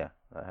Championship. Oh, yeah.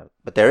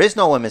 But there is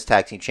no Women's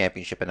Tag Team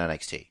Championship in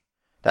NXT.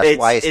 That's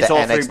why it's the all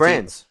NXT. three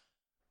brands.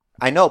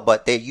 I know,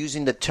 but they're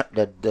using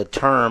the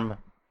term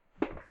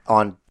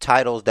on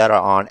titles that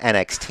are on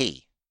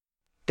NXT.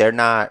 They're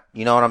not,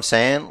 you know what I'm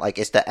saying? Like,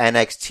 it's the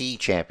NXT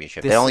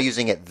Championship. They're only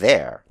using it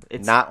there,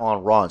 not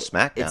on Raw and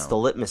SmackDown. It's the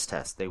litmus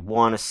test. They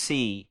want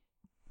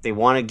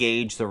to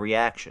gauge the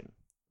reaction.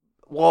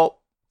 Well,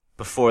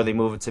 before they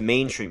move it to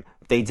mainstream.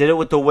 They did it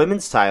with the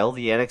women's title.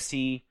 The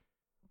NXT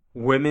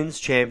Women's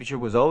Championship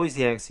was always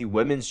the NXT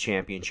Women's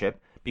Championship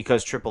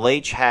because Triple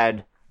H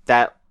had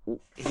that.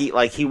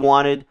 He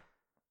wanted,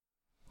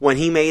 when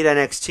he made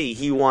NXT,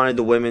 he wanted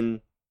the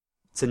women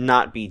to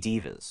not be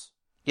divas.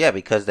 Yeah,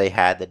 because they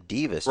had the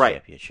Divas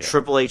Championship.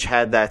 Triple H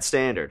had that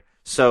standard.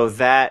 So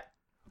that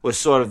was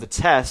sort of the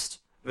test.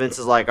 Vince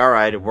is like, all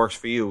right, it works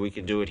for you. We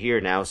can do it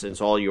here now since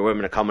all your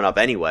women are coming up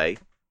anyway.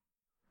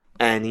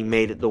 And he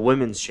made it the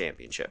Women's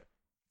Championship.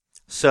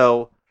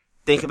 So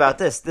think about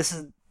this. This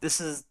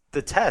is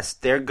the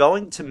test. They're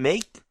going to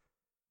make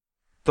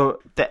the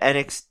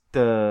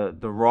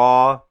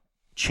Raw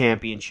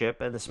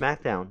Championship and the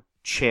SmackDown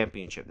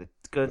Championship.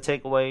 It's going to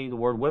take away the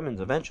word women's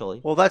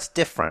eventually. Well, that's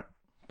different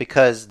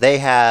because they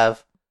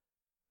have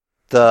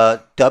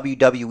the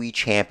WWE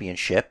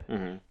Championship.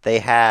 Mm-hmm. They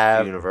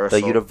have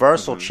the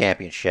Universal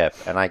Championship.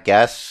 And I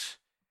guess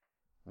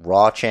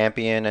Raw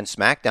Champion and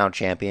SmackDown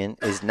Champion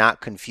is not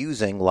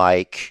confusing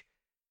like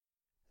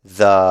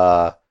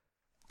the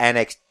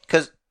NXT.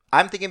 Because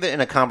I'm thinking of it in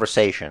a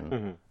conversation.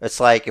 Mm-hmm. It's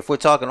like if we're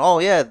talking, oh,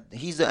 yeah,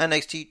 he's the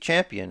NXT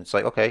Champion. It's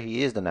like, okay,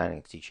 he is the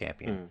NXT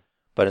Champion. Mm-hmm.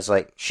 But it's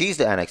like, she's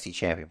the NXT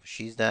Champion.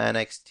 She's the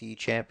NXT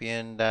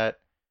Champion that,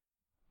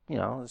 you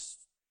know,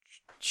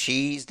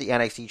 she's the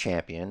NXT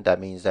Champion.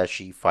 That means that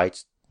she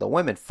fights, the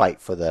women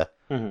fight for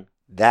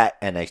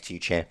that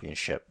NXT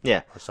Championship.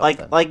 Yeah.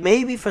 Like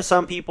maybe for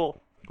some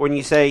people, when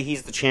you say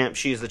he's the champ,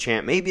 she's the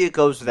champ, maybe it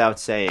goes without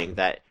saying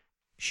that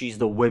she's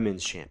the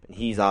women's champ and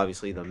he's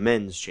obviously the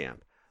men's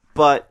champ.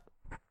 But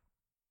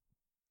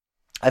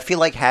I feel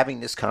like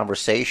having this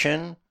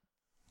conversation,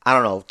 I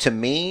don't know, to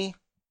me,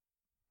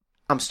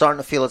 I'm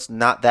starting to feel it's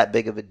not that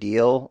big of a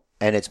deal,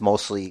 and it's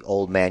mostly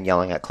old man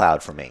yelling at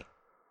cloud for me.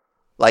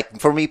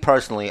 Like, for me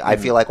personally, I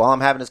feel like while I'm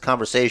having this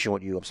conversation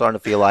with you, I'm starting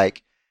to feel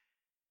like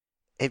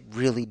it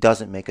really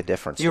doesn't make a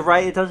difference. You're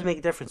right, it doesn't make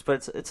a difference,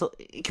 but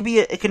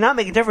it could not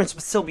make a difference,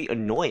 but still be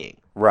annoying.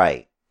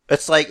 Right.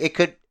 It's like it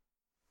could,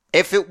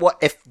 if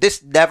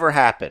this never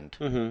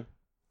happened,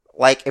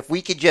 like if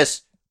we could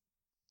just,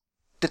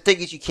 the thing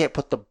is you can't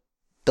put the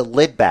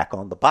lid back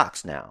on the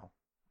box now.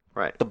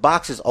 Right. The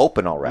box is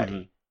open already.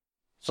 Mm-hmm.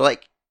 So,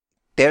 like,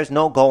 there's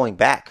no going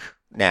back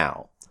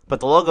now. But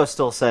the logo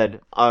still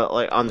said,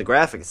 like on the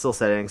graphic, it still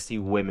said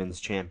NXT Women's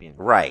Champion.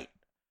 Right.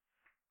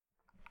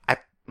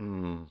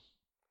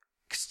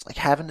 It's like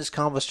having this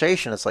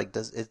conversation, it's like,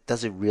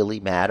 does it really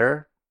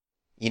matter?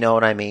 You know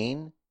what I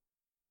mean?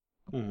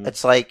 Mm-hmm.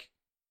 It's like,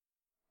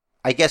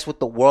 I guess with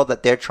the world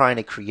that they're trying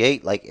to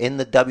create, like in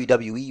the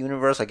WWE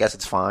universe, I guess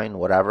it's fine,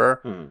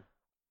 whatever. Mm-hmm.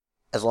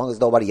 As long as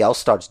nobody else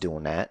starts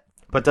doing that.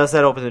 But does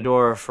that open the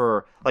door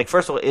for, like,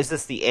 first of all, is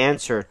this the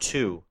answer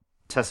to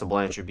Tessa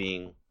Blanchard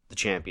being the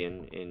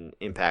champion in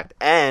Impact?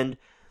 And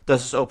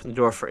does this open the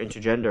door for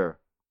intergender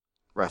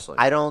wrestling?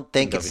 I don't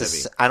think it's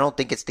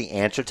the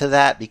answer to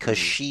that because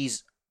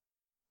she's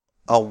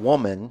a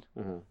woman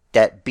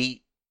that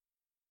beat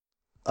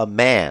a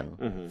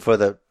man for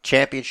the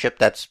championship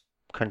that's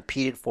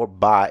competed for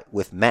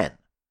with men.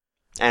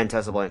 And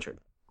Tessa Blanchard.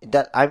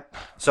 Before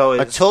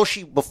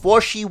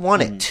she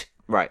won it.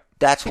 Right.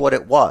 That's what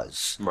it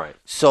was. Right.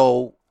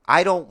 So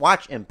I don't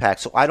watch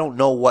Impact, so I don't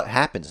know what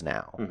happens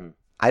now. Mm-hmm.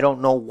 I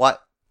don't know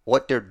what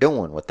they're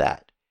doing with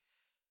that.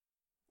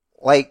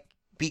 Like,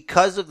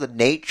 because of the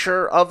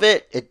nature of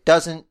it, it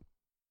doesn't...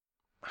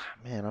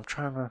 Man, I'm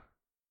trying to...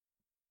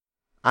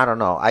 I don't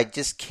know. I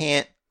just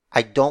can't...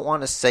 I don't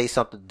want to say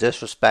something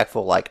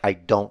disrespectful like I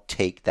don't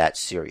take that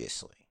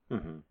seriously.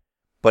 Mm-hmm.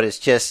 But it's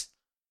just...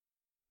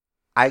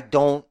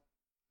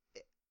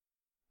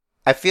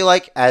 I feel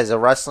like as a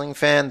wrestling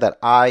fan that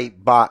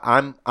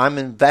I'm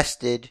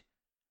invested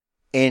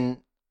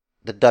in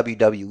the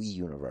WWE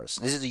universe.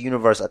 This is a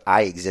universe that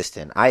I exist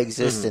in. I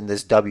exist in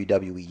this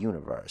WWE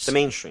universe. The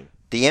mainstream.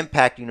 The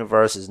Impact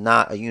universe is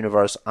not a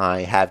universe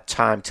I have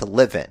time to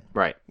live in.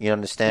 Right. You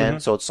understand?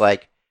 Mm-hmm. So it's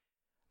like,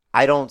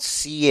 I don't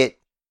see it.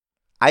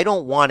 I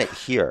don't want it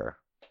here.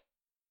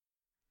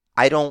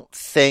 I don't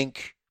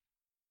think...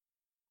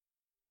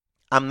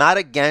 I'm not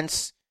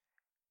against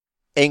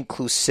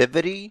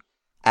inclusivity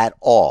at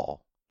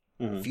all.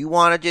 Mm-hmm. If you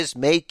want to just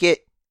make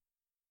it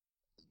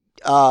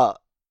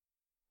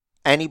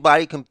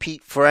anybody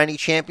compete for any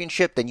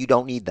championship, then you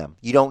don't need them.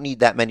 You don't need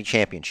that many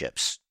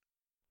championships.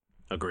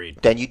 Agreed.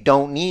 Then you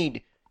don't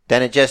need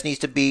Then it just needs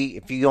to be,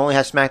 if you only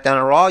have SmackDown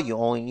and Raw, you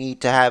only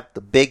need to have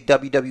the big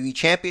WWE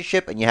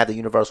Championship and you have the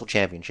Universal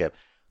Championship.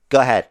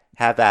 Go ahead,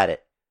 have at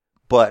it.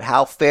 But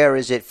how fair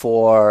is it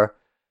for,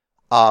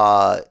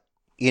 how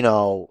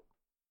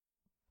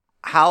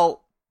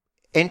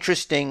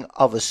interesting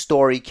of a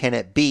story can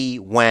it be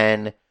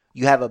when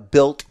you have a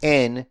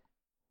built-in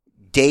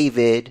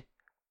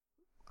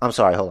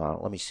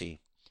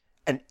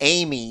an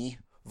Amy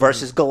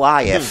versus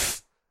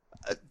Goliath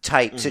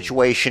type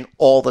situation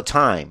all the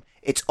time.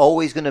 It's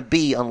always going to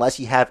be, unless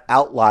you have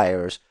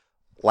outliers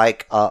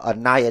like a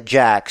Nia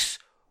Jax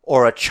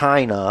or a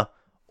Chyna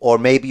or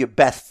maybe a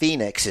Beth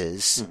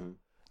Phoenix's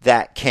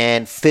that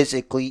can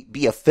physically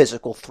be a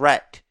physical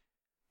threat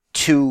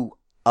to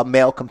a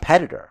male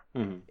competitor.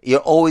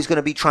 You're always going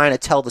to be trying to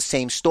tell the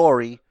same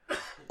story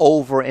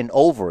over and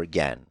over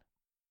again.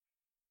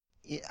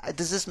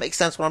 Does this make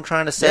sense what I'm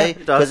trying to say? Yeah,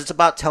 it does. Because it's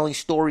about telling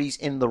stories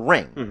in the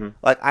ring.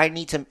 Like,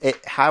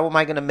 how am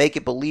I going to make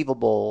it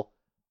believable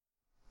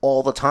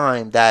all the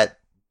time that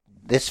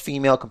this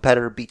female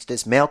competitor beats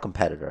this male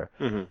competitor?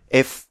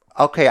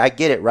 Okay, I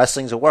get it.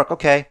 Wrestling's a work.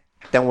 Okay,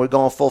 then we're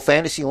going full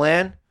fantasy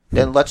land.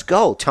 Then let's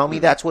go. Tell me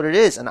that's what it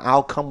is, and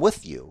I'll come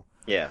with you.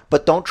 Yeah.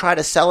 But don't try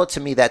to sell it to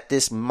me that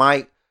this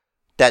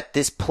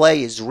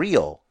play is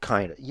real,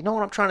 kind of. You know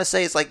what I'm trying to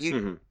say? It's like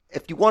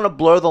if you want to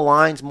blur the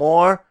lines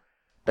more,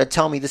 then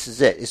tell me this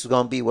is it. This is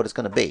going to be what it's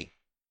going to be.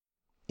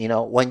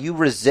 When you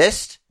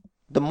resist,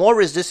 the more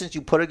resistance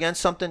you put against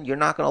something, you're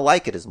not going to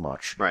like it as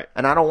much. Right.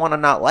 And I don't want to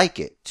not like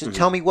it. Just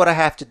tell me what I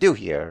have to do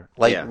here.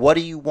 Like, what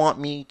do you want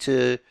me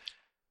to,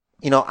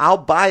 I'll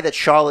buy that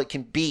Charlotte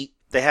can beat.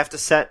 They have to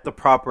set the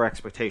proper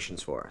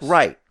expectations for us.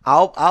 Right.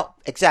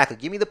 Exactly.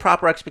 Give me the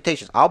proper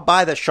expectations. I'll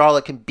buy that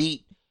Charlotte can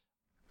beat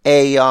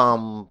a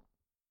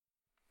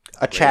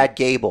Chad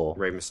Gable.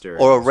 Rey Mysterio.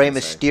 Or a Rey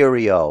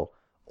Mysterio.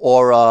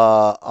 Or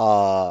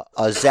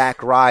a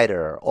Zack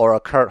Ryder. Or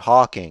a Kurt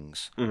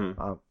Hawkins.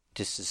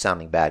 This is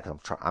sounding bad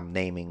because I'm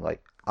naming,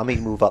 like, I'll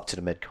maybe move up to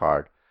the mid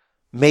card.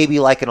 Maybe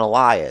like an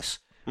Elias.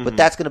 But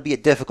that's going to be a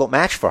difficult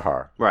match for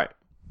her. Right.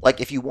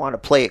 Like, if you want to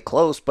play it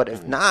close, but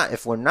if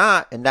we're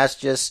not, and that's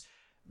just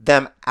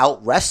them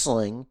out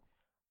wrestling,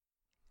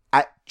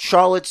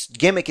 Charlotte's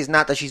gimmick is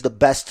not that she's the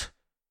best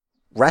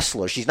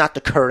wrestler. She's not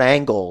the Kurt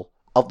Angle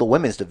of the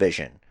women's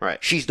division.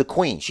 Right. She's the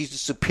queen. She's the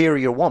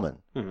superior woman.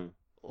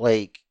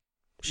 Like,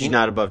 she's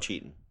not above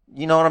cheating.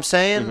 You know what I'm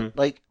saying?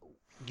 Like,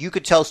 you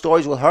could tell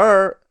stories with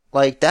her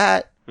like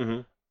that.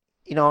 And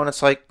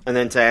it's like, and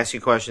then to ask you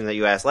a question that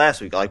you asked last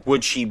week, like,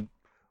 would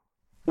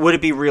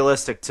it be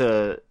realistic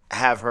to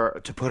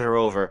put her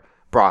over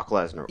Brock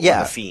Lesnar or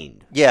The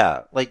Fiend?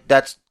 Yeah, like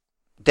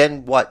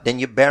then what? Then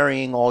you're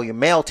burying all your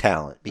male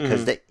talent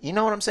because you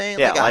know what I'm saying?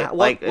 Yeah,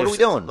 what are we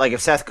doing? Like, if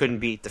Seth couldn't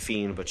beat The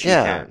Fiend, but she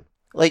can.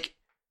 Like,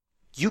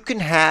 you can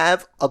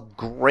have a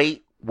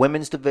great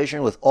women's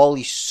division with all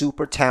these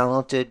super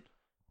talented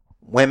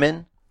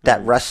women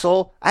that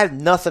wrestle. I have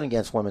nothing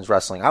against women's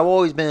wrestling. I've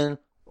always been,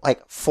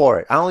 like, for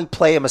it. I only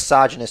play a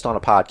misogynist on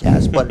a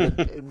podcast, but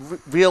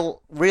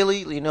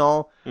really,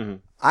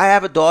 I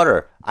have a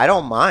daughter. I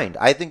don't mind.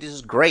 I think this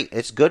is great.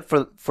 It's good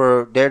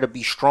for there to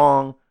be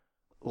strong,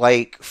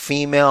 like,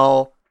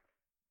 female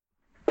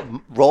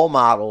role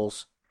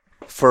models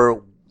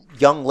for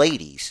young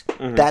ladies.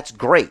 That's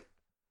great.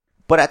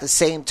 But at the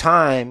same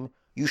time,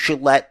 you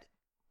should let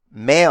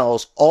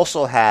males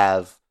also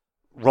have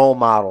role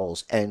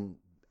models and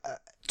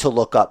to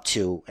look up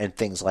to and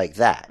things like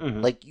that.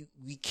 Like,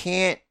 you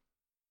can't.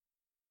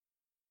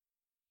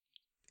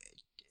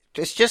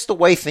 It's just the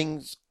way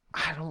things.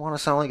 I don't want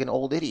to sound like an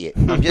old idiot.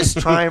 I'm just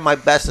trying my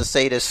best to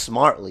say this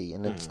smartly,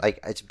 and it's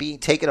like it's being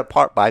taken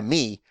apart by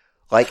me.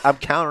 Like, I'm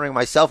countering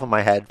myself in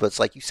my head, but it's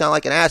like, you sound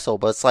like an asshole,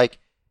 but it's like,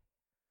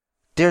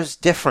 there's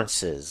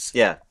differences.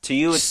 Yeah. To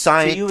you,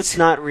 it's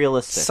not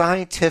realistic.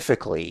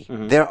 Scientifically,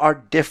 there are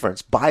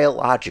differences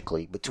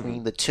biologically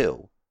between the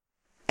two.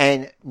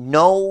 And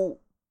no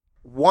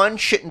one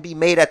shouldn't be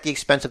made at the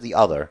expense of the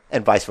other,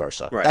 and vice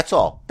versa. Right. That's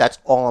all. That's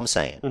all I'm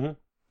saying.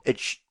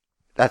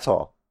 That's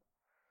all.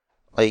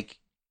 Like,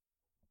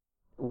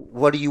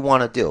 what do you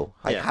want to do?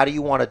 Like, how do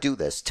you want to do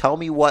this? Tell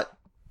me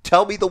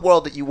the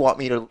world that you want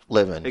me to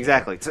live in.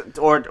 Exactly.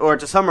 Or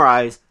to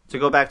summarize, to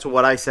go back to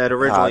what I said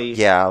originally,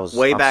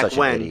 I'm back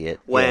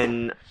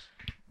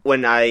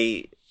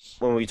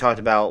when we talked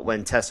about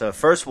when Tessa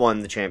first won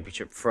the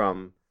championship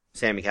from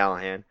Sami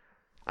Callihan,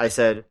 I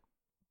said,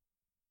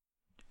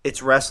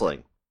 it's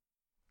wrestling.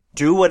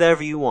 Do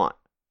whatever you want.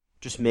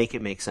 Just make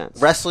it make sense.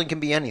 Wrestling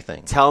can be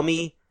anything. Tell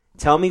me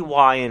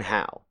why and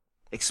how.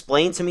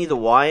 Explain to me the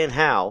why and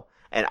how,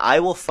 and I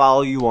will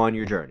follow you on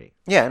your journey.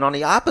 Yeah, and on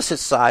the opposite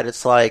side,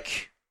 it's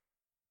like,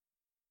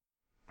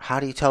 how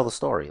do you tell the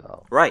story,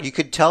 though? Right. You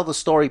could tell the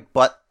story,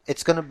 but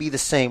it's going to be the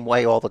same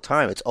way all the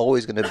time. It's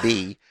always going to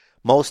be,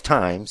 most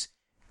times,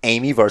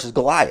 Amy versus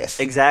Goliath.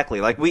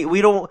 Exactly. Like,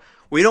 we don't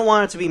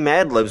want it to be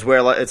Mad Libs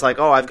where it's like,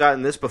 oh, I've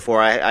gotten this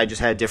before. I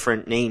just had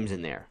different names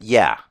in there.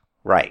 Yeah.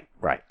 Right.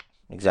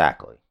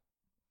 Exactly.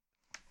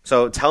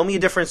 So tell me a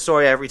different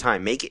story every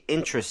time. Make it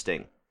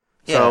interesting.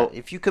 Yeah, So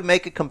if you could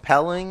make it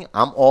compelling,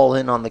 I'm all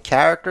in on the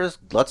characters.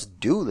 Let's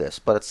do this.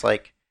 But it's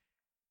like,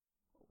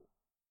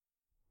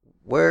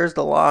 where's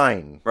the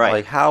line? Right.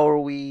 Like, how are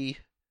we?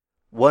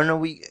 When are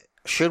we?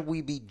 Should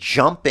we be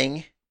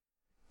jumping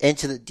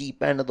into the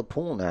deep end of the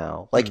pool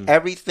now? Like,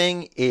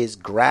 everything is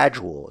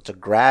gradual. It's a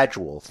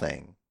gradual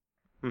thing.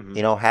 Mm-hmm.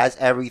 You know, has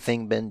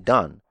everything been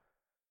done?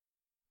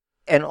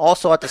 And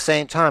also at the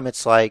same time,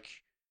 it's like,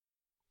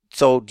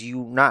 so do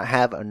you not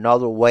have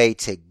another way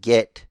to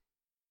get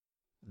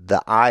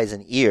the eyes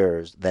and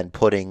ears than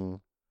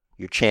putting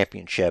your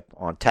championship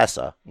on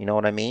Tessa? You know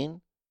what I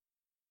mean?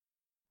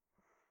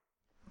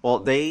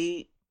 Well,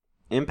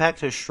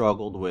 Impact has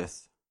struggled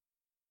with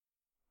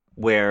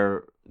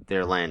where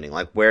they're landing,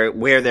 like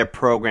where their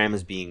program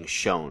is being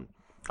shown.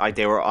 Like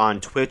they were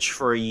on Twitch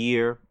for a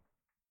year.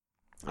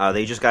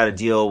 They just got a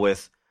deal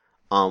with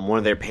one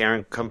of their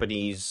parent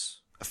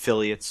company's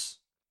affiliates,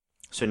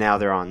 so now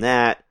they're on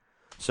that.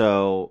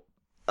 So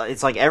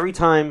it's like every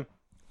time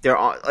they're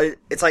on,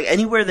 it's like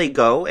anywhere they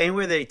go,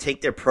 anywhere they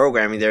take their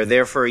programming, they're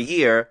there for a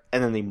year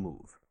and then they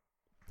move.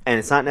 And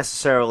it's not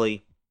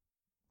necessarily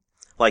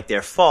like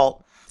their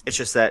fault. It's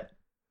just that,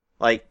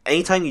 like,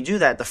 anytime you do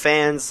that, the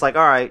fans, like,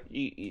 all right,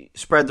 you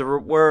spread the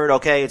word,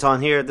 okay, it's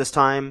on here this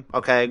time,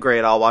 okay,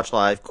 great, I'll watch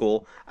live,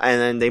 cool,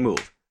 and then they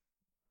move.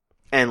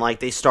 And,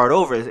 like, they start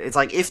over. It's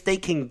like, if they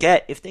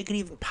could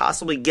even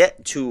possibly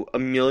get to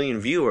 1 million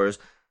viewers,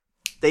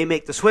 they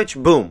make the switch,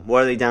 boom,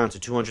 what are they down to,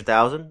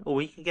 200,000 a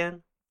week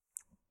again?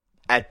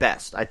 At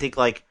best. I think,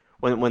 like,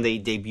 when they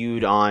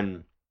debuted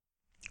on,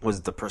 was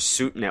it the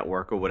Pursuit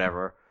Network or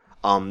whatever,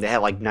 they had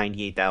like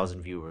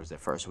 98,000 viewers their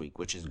first week,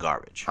 which is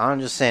garbage.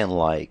 I'm just saying,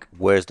 like,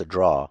 where's the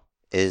draw?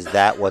 Is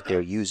that what they're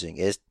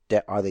using?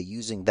 Are they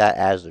using that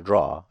as the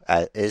draw?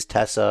 Is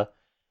Tessa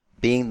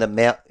being the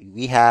male?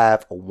 We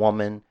have a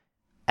woman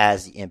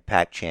as the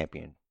Impact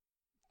champion.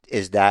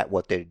 Is that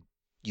what they're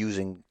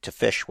using to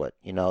fish with?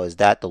 You know, is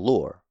that the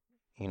lure?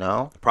 You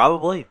know,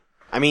 Probably.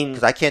 I mean,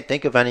 because I can't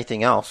think of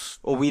anything else.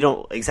 Well, we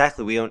don't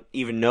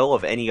even know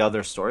of any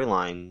other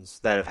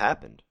storylines that have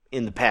happened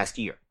in the past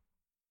year.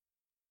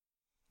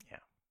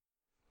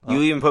 You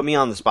even put me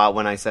on the spot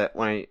when I said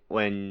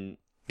when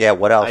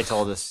what else? I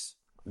told us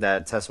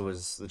that Tessa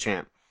was the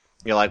champ.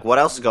 You're like, what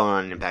else is going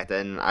on in Impact?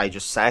 And I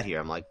just sat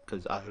here. I'm like,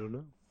 because I don't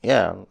know.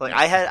 Yeah, like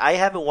I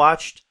haven't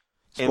watched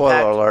Spoiler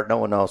Impact. alert! No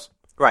one knows.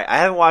 Right, I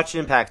haven't watched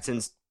Impact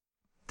since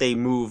they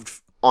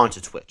moved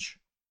onto Twitch.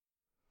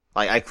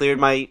 Like I cleared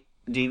my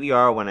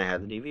DVR when I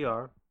had the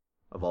DVR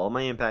of all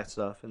my Impact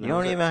stuff. And you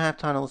don't even have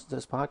time to listen to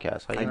this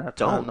podcast. How you gonna have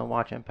time to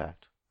watch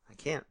Impact? I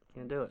can't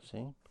do it.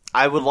 See,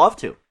 I would love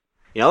to.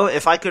 You know,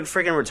 if I could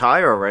freaking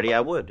retire already,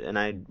 I would. And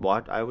I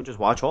would just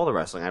watch all the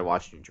wrestling. I'd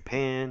watch New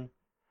Japan.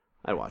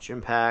 I'd watch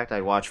Impact.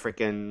 I'd watch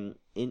freaking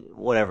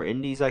whatever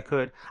indies I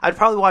could. I'd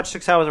probably watch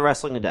 6 hours of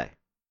wrestling a day.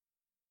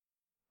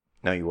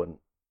 No, you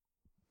wouldn't.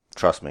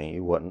 Trust me,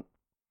 you wouldn't.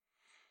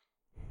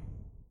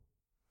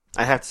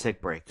 I'd have to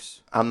take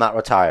breaks. I'm not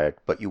retired,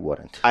 but you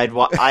wouldn't. I'd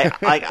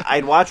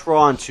watch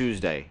Raw on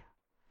Tuesday.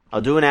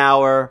 I'll do an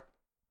hour.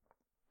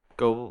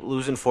 Go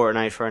lose in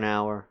Fortnite for an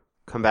hour.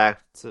 Come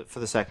back for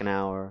the second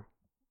hour.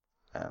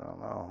 I don't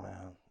know,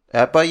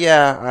 man. But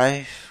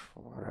yeah,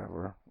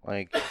 whatever.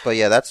 Like, but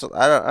yeah,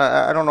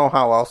 I don't know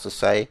how else to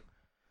say.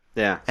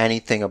 Yeah.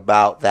 Anything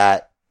about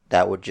that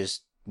would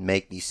just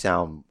make me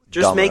sound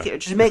just dumber. make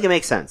it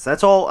make sense.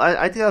 That's all.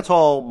 I think that's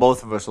all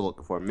both of us are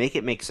looking for. Make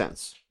it make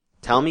sense.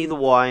 Tell me the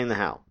why and the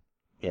how.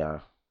 Yeah.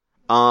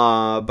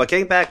 But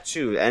getting back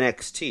to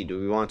NXT, do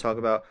we want to talk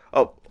about?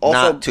 Oh,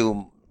 also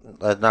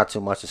not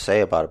too much to say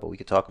about it, but we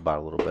could talk about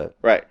it a little bit.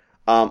 Right.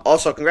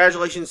 Also,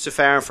 congratulations to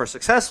Farron for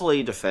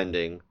successfully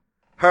defending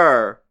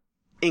her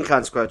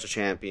inconsequential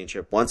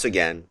championship once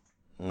again.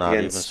 Not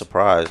even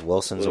surprised.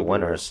 Wilson's a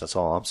winner. That's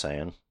all I'm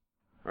saying.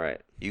 Right.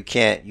 You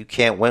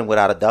can't win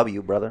without a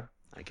W, brother.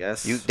 I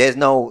guess. There's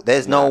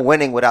no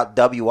winning without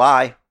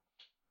WI.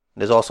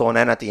 There's also an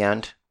N at the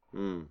end.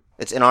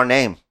 It's in our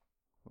name.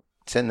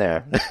 It's in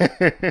there.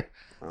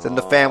 It's in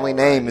the family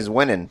name is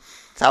winning.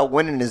 It's how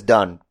winning is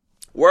done.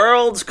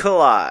 Worlds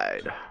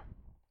collide.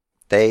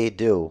 They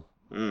do.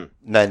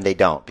 Then they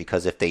don't,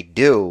 because if they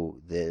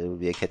do, it would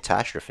be a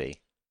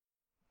catastrophe.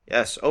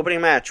 Yes,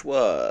 opening match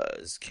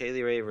was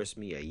Kaylee Ray versus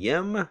Mia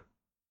Yim.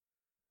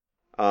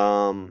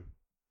 I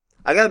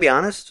gotta be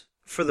honest,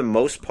 for the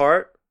most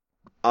part,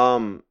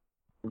 the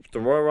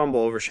Royal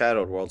Rumble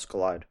overshadowed Worlds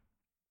Collide.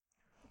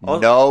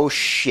 No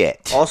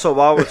shit. Also,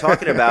 while we're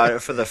talking about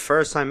it, for the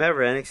first time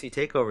ever, NXT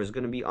TakeOver is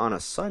going to be on a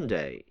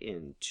Sunday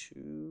in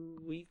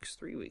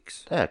 3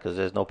 weeks. Yeah, because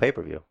there's no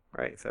pay-per-view.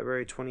 Right,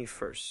 February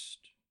 21st.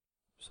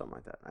 Something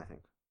like that, I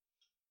think.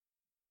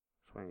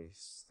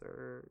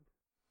 23rd.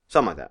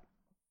 Something like that.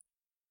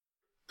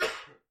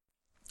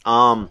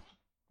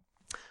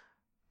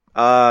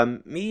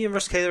 Me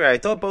versus Kaylee Ray. I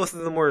thought both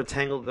of them were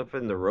tangled up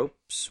in the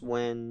ropes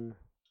when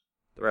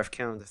the ref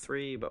counted to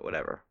 3, but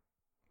whatever.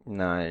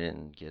 No, I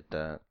didn't get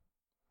that.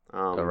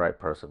 The right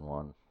person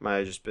won. Might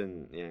have just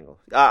been the angle.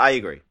 I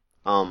agree.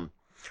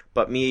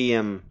 But Mia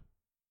Yim,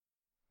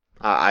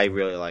 I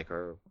really like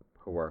her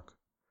work.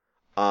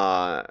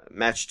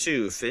 Match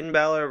 2, Finn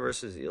Balor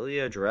versus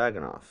Ilya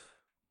Dragunov.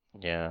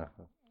 Yeah,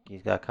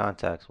 he's got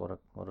contacts. What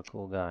a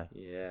cool guy.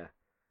 Yeah.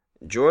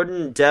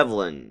 Jordan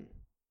Devlin.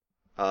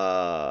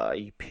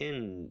 He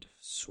pinned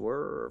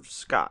Swerve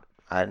Scott.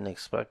 I didn't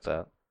expect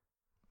that.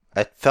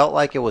 I felt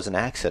like it was an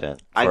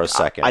accident for a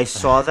second. I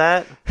saw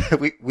that.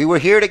 we were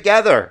here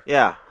together.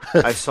 Yeah,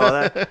 I saw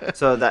that.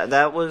 So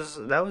that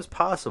was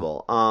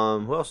possible.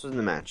 Who else was in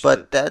the match?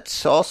 But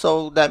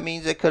that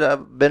means it could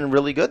have been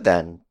really good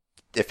then.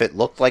 If it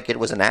looked like it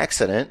was an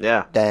accident,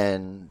 yeah,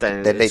 then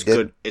it's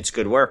good. It's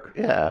good work.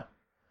 Yeah.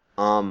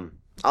 I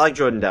like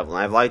Jordan Devlin.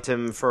 I've liked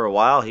him for a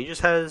while. He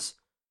just has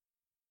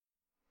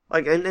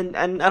and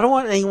I don't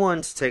want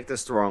anyone to take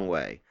this the wrong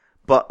way,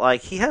 but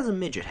he has a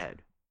midget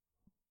head.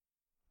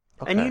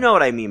 Okay. And you know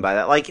what I mean by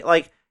that.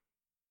 Like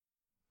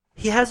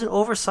he has an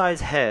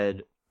oversized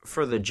head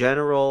for the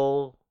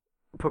general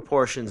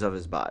proportions of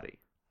his body.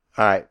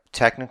 All right.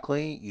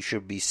 Technically, you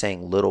should be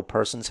saying little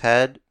person's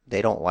head.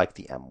 They don't like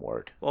the M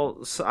word.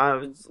 Well,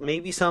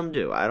 maybe some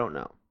do. I don't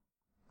know.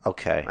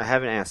 Okay. I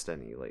haven't asked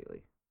any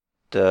lately.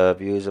 The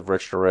views of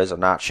Rich Torres are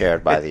not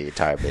shared by the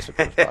entire Basement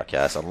Books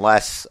podcast,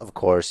 unless, of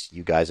course,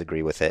 you guys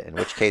agree with it, in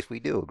which case we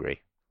do agree.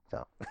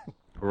 So.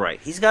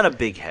 Right. He's got a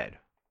big head.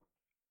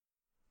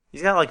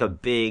 He's got a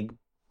big,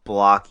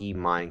 blocky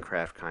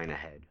Minecraft kind of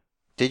head.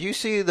 Did you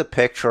see the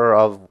picture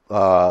of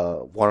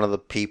one of the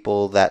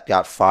people that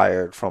got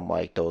fired from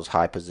those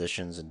high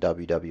positions in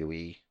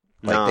WWE?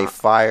 They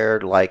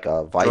fired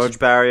a vice. George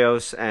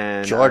Barrios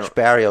and George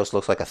Barrios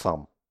looks like a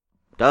thumb.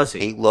 Does he?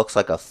 He looks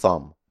like a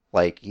thumb.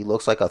 He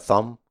looks like a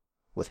thumb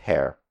with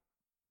hair.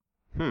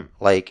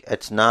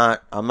 It's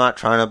not. I'm not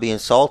trying to be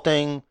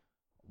insulting,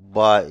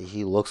 but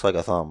he looks like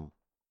a thumb.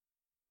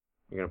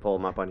 You're gonna pull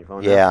him up on your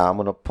phone? Yeah, I'm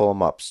gonna pull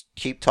him up.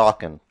 Keep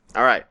talking.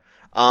 All right.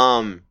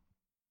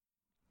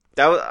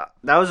 That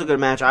was a good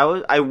match.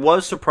 I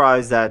was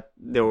surprised that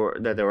there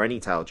were any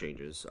title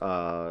changes.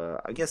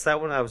 I guess that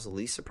one I was the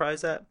least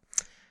surprised at.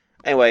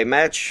 Anyway,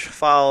 match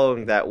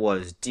following that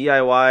was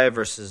DIY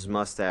versus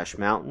Mustache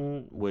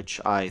Mountain, which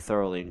I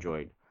thoroughly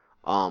enjoyed.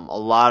 A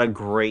lot of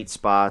great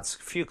spots, a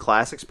few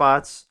classic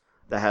spots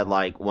that had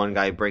one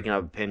guy breaking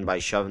up a pin by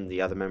shoving the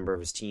other member of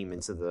his team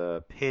into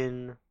the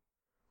pin,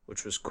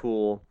 which was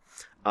cool.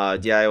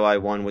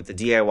 DIY won with the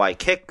DIY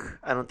kick.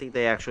 I don't think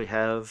they actually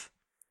have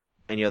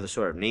any other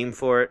sort of name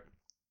for it.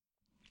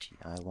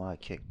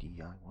 DIY kick.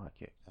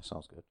 That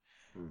sounds good.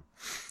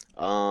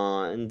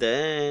 And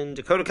then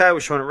Dakota Kai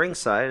was shown at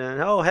ringside,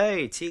 and oh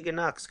hey, Tegan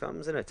Nox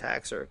comes and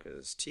attacks her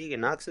because Tegan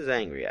Nox is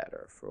angry at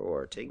her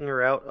for taking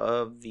her out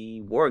of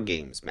the War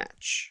Games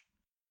match.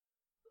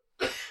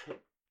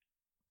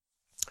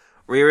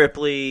 Rhea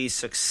Ripley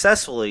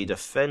successfully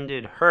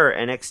defended her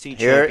NXT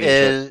Here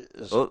championship.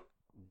 Is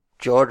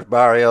George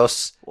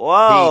Barrios.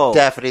 Whoa, he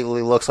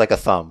definitely looks like a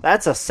thumb.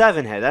 That's a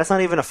 7 head. That's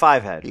not even a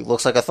 5 head. He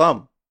looks like a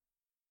thumb.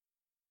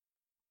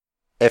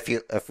 If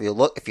you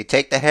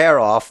take the hair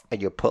off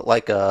and you put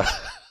the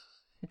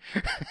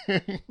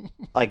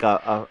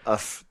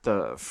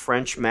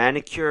French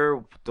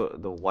manicure,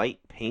 the white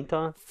paint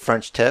on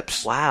French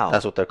tips. Wow,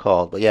 that's what they're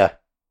called. But yeah,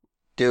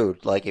 dude,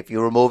 if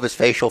you remove his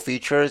facial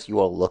features, you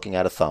are looking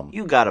at a thumb.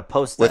 You gotta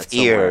post that with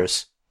somewhere.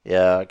 Ears.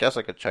 Yeah, I guess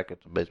I could check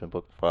it. The Basement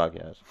Books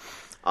podcast.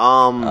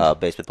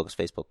 Basement Books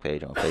Facebook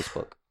page on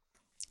Facebook.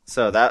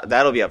 So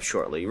that'll be up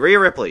shortly. Rhea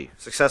Ripley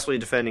successfully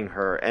defending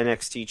her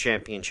NXT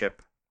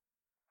championship.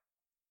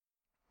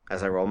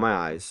 As I roll my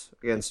eyes,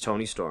 against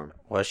Toni Storm.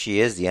 Well, she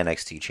is the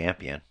NXT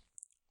champion.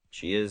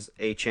 She is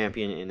a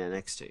champion in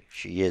NXT.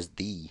 She is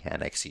the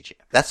NXT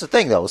champion. That's the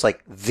thing, though. It's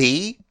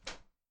the.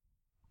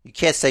 You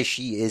can't say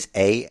she is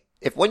a.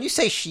 When you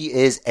say she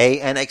is a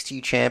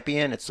NXT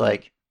champion, it's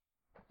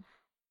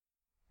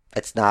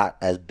it's not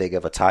as big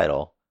of a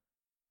title.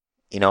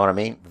 You know what I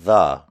mean?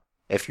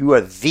 If you are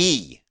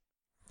the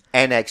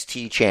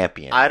NXT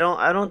champion, I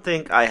don't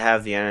think I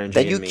have the energy.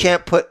 Then you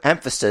can't put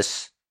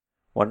emphasis.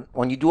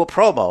 When you do a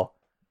promo,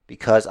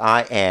 because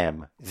I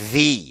am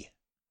the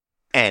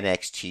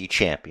NXT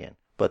champion.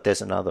 But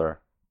there's another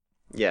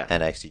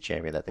NXT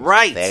champion that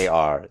thinks they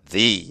are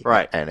the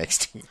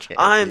NXT champion.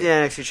 I'm the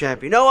NXT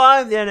champion. No,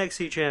 I'm the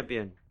NXT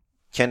champion.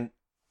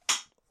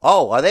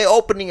 Are they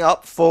opening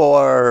up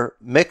for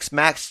Mixed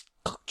Match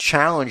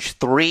Challenge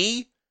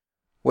 3?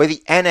 Where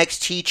the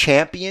NXT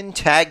champion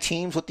tag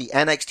teams with the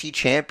NXT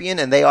champion,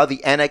 and they are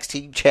the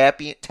NXT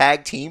champion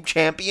tag team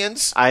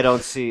champions. I don't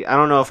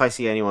know if I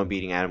see anyone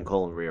beating Adam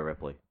Cole and Rhea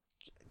Ripley.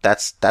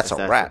 That's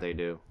a wrap. What they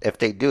do. If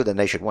they do, then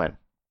they should win.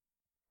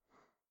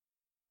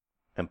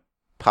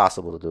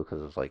 Impossible to do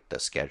because it's the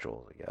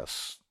schedule. I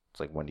guess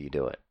it's when do you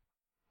do it?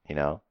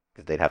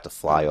 Because they'd have to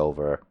fly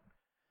over.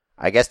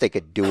 I guess they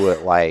could do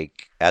it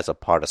as a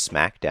part of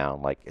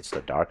SmackDown, it's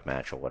the dark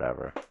match or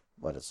whatever.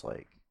 But it's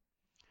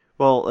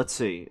Well, let's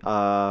see.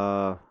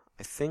 I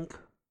think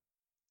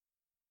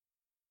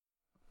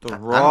the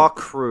Raw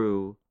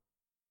crew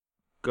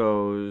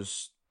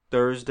goes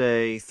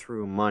Thursday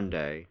through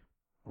Monday.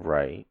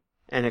 Right.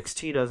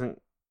 NXT doesn't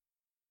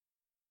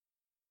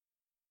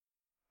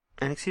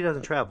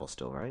travel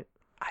still, right?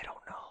 I don't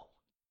know.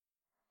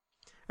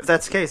 If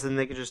that's the case, then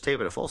they could just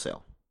tape it at Full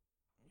Sail.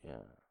 Yeah.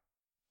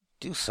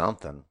 Do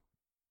something.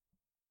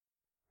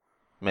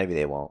 Maybe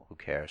they won't. Who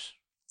cares?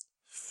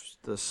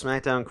 The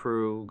SmackDown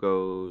crew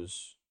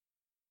goes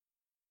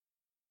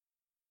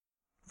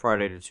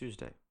Friday to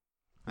Tuesday.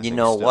 You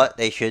know what?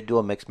 They should do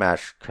a Mixed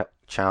Match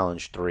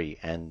Challenge 3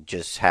 and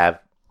just have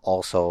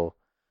also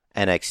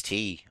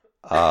NXT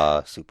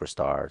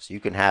superstars. You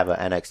can have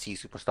an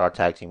NXT superstar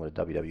tag team with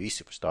a WWE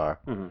superstar,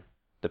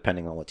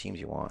 depending on what teams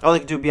you want. Oh, they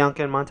could do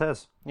Bianca and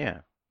Montez. Yeah.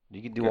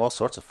 You can do all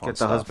sorts of fun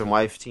stuff. Get the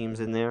husband-wife teams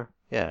in there.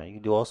 Yeah, you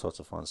can do all sorts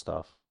of fun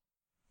stuff.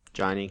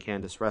 Johnny and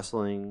Candice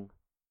wrestling.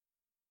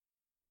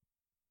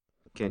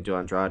 Can't do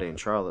Andrade and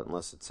Charlotte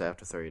unless it's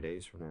after 30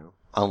 days from now.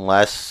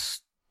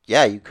 Unless,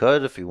 yeah, you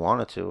could if you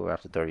wanted to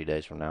after 30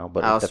 days from now.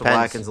 But Aleister it depends.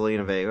 Black and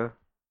Zelina Vega.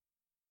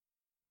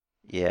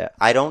 Yeah,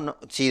 I don't know.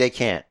 See, they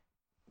can't.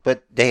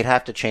 But they'd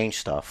have to change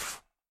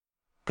stuff.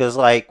 Because,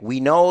 like, we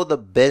know the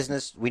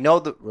business, we know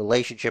the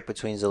relationship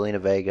between Zelina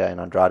Vega and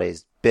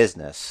Andrade's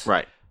business.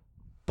 Right.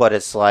 But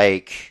it's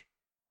like,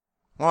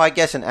 well, I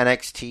guess in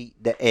NXT,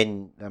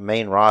 in the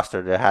main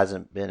roster, there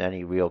hasn't been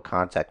any real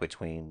contact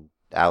between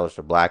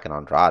Aleister Black and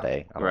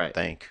Andrade, I don't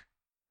think.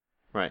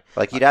 Right.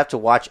 Like, you'd have to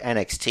watch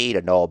NXT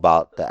to know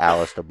about the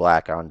Aleister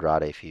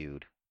Black-Andrade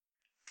feud.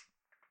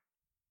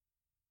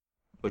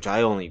 Which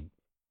I only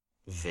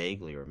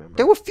vaguely remember.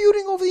 They were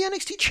feuding over the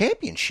NXT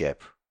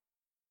Championship.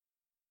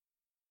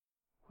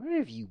 Where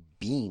have you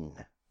been?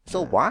 It's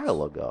a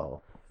while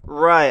ago.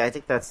 Right, I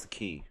think that's the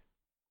key.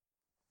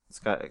 It's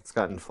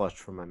gotten flushed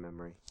from my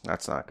memory.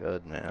 That's not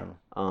good, man.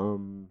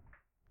 From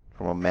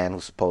a man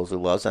who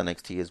supposedly loves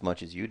NXT as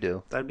much as you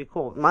do. That'd be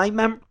cool. My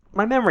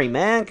memory,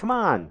 man. Come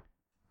on.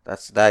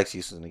 That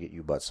excuse is gonna get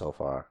you butt so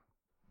far.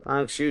 Not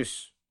an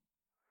excuse.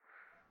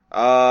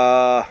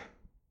 And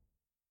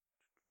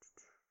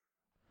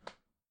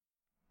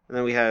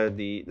then we had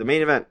the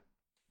main event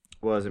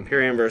was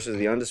Imperium versus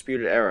the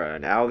Undisputed Era,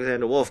 and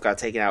Alexander Wolf got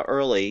taken out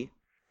early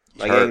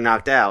by getting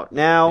knocked out.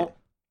 Now,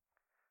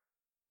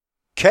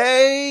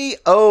 KO.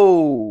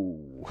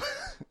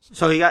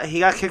 So he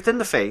got kicked in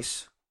the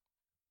face,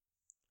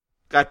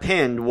 got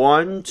pinned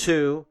 1,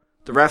 2.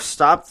 The ref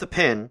stopped the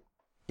pin.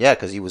 Yeah,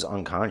 because he was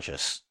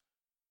unconscious.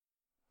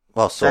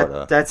 Well, sort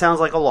of. That sounds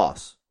like a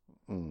loss.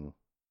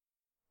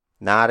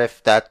 Not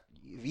if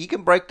he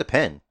can break the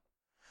pin.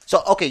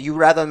 So, okay, you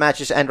rather the match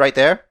just end right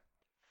there?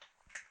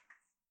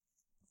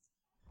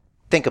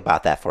 Think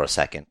about that for a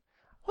second.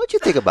 Why don't you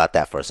think about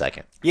that for a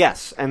second?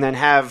 Yes, and then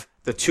have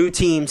the two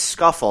teams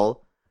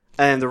scuffle,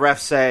 and the refs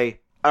say,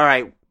 all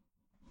right,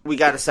 we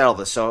got to settle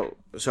this, so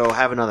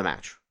have another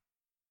match.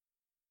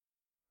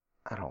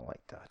 I don't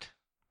like that.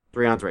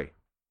 3-on-3.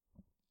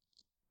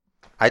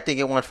 I think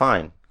it went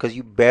fine. Because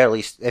you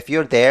barely... If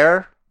you're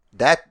there,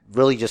 that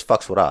really just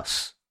fucks with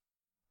us.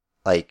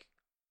 Like,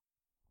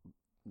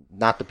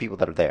 not the people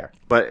that are there.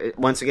 But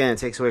once again, it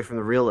takes away from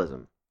the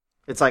realism.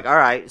 It's like, all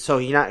right, so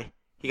he got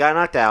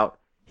knocked out.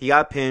 He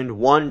got pinned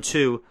 1,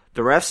 2.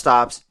 The ref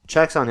stops,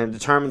 checks on him,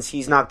 determines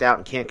he's knocked out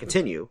and can't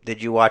continue.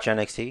 Did you watch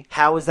NXT?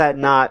 How is that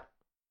not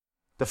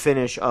the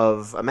finish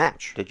of a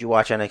match? Did you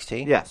watch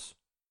NXT? Yes.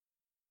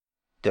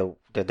 Did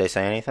they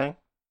say anything?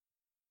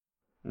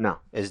 No.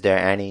 Is there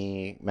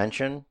any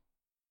mention?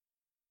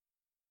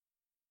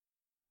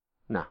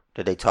 No.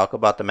 Did they talk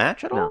about the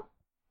match at all?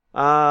 No.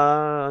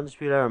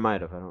 Undisputed Era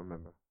might have. I don't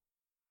remember.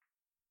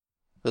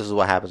 This is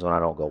what happens when I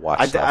don't go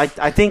watch stuff.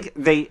 I think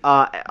they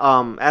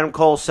Adam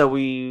Cole said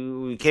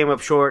we came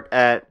up short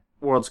at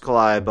Worlds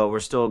Collide, but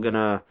we're still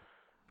gonna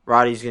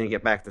Roddy's gonna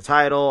get back the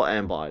title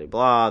and blah blah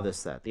blah,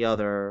 this, that, the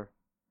other.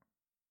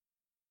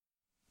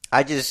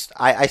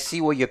 I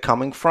see where you're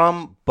coming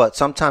from, but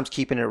sometimes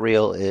keeping it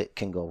real, it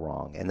can go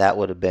wrong. And that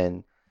would have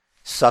been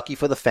sucky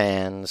for the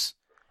fans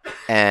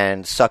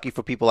and sucky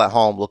for people at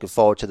home looking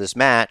forward to this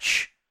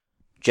match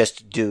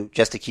just to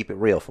keep it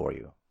real for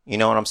you. You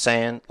know what I'm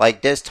saying?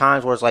 Like, there's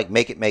times where it's like,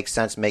 make it make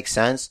sense.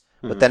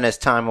 But then there's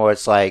time where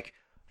it's like,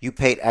 you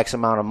paid X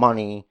amount of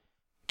money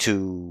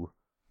to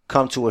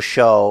come to a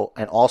show,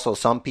 and also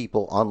some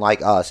people,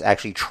 unlike us,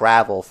 actually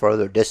travel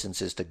further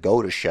distances to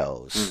go to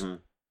shows. Mm-hmm.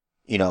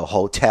 You know,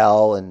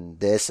 hotel and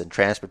this and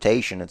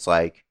transportation. It's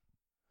like,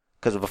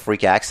 because of a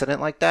freak accident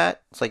like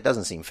that, it's like,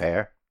 doesn't seem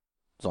fair.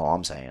 That's all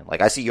I'm saying.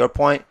 Like, I see your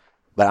point,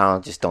 but I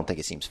just don't think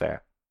it seems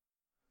fair.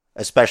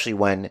 Especially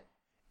when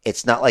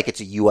it's not like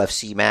it's a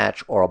UFC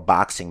match or a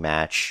boxing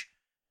match.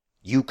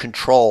 You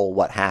control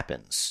what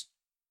happens.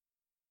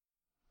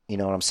 You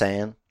know what I'm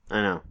saying?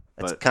 I know.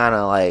 It's kind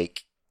of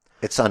like,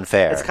 it's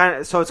unfair. It's kind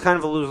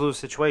of a lose-lose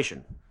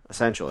situation,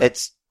 essentially.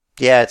 It's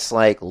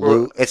like,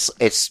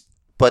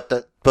 but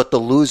the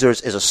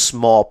losers is a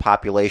small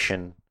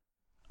population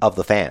of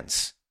the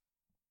fans.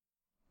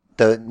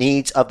 The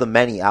needs of the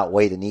many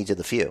outweigh the needs of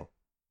the few.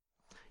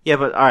 Yeah,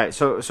 but all right.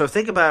 So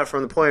think about it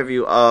from the point of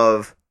view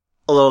of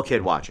a little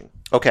kid watching.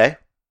 Okay.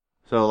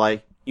 So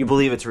like, you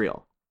believe it's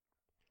real.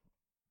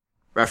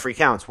 Referee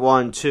counts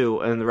 1, 2,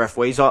 and the ref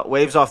waves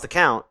off the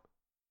count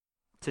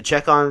to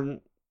check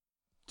on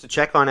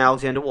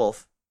Alexander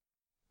Wolf.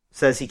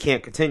 Says he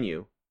can't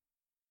continue.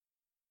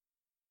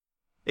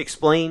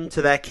 explain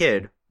to that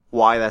kid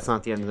why that's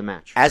not the end of the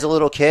match. As a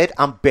little kid,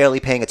 I'm barely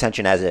paying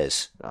attention as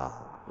is.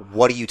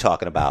 What are you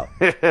talking about?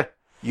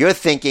 You're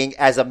thinking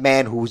as a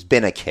man who's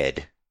been a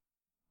kid.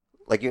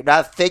 Like, you're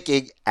not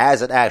thinking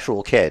as an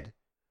actual kid.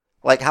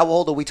 Like, how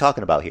old are we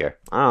talking about here?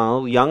 I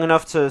don't know, young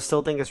enough to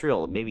still think it's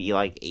real. Maybe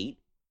like 8?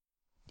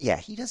 Yeah,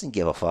 he doesn't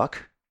give a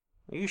fuck.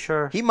 Are you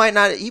sure? He might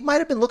not. He might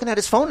have been looking at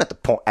his phone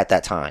at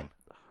that time.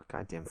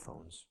 Goddamn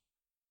phones.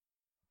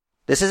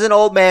 This is an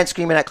old man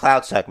screaming at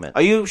cloud segment.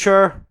 Are you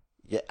sure?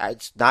 Yeah,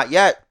 it's not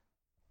yet.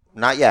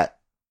 Not yet.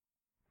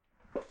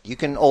 You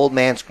can old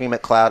man scream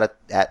at cloud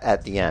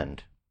at the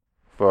end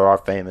for our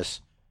famous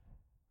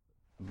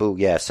boo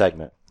yeah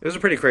segment. It was a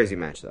pretty crazy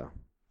match, though.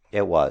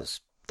 It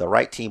was. The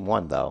right team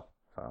won, though.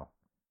 So.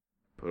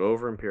 Put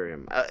over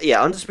Imperium.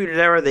 Yeah, Undisputed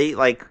Era,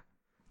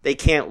 they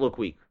can't look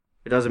weak.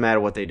 It doesn't matter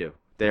what they do.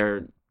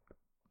 They're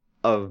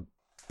a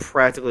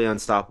practically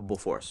unstoppable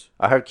force.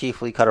 I heard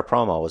Keith Lee cut a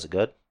promo. Was it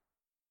good?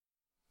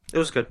 It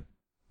was good.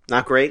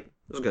 Not great.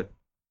 It was good.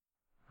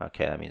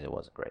 Okay, that means it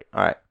wasn't great.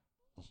 All right.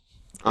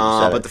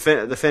 But the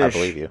finish. I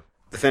believe you.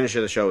 The finish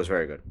of the show was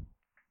very good.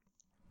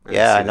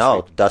 Yeah, I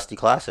know. Dusty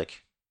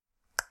Classic.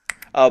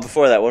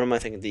 Before that, what am I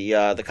thinking?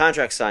 The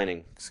contract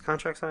signing. Is it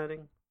contract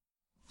signing?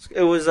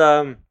 It was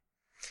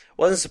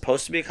wasn't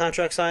supposed to be a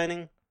contract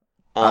signing.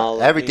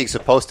 Everything's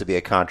supposed to be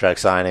a contract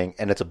signing,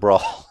 and it's a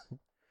brawl.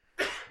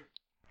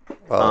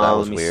 Oh, that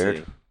was weird.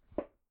 See.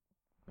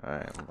 All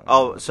right.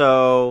 Oh,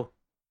 so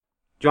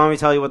do you want me to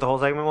tell you what the whole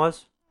segment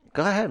was?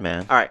 Go ahead,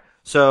 man. All right.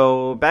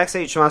 So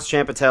backstage, Tommaso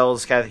Ciampa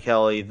tells Kathy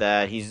Kelly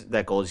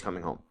that Goldie's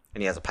coming home,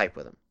 and he has a pipe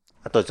with him.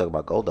 I thought you were talking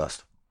about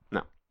Goldust.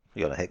 No.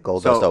 You're going to hit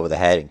Goldust over the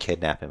head and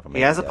kidnap him from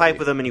He has a pipe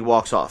with him, and he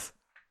walks off.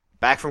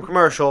 Back from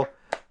commercial,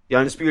 the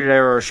Undisputed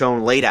Era are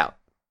shown laid out.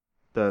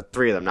 The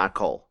 3 of them, not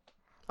Cole.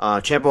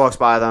 Ciampa walks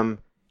by them.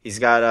 He's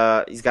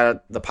got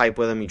the pipe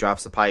with him. He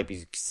drops the pipe. You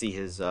can see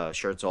his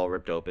shirt's all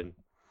ripped open.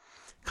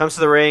 Comes to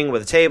the ring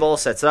with a table,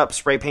 sets it up,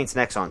 spray paints an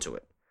X onto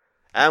it.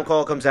 Adam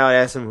Cole comes out,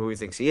 asks him who he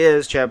thinks he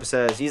is. Ciampa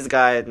says he's the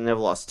guy that never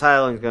lost the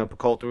title, and he's going to put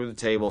Cole through the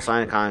table,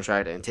 sign a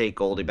contract, and take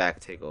Goldie back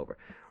and take over.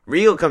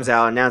 Regal comes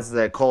out and announces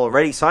that Cole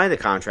already signed the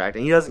contract,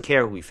 and he doesn't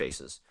care who he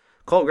faces.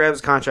 Cole grabs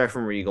his contract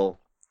from Regal,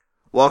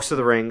 walks to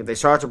the ring. They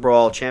start to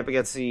brawl. Ciampa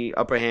gets the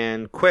upper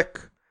hand quick,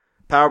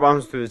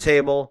 powerbombs through the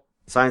table,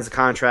 signs the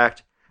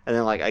contract, and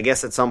then, I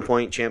guess at some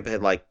point, Ciampa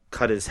had,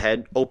 cut his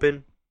head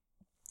open.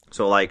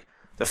 So,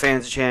 the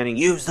fans are chanting,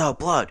 use the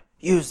blood,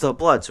 use the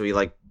blood. So he,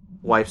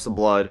 wipes the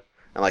blood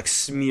and,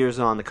 smears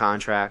it on the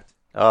contract.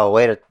 Oh,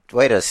 way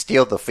to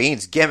steal the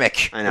Fiend's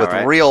gimmick I know, with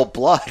right? real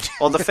blood.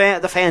 Well, the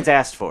fans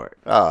asked for it.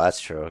 Oh,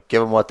 that's true.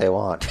 Give them what they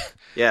want.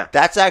 Yeah.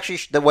 That's actually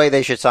the way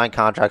they should sign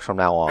contracts from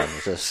now on.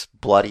 Just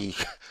bloody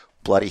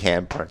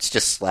handprints,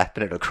 just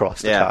slapping it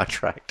across the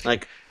contract.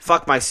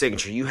 Fuck my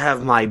signature. You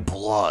have my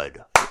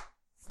blood.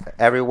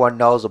 Everyone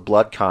knows a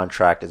blood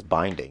contract is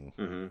binding.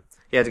 Mm-hmm.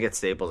 He had to get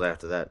staples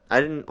after that. I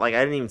didn't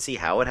even see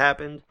how it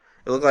happened.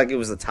 It looked like it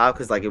was the top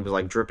because it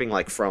was dripping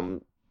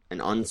from an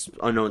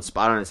unknown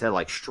spot on his head,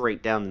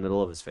 straight down the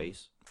middle of his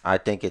face. I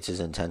think it's his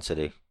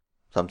intensity.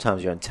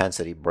 Sometimes your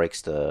intensity breaks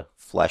the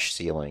flesh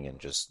ceiling and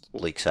just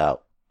leaks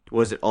out.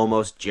 Was it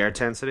almost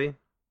Jertensity?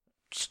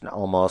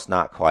 Almost,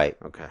 not quite.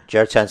 Okay.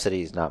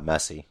 Jertensity is not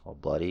messy or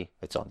bloody.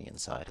 It's on the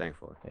inside.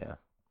 Thankfully. Yeah.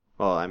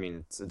 Well, I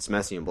mean, it's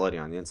messy and bloody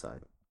on the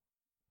inside.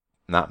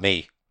 Not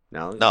me.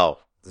 No? No.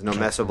 There's no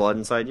mess of blood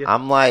inside you?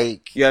 I'm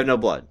like... You have no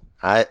blood.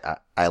 I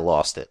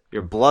lost it.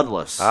 You're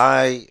bloodless.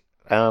 I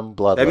am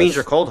bloodless. That means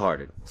you're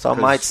cold-hearted. Some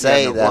might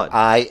say that blood.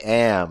 I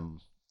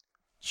am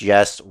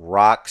just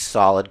rock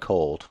solid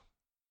cold.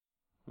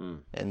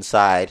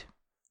 Inside.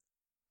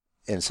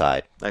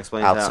 That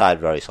explains outside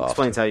very soft.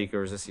 Explains how you can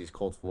resist these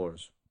cold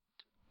floors.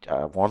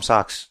 Warm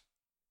socks.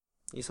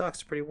 These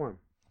socks are pretty warm.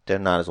 They're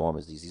not as warm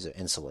as these. These are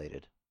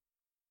insulated.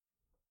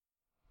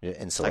 You're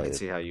insulated. I can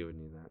see how you would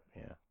need that.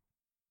 Yeah.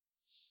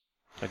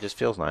 It just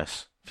feels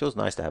nice. Feels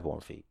nice to have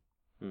warm feet.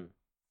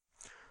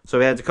 So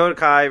we had Dakota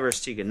Kai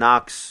versus Tegan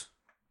Nox.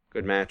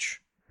 Good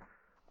match.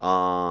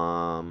 Had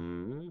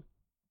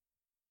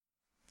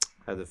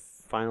the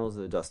finals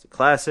of the Dusty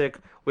Classic.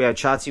 We had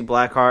Shotzi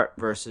Blackheart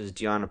versus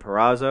Deonna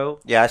Purrazzo.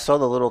 Yeah, I saw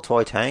the little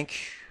toy tank.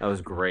 That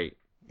was great.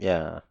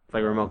 Yeah.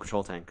 Like a remote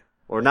control tank.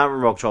 Or not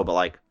remote control,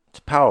 but it's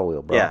a Power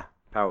Wheel, bro. Yeah,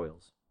 Power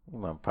Wheels. You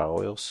want Power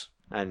Wheels?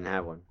 I didn't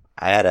have one.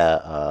 I had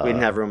a... we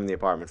didn't have room in the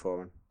apartment for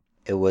one.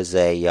 It was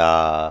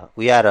a...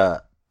 we had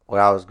a... When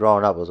I was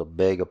growing up, it was a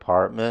big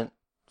apartment.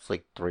 It's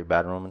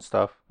 3-bedroom and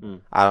stuff.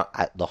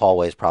 The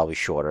hallway is probably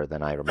shorter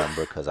than I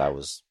remember because I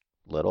was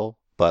little.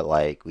 But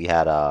we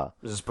had a...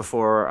 Was this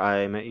before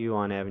I met you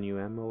on Avenue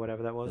M or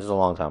whatever that was? This was a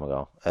long time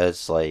ago.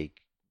 It's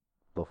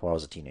before I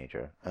was a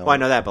teenager. Well, I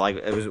know that,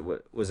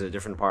 but was it a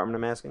different apartment,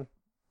 I'm asking?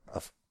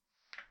 Of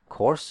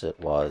course it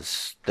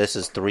was. This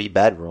is 3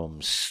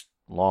 bedrooms,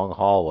 long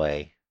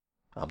hallway.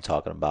 I'm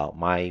talking about.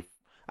 I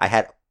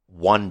had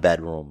 1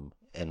 bedroom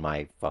in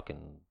my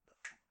fucking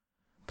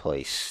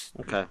place.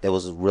 Okay. It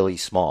was really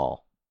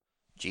small.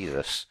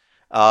 Jesus.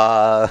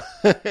 I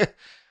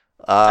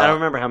don't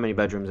remember how many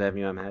bedrooms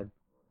Avenue M had.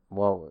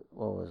 what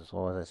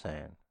was I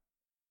saying?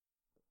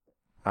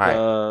 All right.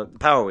 The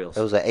Power Wheels.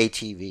 It was an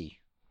ATV.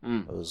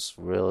 It was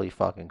really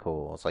fucking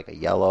cool. It's like a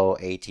yellow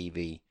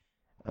ATV.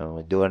 And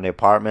we do it in the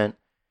apartment,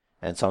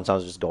 and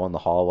sometimes just go in the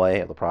hallway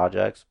of the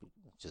projects,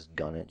 just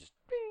gun it, just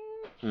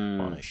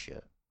fun as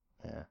shit.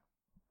 Yeah.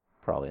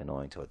 Probably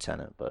annoying to a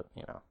tenant, but,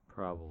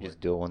 Probably. just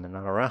do it when they're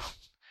not around.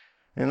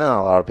 A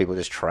lot of people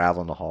just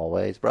travel in the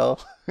hallways, bro.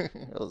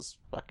 It was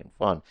fucking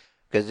fun.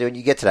 Because when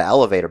you get to the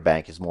elevator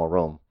bank, there's more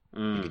room.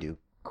 You can do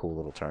cool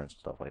little turns and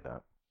stuff like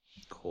that.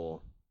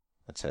 Cool.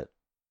 That's it.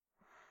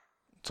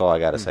 That's all I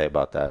got to say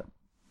about that.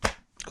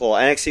 Cool.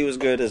 NXT was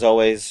good, as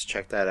always.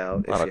 Check that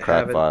out. A lot of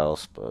crack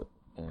files, but,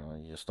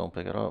 you just don't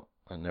pick it up.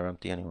 And they're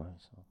empty anyway.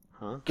 So.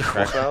 Huh?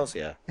 Crack files?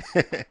 Yeah.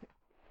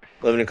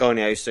 Living in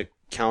Coney, I used to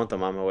count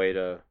them on my way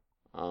to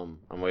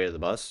the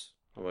bus,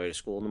 on my way to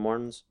school in the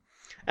mornings.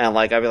 And,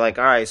 I'd be like,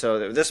 all right, so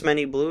there are this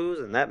many blues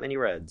and that many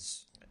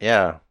reds.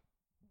 Yeah.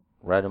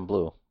 Red and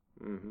blue.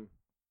 Mm-hmm.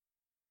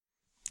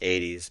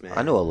 80s, man.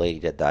 I knew a lady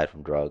that died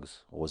from drugs.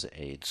 Or was it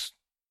AIDS?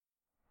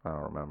 I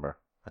don't remember.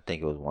 I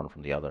think it was one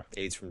from the other.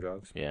 AIDS from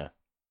drugs? Yeah.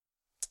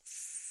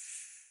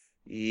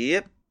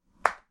 Yep.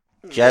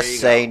 Just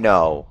say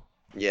no.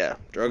 Yeah,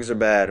 drugs are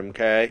bad,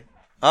 okay?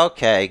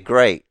 Okay,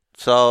 great.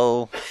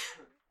 So,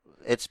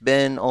 it's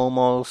been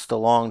almost a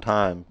long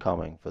time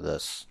coming for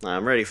this.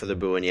 I'm ready for the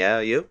boo and yeah,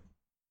 you?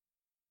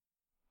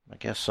 I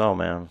guess so,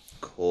 man.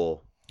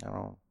 Cool.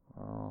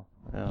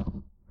 Yeah.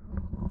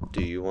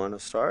 Do you want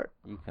to start?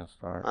 You can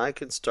start. I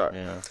can start.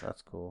 Yeah,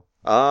 that's cool.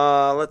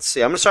 Let's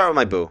see. I'm going to start with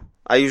my boo.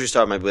 I usually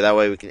start with my boo. That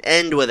way we can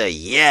end with a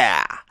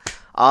yeah.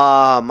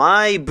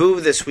 My boo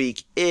this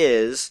week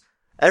is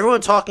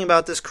everyone talking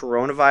about this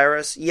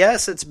coronavirus.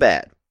 Yes, it's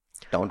bad.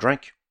 Don't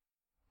drink,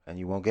 and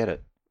you won't get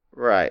it.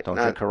 Right. Don't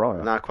drink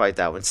Corona. Not quite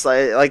that one. It's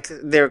like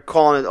they're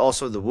calling it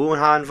also the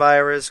Wuhan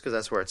virus because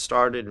that's where it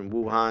started in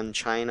Wuhan,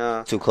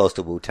 China. Too close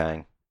to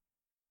Wu-Tang.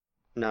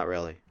 Not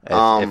really.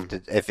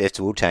 If it's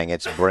Wu-Tang,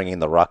 it's bringing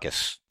the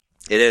ruckus.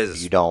 It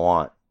is. You don't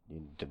want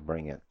to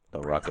bring it, the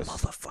ruckus.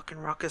 The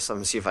motherfucking ruckus. I'm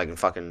going to see if I can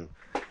fucking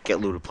get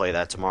Lou to play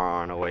that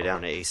tomorrow on our way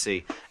down to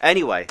AC.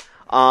 Anyway,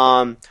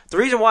 the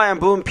reason why I'm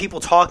booing people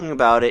talking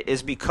about it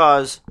is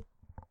because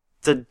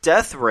the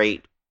death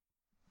rate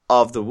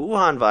of the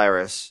Wuhan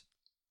virus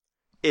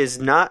is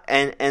not,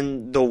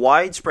 and the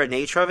widespread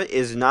nature of it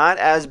is not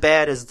as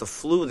bad as the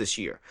flu this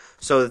year.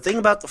 So the thing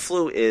about the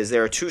flu is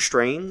there are two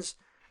strains,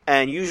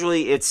 and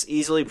usually it's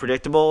easily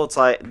predictable. It's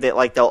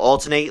they'll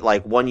alternate,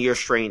 like 1 year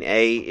strain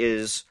A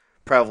is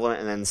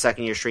prevalent, and then the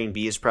second year strain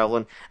B is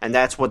prevalent, and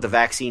that's what the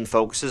vaccine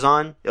focuses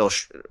on.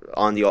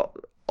 On the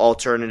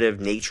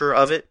alternative nature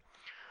of it.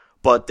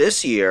 But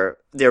this year,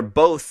 they're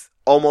both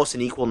almost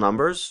in equal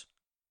numbers,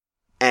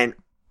 and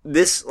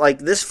this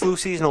flu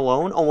season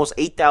alone, almost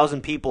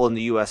 8,000 people in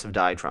the U.S. have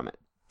died from it.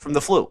 From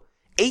the flu.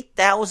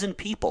 8,000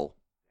 people.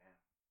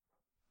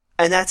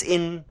 And that's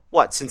in,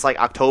 since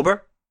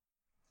October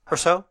or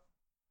so?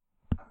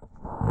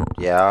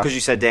 Yeah. Because you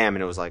said damn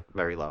and it was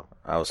very low.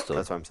 I was still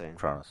That's what I'm saying.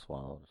 Trying to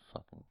swallow this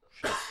fucking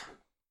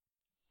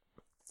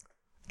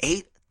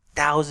shit.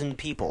 8,000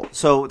 people.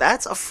 So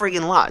that's a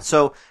friggin' lot.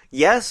 So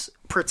yes,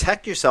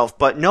 protect yourself,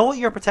 but know what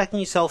you're protecting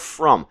yourself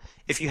from.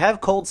 If you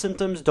have cold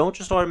symptoms, don't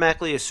just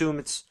automatically assume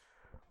it's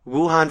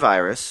Wuhan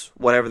virus,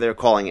 whatever they're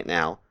calling it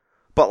now.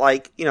 But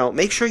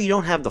make sure you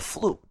don't have the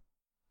flu.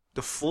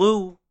 The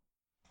flu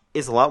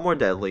is a lot more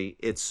deadly.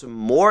 It's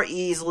more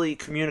easily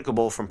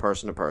communicable from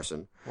person to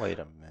person. Wait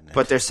a minute.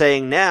 But they're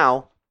saying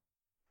now,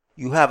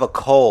 you have a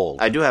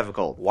cold. I do have a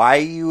cold. Why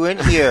are you in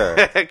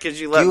here? Because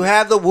do you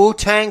have the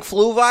Wu-Tang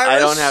flu virus? I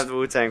don't have the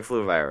Wu-Tang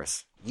flu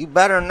virus. You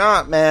better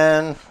not,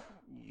 man.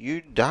 You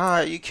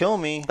die, you kill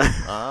me.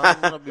 I'm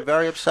gonna be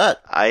very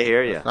upset. I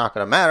hear you. It's not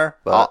gonna matter.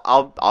 But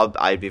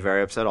I'd be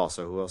very upset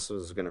also. Who else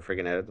is gonna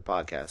friggin' edit the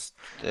podcast?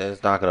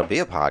 It's not gonna be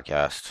a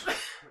podcast.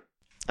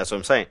 That's what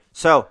I'm saying.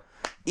 So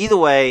either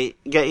way,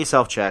 get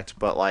yourself checked.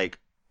 But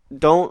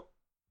don't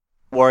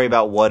worry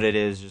about what it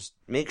is. Just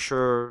make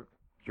sure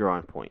you're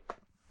on point.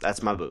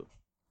 That's my boo.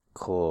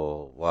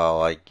 Cool.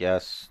 Well, I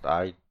guess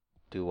I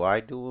do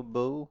a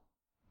boo?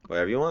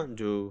 Whatever you want.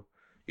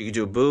 You can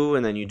do a boo,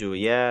 and then you do a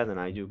yeah, then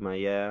I do my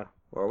yeah,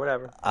 or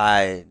whatever.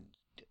 I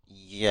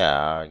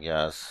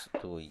guess.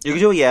 You can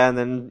do a yeah, and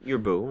then your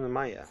boo, and then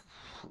my yeah.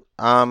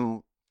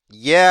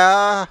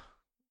 Yeah.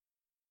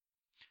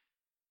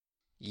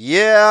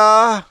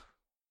 Yeah.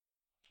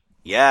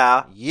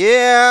 Yeah.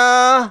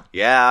 Yeah.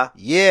 Yeah.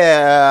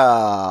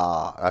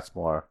 Yeah. That's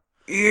more.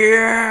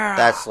 Yeah.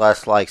 That's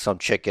less like some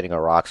chick getting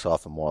her rocks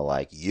off and more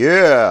like,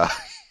 yeah.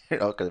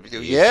 Cause if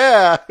you do,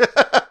 yeah.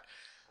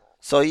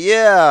 So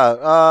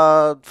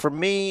yeah, for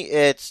me,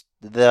 it's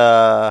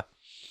the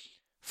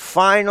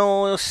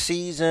final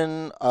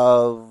season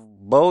of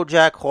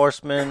BoJack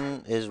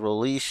Horseman is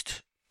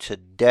released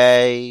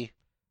today.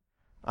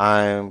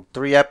 I'm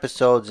 3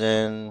 episodes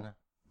in,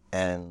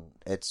 and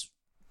it's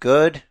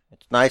good.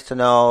 It's nice to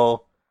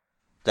know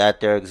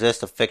that there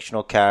exists a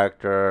fictional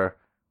character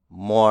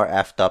more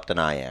effed up than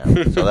I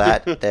am. So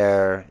that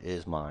there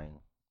is mine.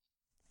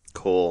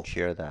 Cool.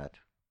 Share that.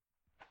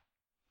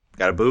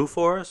 Got a boo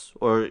for us?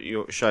 Or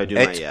should I do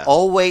my It's yeah?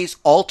 always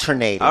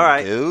alternating, All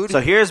right, dude. So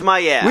here's my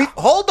yeah.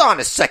 Hold on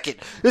a second.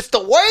 It's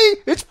the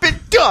way it's been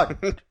done.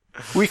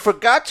 We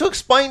forgot to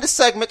explain the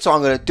segment, so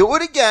I'm going to do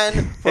it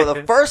again for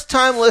the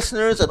first-time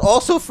listeners and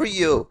also for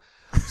you.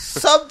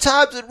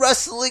 Sometimes in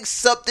wrestling,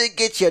 something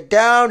gets you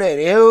down and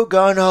you're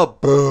gonna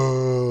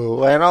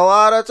boo. And a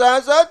lot of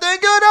times something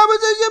good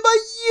happens and you're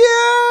like,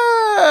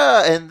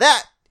 yeah. And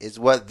that is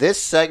what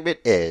this segment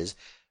is.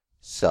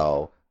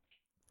 So,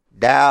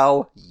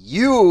 now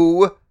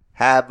you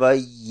have a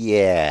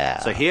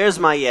yeah. So here's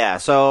my yeah.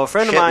 So a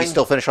friend of mine. We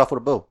still finish off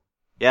with a boo.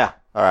 Yeah.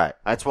 All right.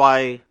 That's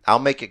why. I'll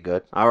make it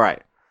good. All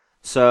right.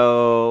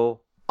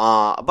 So,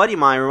 a buddy of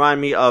mine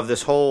reminded me of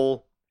this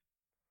whole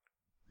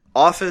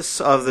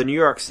office of the New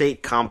York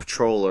State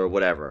Comptroller or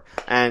whatever.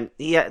 And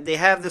they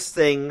have this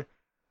thing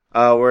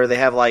where they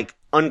have, like,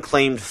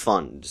 unclaimed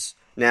funds.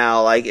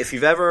 Now, like, if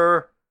you've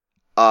ever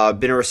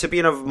been a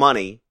recipient of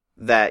money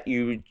that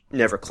you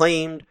never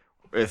claimed,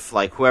 if,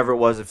 like, whoever it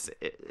was,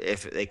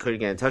 if they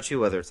couldn't get in touch with you,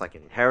 whether it's, like,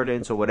 an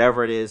inheritance or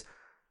whatever it is,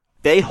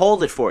 they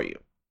hold it for you.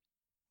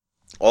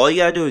 All you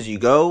gotta do is you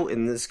go,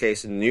 in this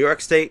case, in the New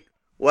York State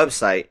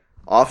website,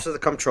 Office of the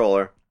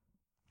Comptroller,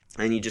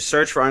 and you just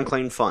search for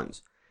unclaimed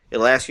funds.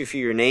 It'll ask you for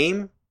your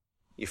name.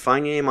 You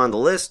find your name on the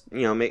list.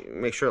 You know,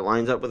 make sure it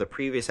lines up with a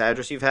previous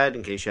address you've had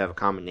in case you have a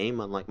common name,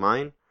 unlike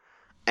mine.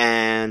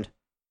 And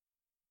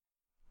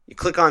you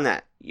click on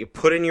that. You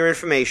put in your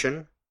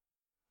information.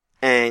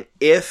 And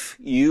if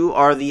you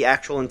are the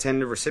actual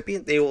intended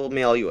recipient, they will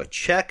mail you a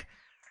check.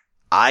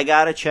 I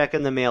got a check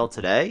in the mail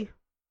today,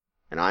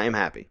 and I am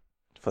happy.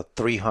 For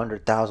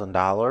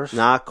 $300,000?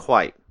 Not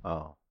quite.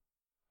 Oh.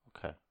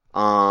 Okay.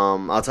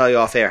 I'll tell you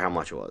off air how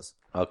much it was.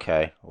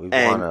 Okay. We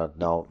want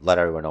to let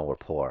everyone know we're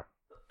poor.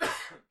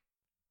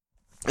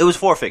 It was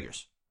 4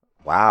 figures.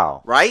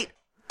 Wow. Right?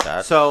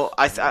 So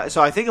I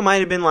think it might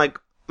have been like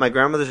my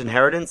grandmother's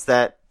inheritance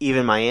that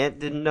even my aunt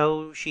didn't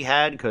know she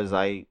had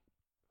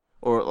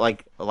or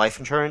like life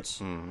insurance.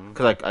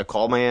 Because I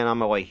called my aunt on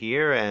my way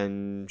here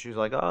and she was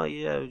like, "Oh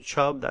yeah,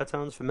 Chubb, that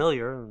sounds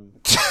familiar."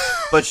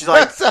 But she's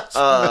like,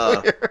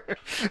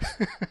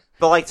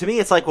 but like to me,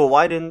 it's like, well,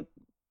 why didn't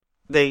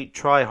they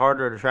try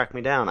harder to track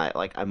me down?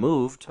 I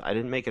moved. I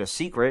didn't make it a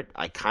secret.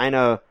 I kind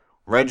of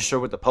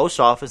registered with the post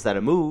office that I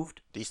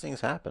moved. These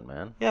things happen,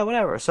 man. Yeah,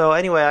 whatever. So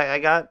anyway, I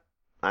got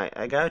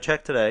a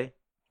check today.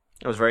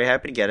 I was very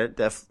happy to get it.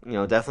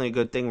 Definitely a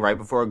good thing right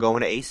before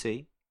going to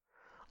AC.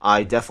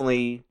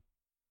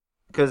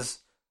 Because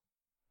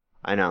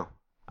I know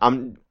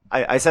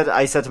I said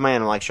to my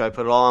aunt, I'm like, should I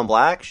put it all on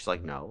black? She's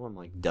like, no. I'm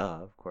like, duh,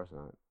 of course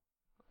not.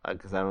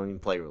 Because I don't even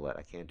play roulette.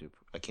 I can't do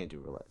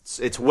roulette.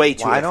 It's way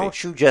too. Why iffy.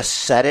 don't you just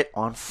set it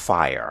on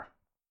fire?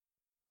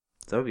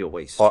 That would be a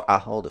waste. Or I'll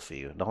hold it for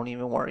you. Don't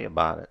even worry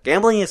about it.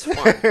 Gambling is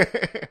fun.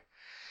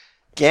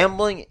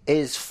 Gambling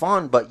is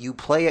fun, but you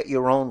play at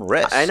your own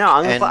risk. I know.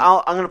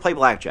 I'm gonna play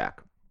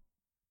blackjack.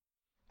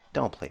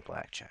 Don't play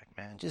blackjack,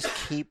 man. Just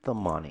keep the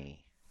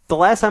money. The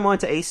last time I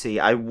went to AC,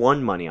 I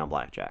won money on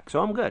blackjack,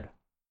 so I'm good.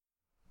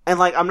 And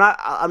like, I'm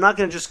not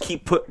gonna just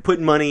keep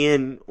putting money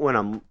in when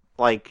I'm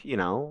like,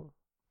 I'm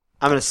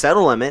gonna set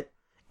a limit.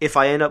 If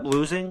I end up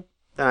losing,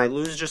 then I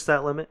lose just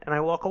that limit and I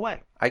walk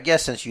away. I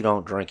guess since you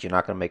don't drink, you're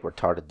not gonna make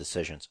retarded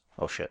decisions.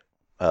 Oh shit.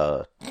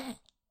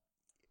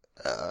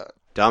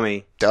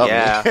 Dummy.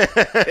 Yeah.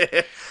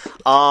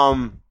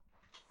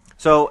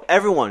 So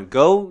everyone,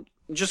 go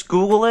just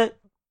Google it,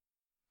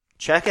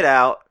 check it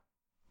out.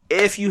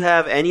 If you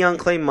have any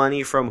unclaimed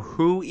money from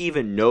who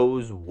even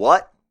knows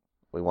what,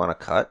 we want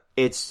to cut.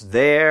 It's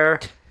there,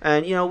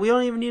 and we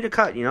don't even need a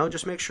cut.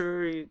 Just make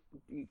sure you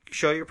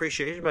show your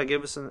appreciation by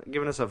giving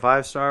us a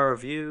 5-star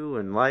review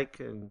and what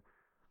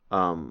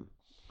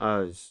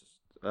are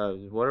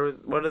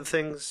the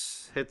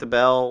things? Hit the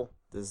bell.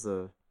 There's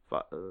the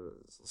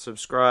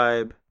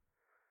subscribe,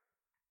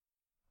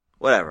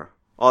 whatever,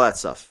 all that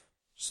stuff.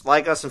 Just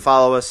like us and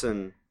follow us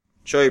and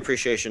show your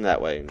appreciation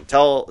that way. And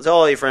tell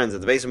all your friends that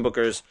the Basement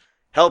Bookers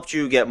helped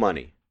you get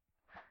money.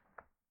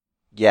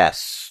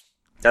 Yes.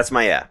 That's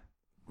my yeah.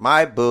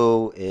 My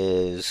boo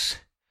is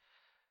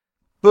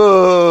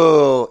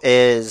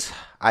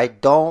I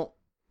don't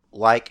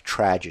like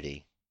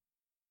tragedy.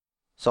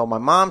 So my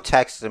mom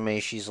texted me,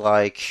 she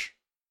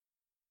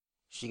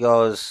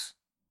goes,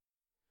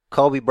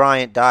 Kobe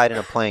Bryant died in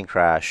a plane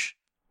crash.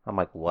 I'm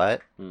like,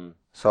 what?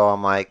 So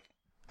I'm like,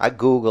 I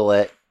Google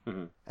it,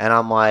 and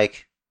I'm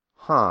like,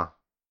 huh.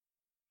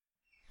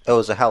 It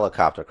was a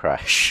helicopter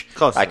crash.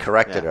 I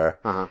corrected her.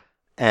 Uh-huh.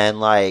 And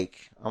I'm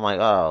like,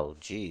 oh,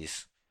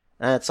 jeez.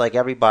 And it's like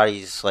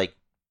everybody's like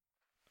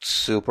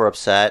super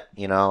upset,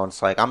 and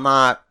it's like I'm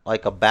not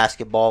like a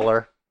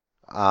basketballer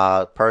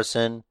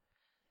person.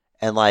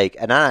 And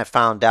then I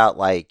found out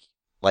like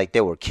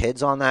there were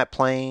kids on that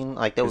plane,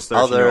 like there was his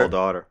 13-year-old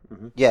daughter.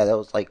 Yeah, there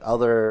was like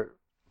other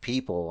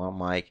people. I'm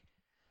like,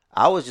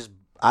 I was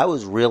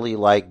really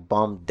like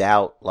bummed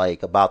out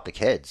like about the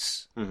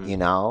kids,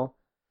 and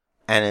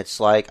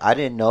it's like I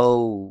didn't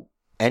know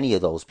any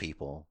of those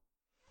people,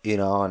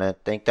 and I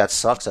think that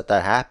sucks that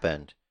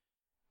happened.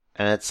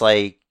 And it's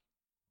like,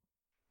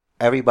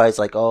 everybody's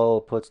like, oh,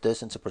 it puts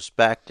this into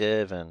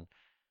perspective, and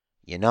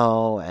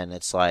and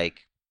it's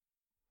like,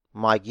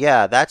 I'm like,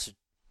 yeah, that's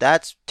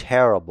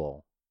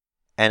terrible,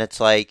 and it's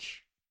like,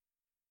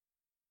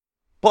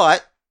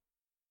 but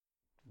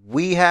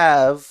we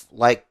have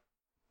like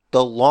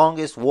the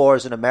longest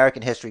wars in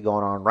American history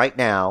going on right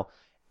now,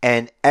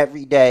 and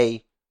every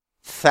day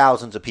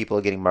thousands of people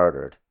are getting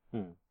murdered.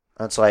 And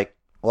it's like,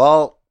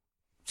 well,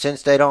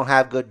 since they don't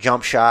have good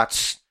jump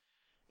shots,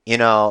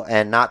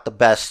 and not the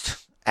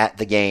best at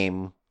the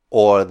game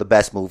or the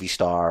best movie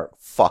star,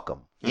 fuck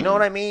them. You know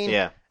what I mean?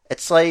 Yeah.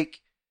 It's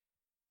like,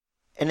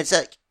 and it's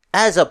like,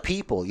 as a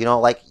people,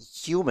 like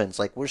humans,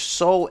 like we're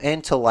so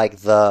into like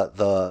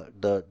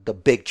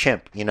the big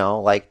chimp,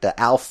 like the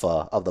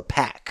alpha of the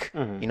pack,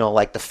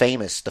 like the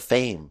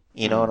fame,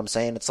 you know what I'm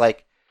saying? It's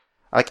like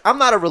I'm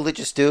not a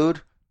religious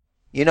dude,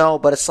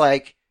 but it's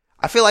like,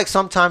 I feel like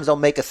sometimes they'll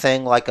make a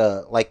thing like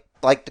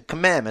the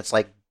commandments,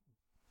 like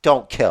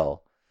don't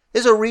kill.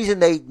 There's a reason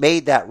they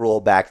made that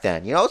rule back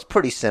then. It's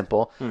pretty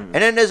simple. And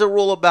then there's a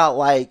rule about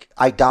like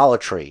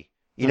idolatry,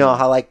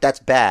 how like that's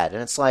bad.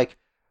 And it's like,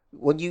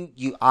 when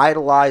you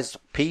idolize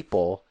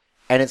people,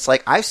 and it's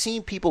like, I've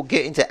seen people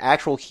get into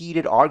actual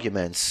heated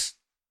arguments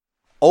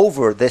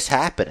over this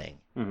happening.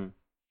 And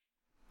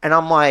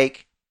I'm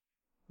like,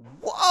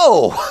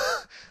 whoa,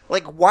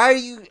 like,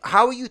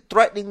 how are you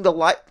threatening the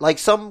life? Like,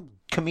 some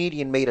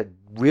comedian made a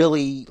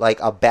really, like,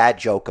 a bad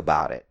joke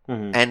about it.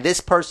 And this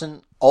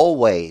person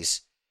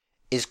always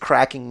is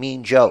cracking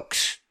mean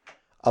jokes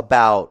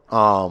about,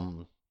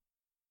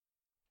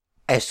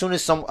 as soon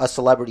as a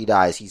celebrity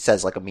dies, he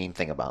says like a mean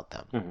thing about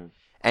them.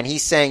 And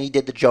he's saying he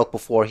did the joke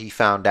before he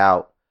found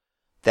out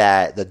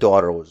that the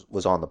daughter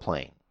was on the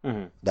plane,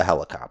 the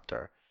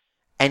helicopter.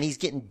 And he's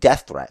getting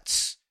death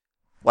threats.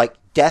 Like,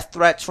 death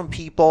threats from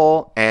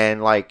people,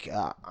 and like,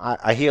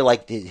 I hear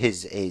like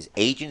his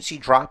agency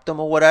dropped him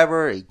or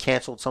whatever. He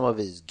canceled some of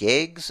his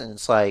gigs, and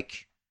it's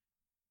like,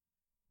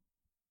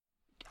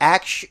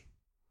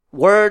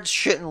 words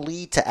shouldn't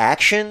lead to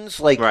actions.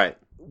 Like, right.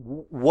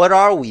 What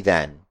are we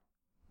then?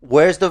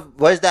 Where's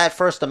that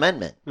First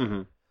Amendment?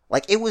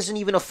 Like, it wasn't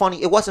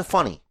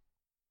funny.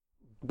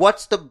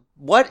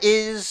 What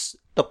is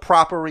the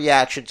proper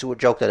reaction to a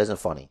joke that isn't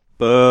funny?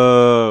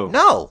 Boo.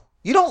 No,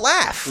 you don't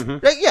laugh.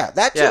 Yeah,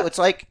 that too. Yeah. It's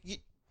like,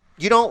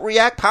 you don't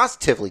react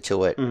positively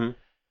to it.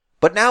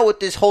 But now with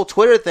this whole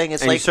Twitter thing,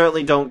 it's and like, you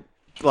certainly don't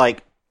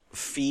like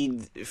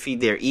feed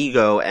their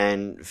ego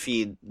and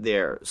feed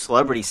their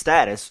celebrity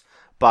status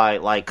by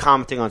like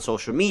commenting on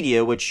social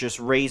media, which just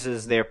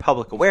raises their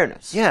public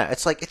awareness. Yeah,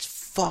 it's like, it's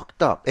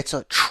fucked up. It's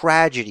a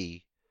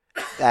tragedy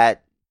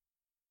that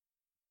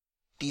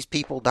these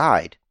people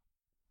died.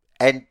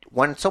 And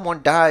when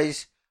someone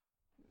dies,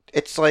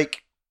 it's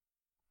like,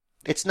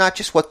 it's not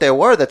just what they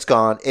were that's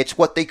gone, it's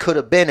what they could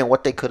have been and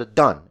what they could have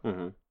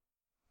done.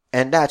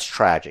 And that's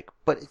tragic.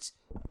 But it's,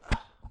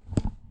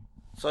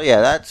 so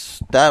yeah,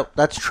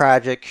 that's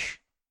tragic.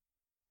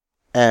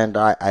 And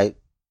I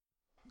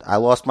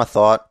lost my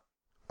thought.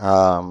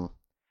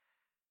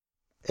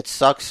 It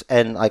sucks.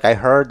 And like, I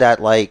heard that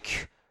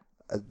like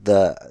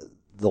the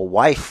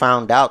wife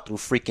found out through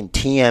freaking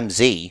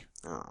TMZ,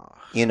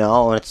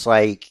 and it's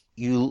like,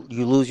 you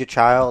lose your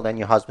child and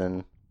your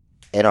husband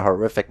in a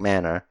horrific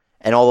manner,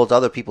 and all those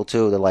other people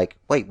too. They're like,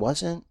 wait,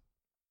 wasn't?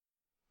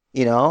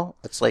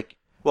 It's like.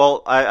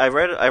 Well, I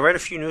read a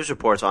few news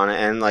reports on it,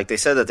 and like they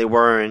said that they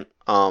weren't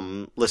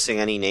listing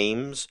any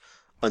names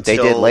until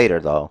they did later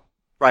though.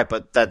 Right,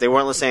 but that they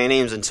weren't listing any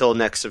names until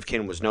next of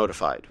kin was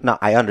notified. No,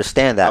 I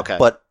understand that. Okay.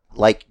 But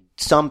like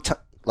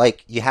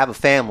like you have a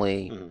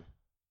family,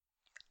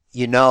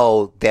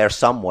 they're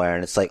somewhere,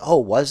 and it's like, oh,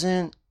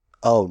 wasn't?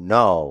 Oh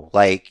no,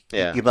 like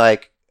you're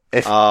like,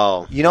 if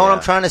what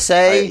I'm trying to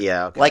say,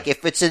 okay. Like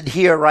if it's in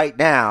here right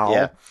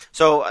now,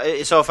 So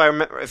if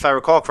I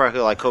recall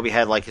correctly, like Kobe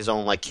had like his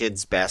own like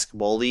kids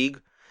basketball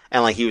league,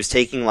 and like he was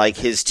taking like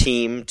his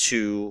team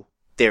to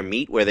their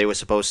meet where they were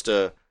supposed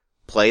to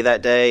play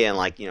that day, and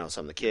like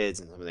some of the kids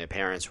and some of their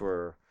parents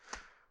were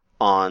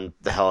on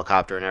the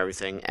helicopter and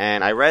everything.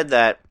 And I read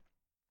that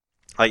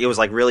like it was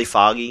like really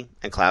foggy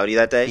and cloudy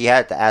that day. He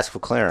had to ask for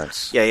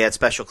clearance. Yeah, he had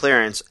special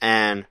clearance,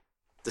 and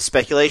the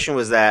speculation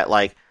was that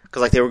like,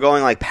 because like they were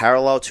going like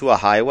parallel to a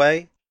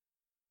highway,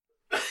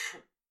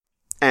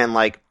 and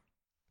like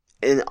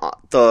in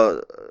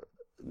the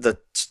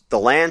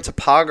land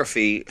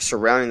topography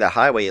surrounding the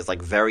highway is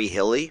like very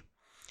hilly,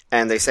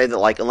 and they say that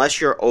like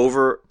unless you're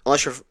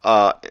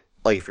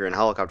like if you're in a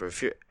helicopter,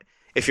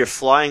 if you're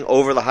flying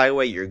over the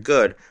highway, you're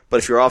good, but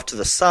if you're off to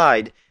the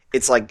side,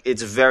 it's like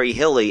it's very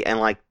hilly, and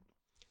like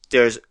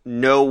there's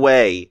no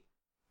way,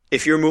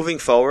 if you're moving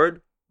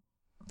forward,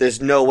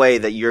 there's no way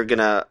that you're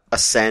gonna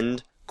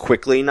ascend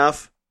quickly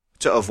enough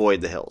to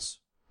avoid the hills.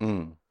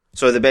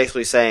 So they're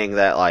basically saying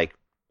that like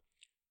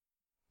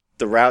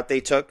the route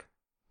they took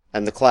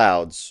and the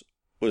clouds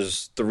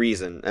was the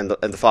reason, and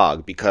the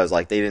fog, because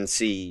like they didn't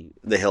see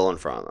the hill in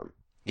front of them.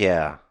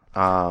 Yeah.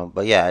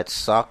 But yeah, it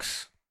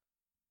sucks,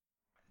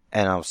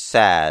 and I'm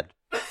sad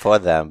for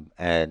them,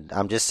 and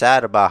I'm just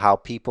sad about how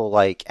people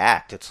like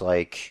act. It's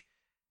like,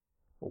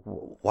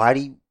 why do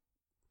you,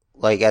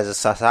 like, as a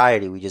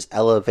society, we just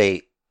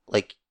elevate,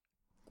 like,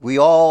 we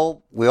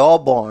all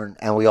born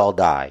and we all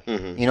die.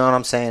 Mm-hmm. You know what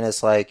I'm saying?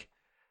 It's like,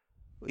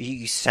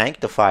 you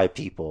sanctify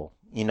people,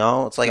 you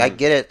know? It's like, I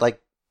get it,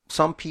 like,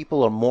 some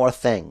people are more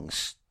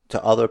things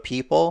to other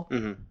people,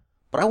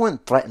 but I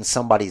wouldn't threaten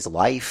somebody's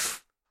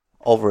life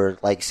over,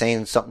 like,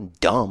 saying something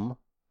dumb.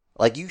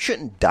 Like, you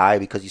shouldn't die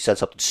because you said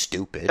something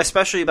stupid.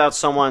 Especially about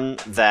someone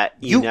that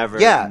you never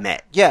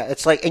met. Yeah,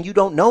 it's like, and you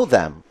don't know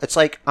them. It's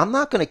like, I'm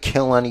not going to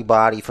kill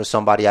anybody for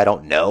somebody I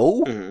don't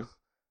know,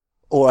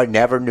 or I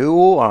never knew,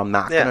 or I'm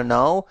not going to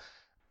know.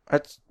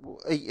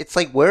 It's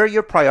like, where are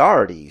your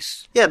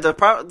priorities? Yeah,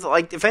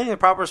 like, if anything, the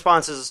proper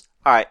response is,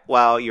 all right,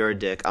 well, you're a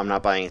dick. I'm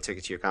not buying a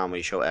ticket to your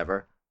comedy show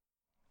ever.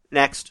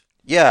 Next.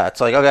 Yeah,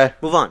 it's like, okay.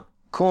 Move on.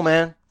 Cool,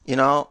 man. You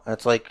know,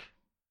 it's like,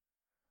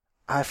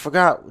 I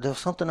forgot, there was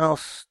something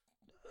else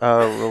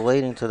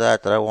relating to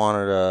that I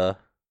wanted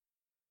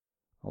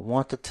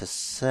to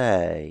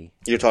say.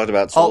 You talked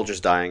about soldiers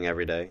dying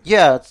every day.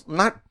 Yeah, it's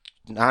not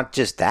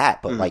just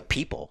that, but like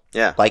people.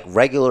 Yeah. Like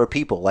regular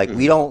people. Like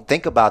we don't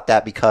think about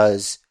that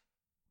because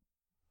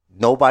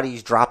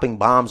nobody's dropping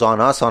bombs on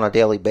us on a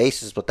daily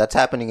basis, but that's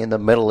happening in the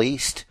Middle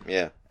East.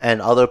 Yeah.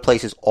 And other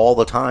places all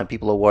the time.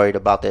 People are worried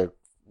about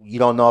you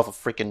don't know if a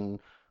freaking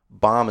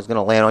bomb is going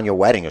to land on your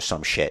wedding or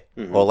some shit.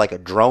 Or like a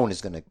drone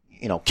is going to,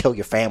 kill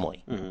your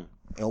family.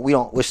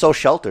 We're so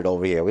sheltered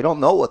over here. We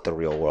don't know what the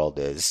real world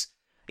is.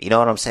 You know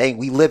what I'm saying?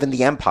 We live in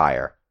the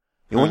empire.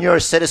 When you're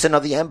a citizen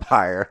of the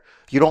empire,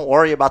 you don't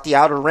worry about the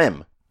outer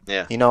rim.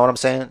 Yeah. You know what I'm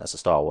saying? That's a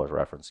Star Wars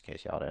reference in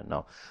case y'all didn't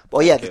know.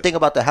 But yeah, the thing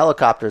about the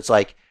helicopter, it's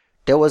like,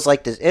 there was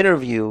like this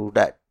interview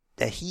that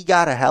he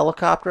got a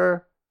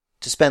helicopter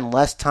to spend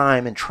less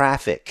time in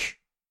traffic,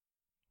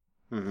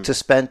 to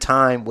spend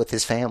time with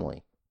his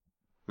family.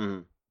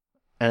 And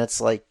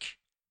it's like,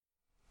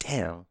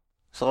 damn.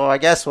 So I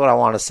guess what I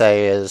want to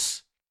say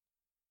is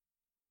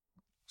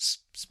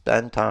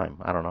spend time.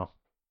 I don't know.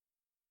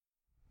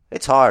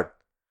 It's hard.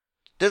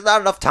 There's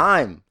not enough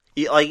time.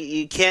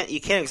 You can't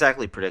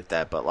exactly predict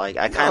that, but like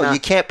you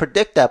can't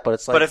predict that, but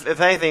it's like. But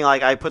if anything,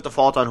 like I put the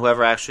fault on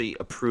whoever actually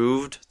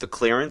approved the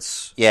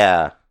clearance.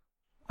 Yeah,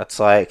 it's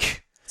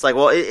like. It's like,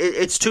 well,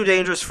 it's too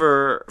dangerous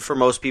for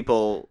most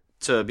people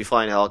to be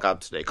flying a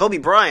helicopter today. Kobe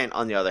Bryant,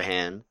 on the other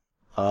hand,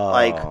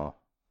 like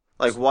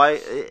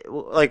why?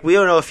 Like we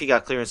don't know if he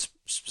got clearance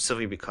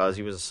specifically because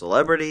he was a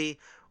celebrity,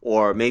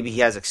 or maybe he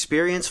has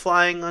experience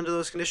flying under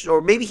those conditions, or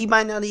maybe he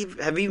might not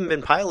have even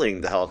been piloting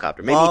the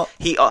helicopter. Maybe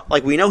he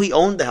we know he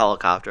owned the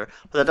helicopter,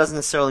 but that doesn't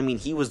necessarily mean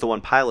he was the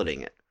one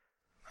piloting it.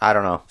 I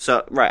don't know.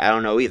 So right, I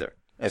don't know either.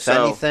 If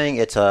anything,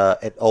 it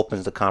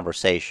opens the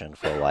conversation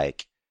for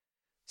like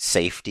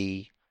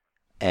safety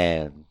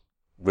and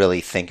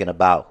really thinking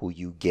about who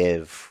you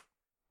give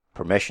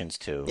permissions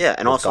to, yeah,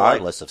 and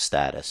regardless also, of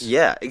status.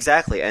 Yeah,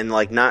 exactly, and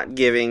like not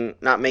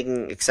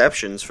making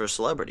exceptions for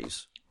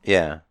celebrities.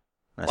 Yeah,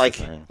 like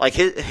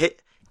his,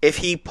 if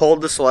he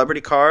pulled the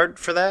celebrity card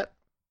for that.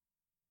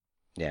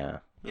 Yeah,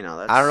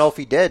 that's, I don't know if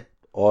he did,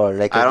 or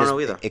they could I don't know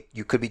either.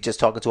 You could be just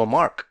talking to a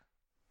mark,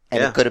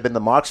 and it could have been the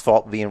mark's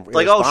fault being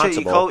like,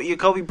 irresponsible. oh shit, you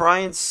Kobe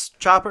Bryant's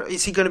chopper.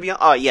 Is he going to be on?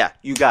 Oh yeah,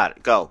 you got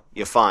it. Go,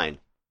 you're fine.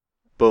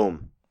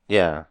 Boom.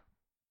 Yeah.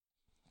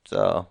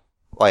 So.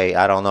 Like,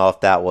 I don't know if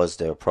that was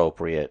the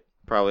appropriate.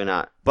 Probably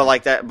not. But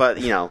like that, but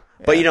you know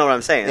what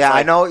I'm saying. It's yeah, like,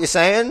 I know what you're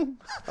saying.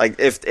 Like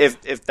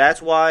if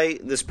that's why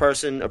this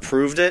person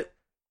approved it,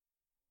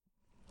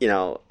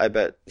 I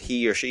bet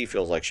he or she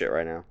feels like shit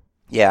right now.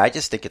 Yeah, I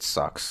just think it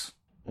sucks.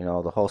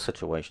 The whole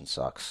situation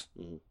sucks.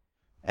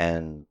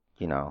 And,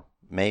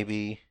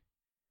 maybe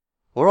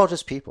we're all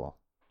just people.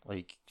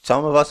 Like,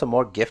 some of us are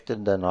more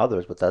gifted than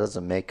others, but that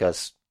doesn't make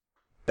us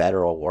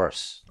better or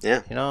worse.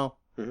 Yeah. I don't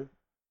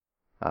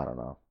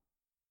know.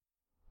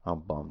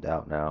 I'm bummed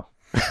out now.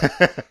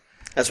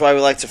 That's why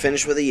we like to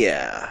finish with a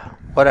yeah.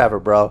 Whatever,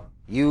 bro.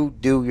 You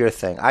do your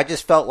thing. I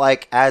just felt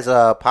like, as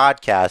a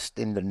podcast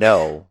in the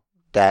know,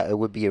 that it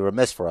would be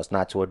remiss for us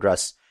not to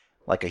address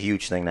like a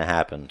huge thing that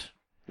happened.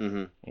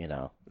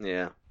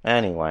 Yeah.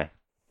 Anyway,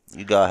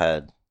 you go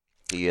ahead.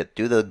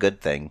 Do the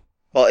good thing.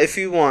 Well, if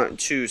you want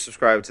to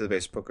subscribe to the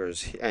Base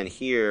Bookers and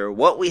hear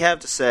what we have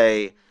to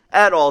say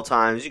at all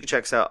times, you can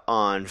check us out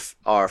on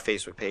our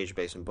Facebook page,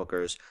 Basement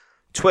Bookers,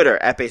 Twitter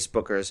at Base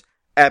Bookers,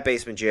 at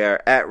Basement JR,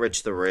 at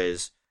Rich the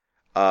Riz.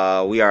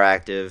 We are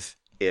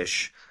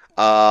active-ish.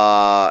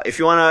 If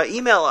you want to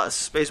email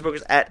us,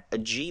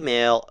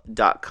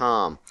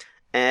 basementbookers@gmail.com.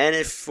 And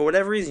if for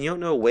whatever reason you don't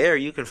know where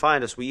you can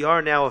find us, we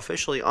are now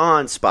officially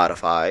on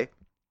Spotify.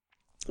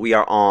 We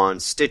are on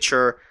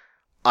Stitcher,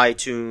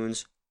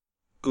 iTunes,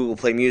 Google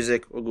Play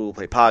Music, or Google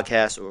Play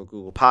Podcasts, or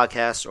Google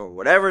Podcasts, or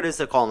whatever it is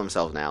they're calling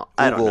themselves now.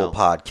 I don't know. Google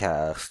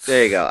Podcasts.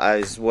 There you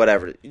go.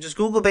 Whatever. You just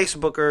Google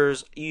Basement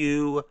Bookers.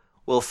 You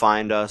will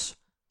find us.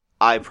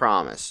 I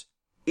promise.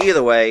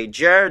 Either way,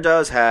 Jared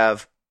does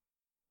have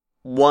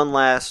one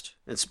last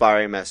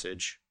inspiring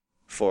message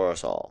for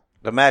us all.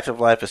 The match of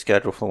life is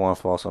scheduled for one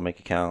fall, so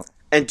make it count.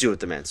 And do what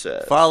the man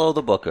says. Follow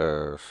the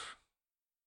Bookers.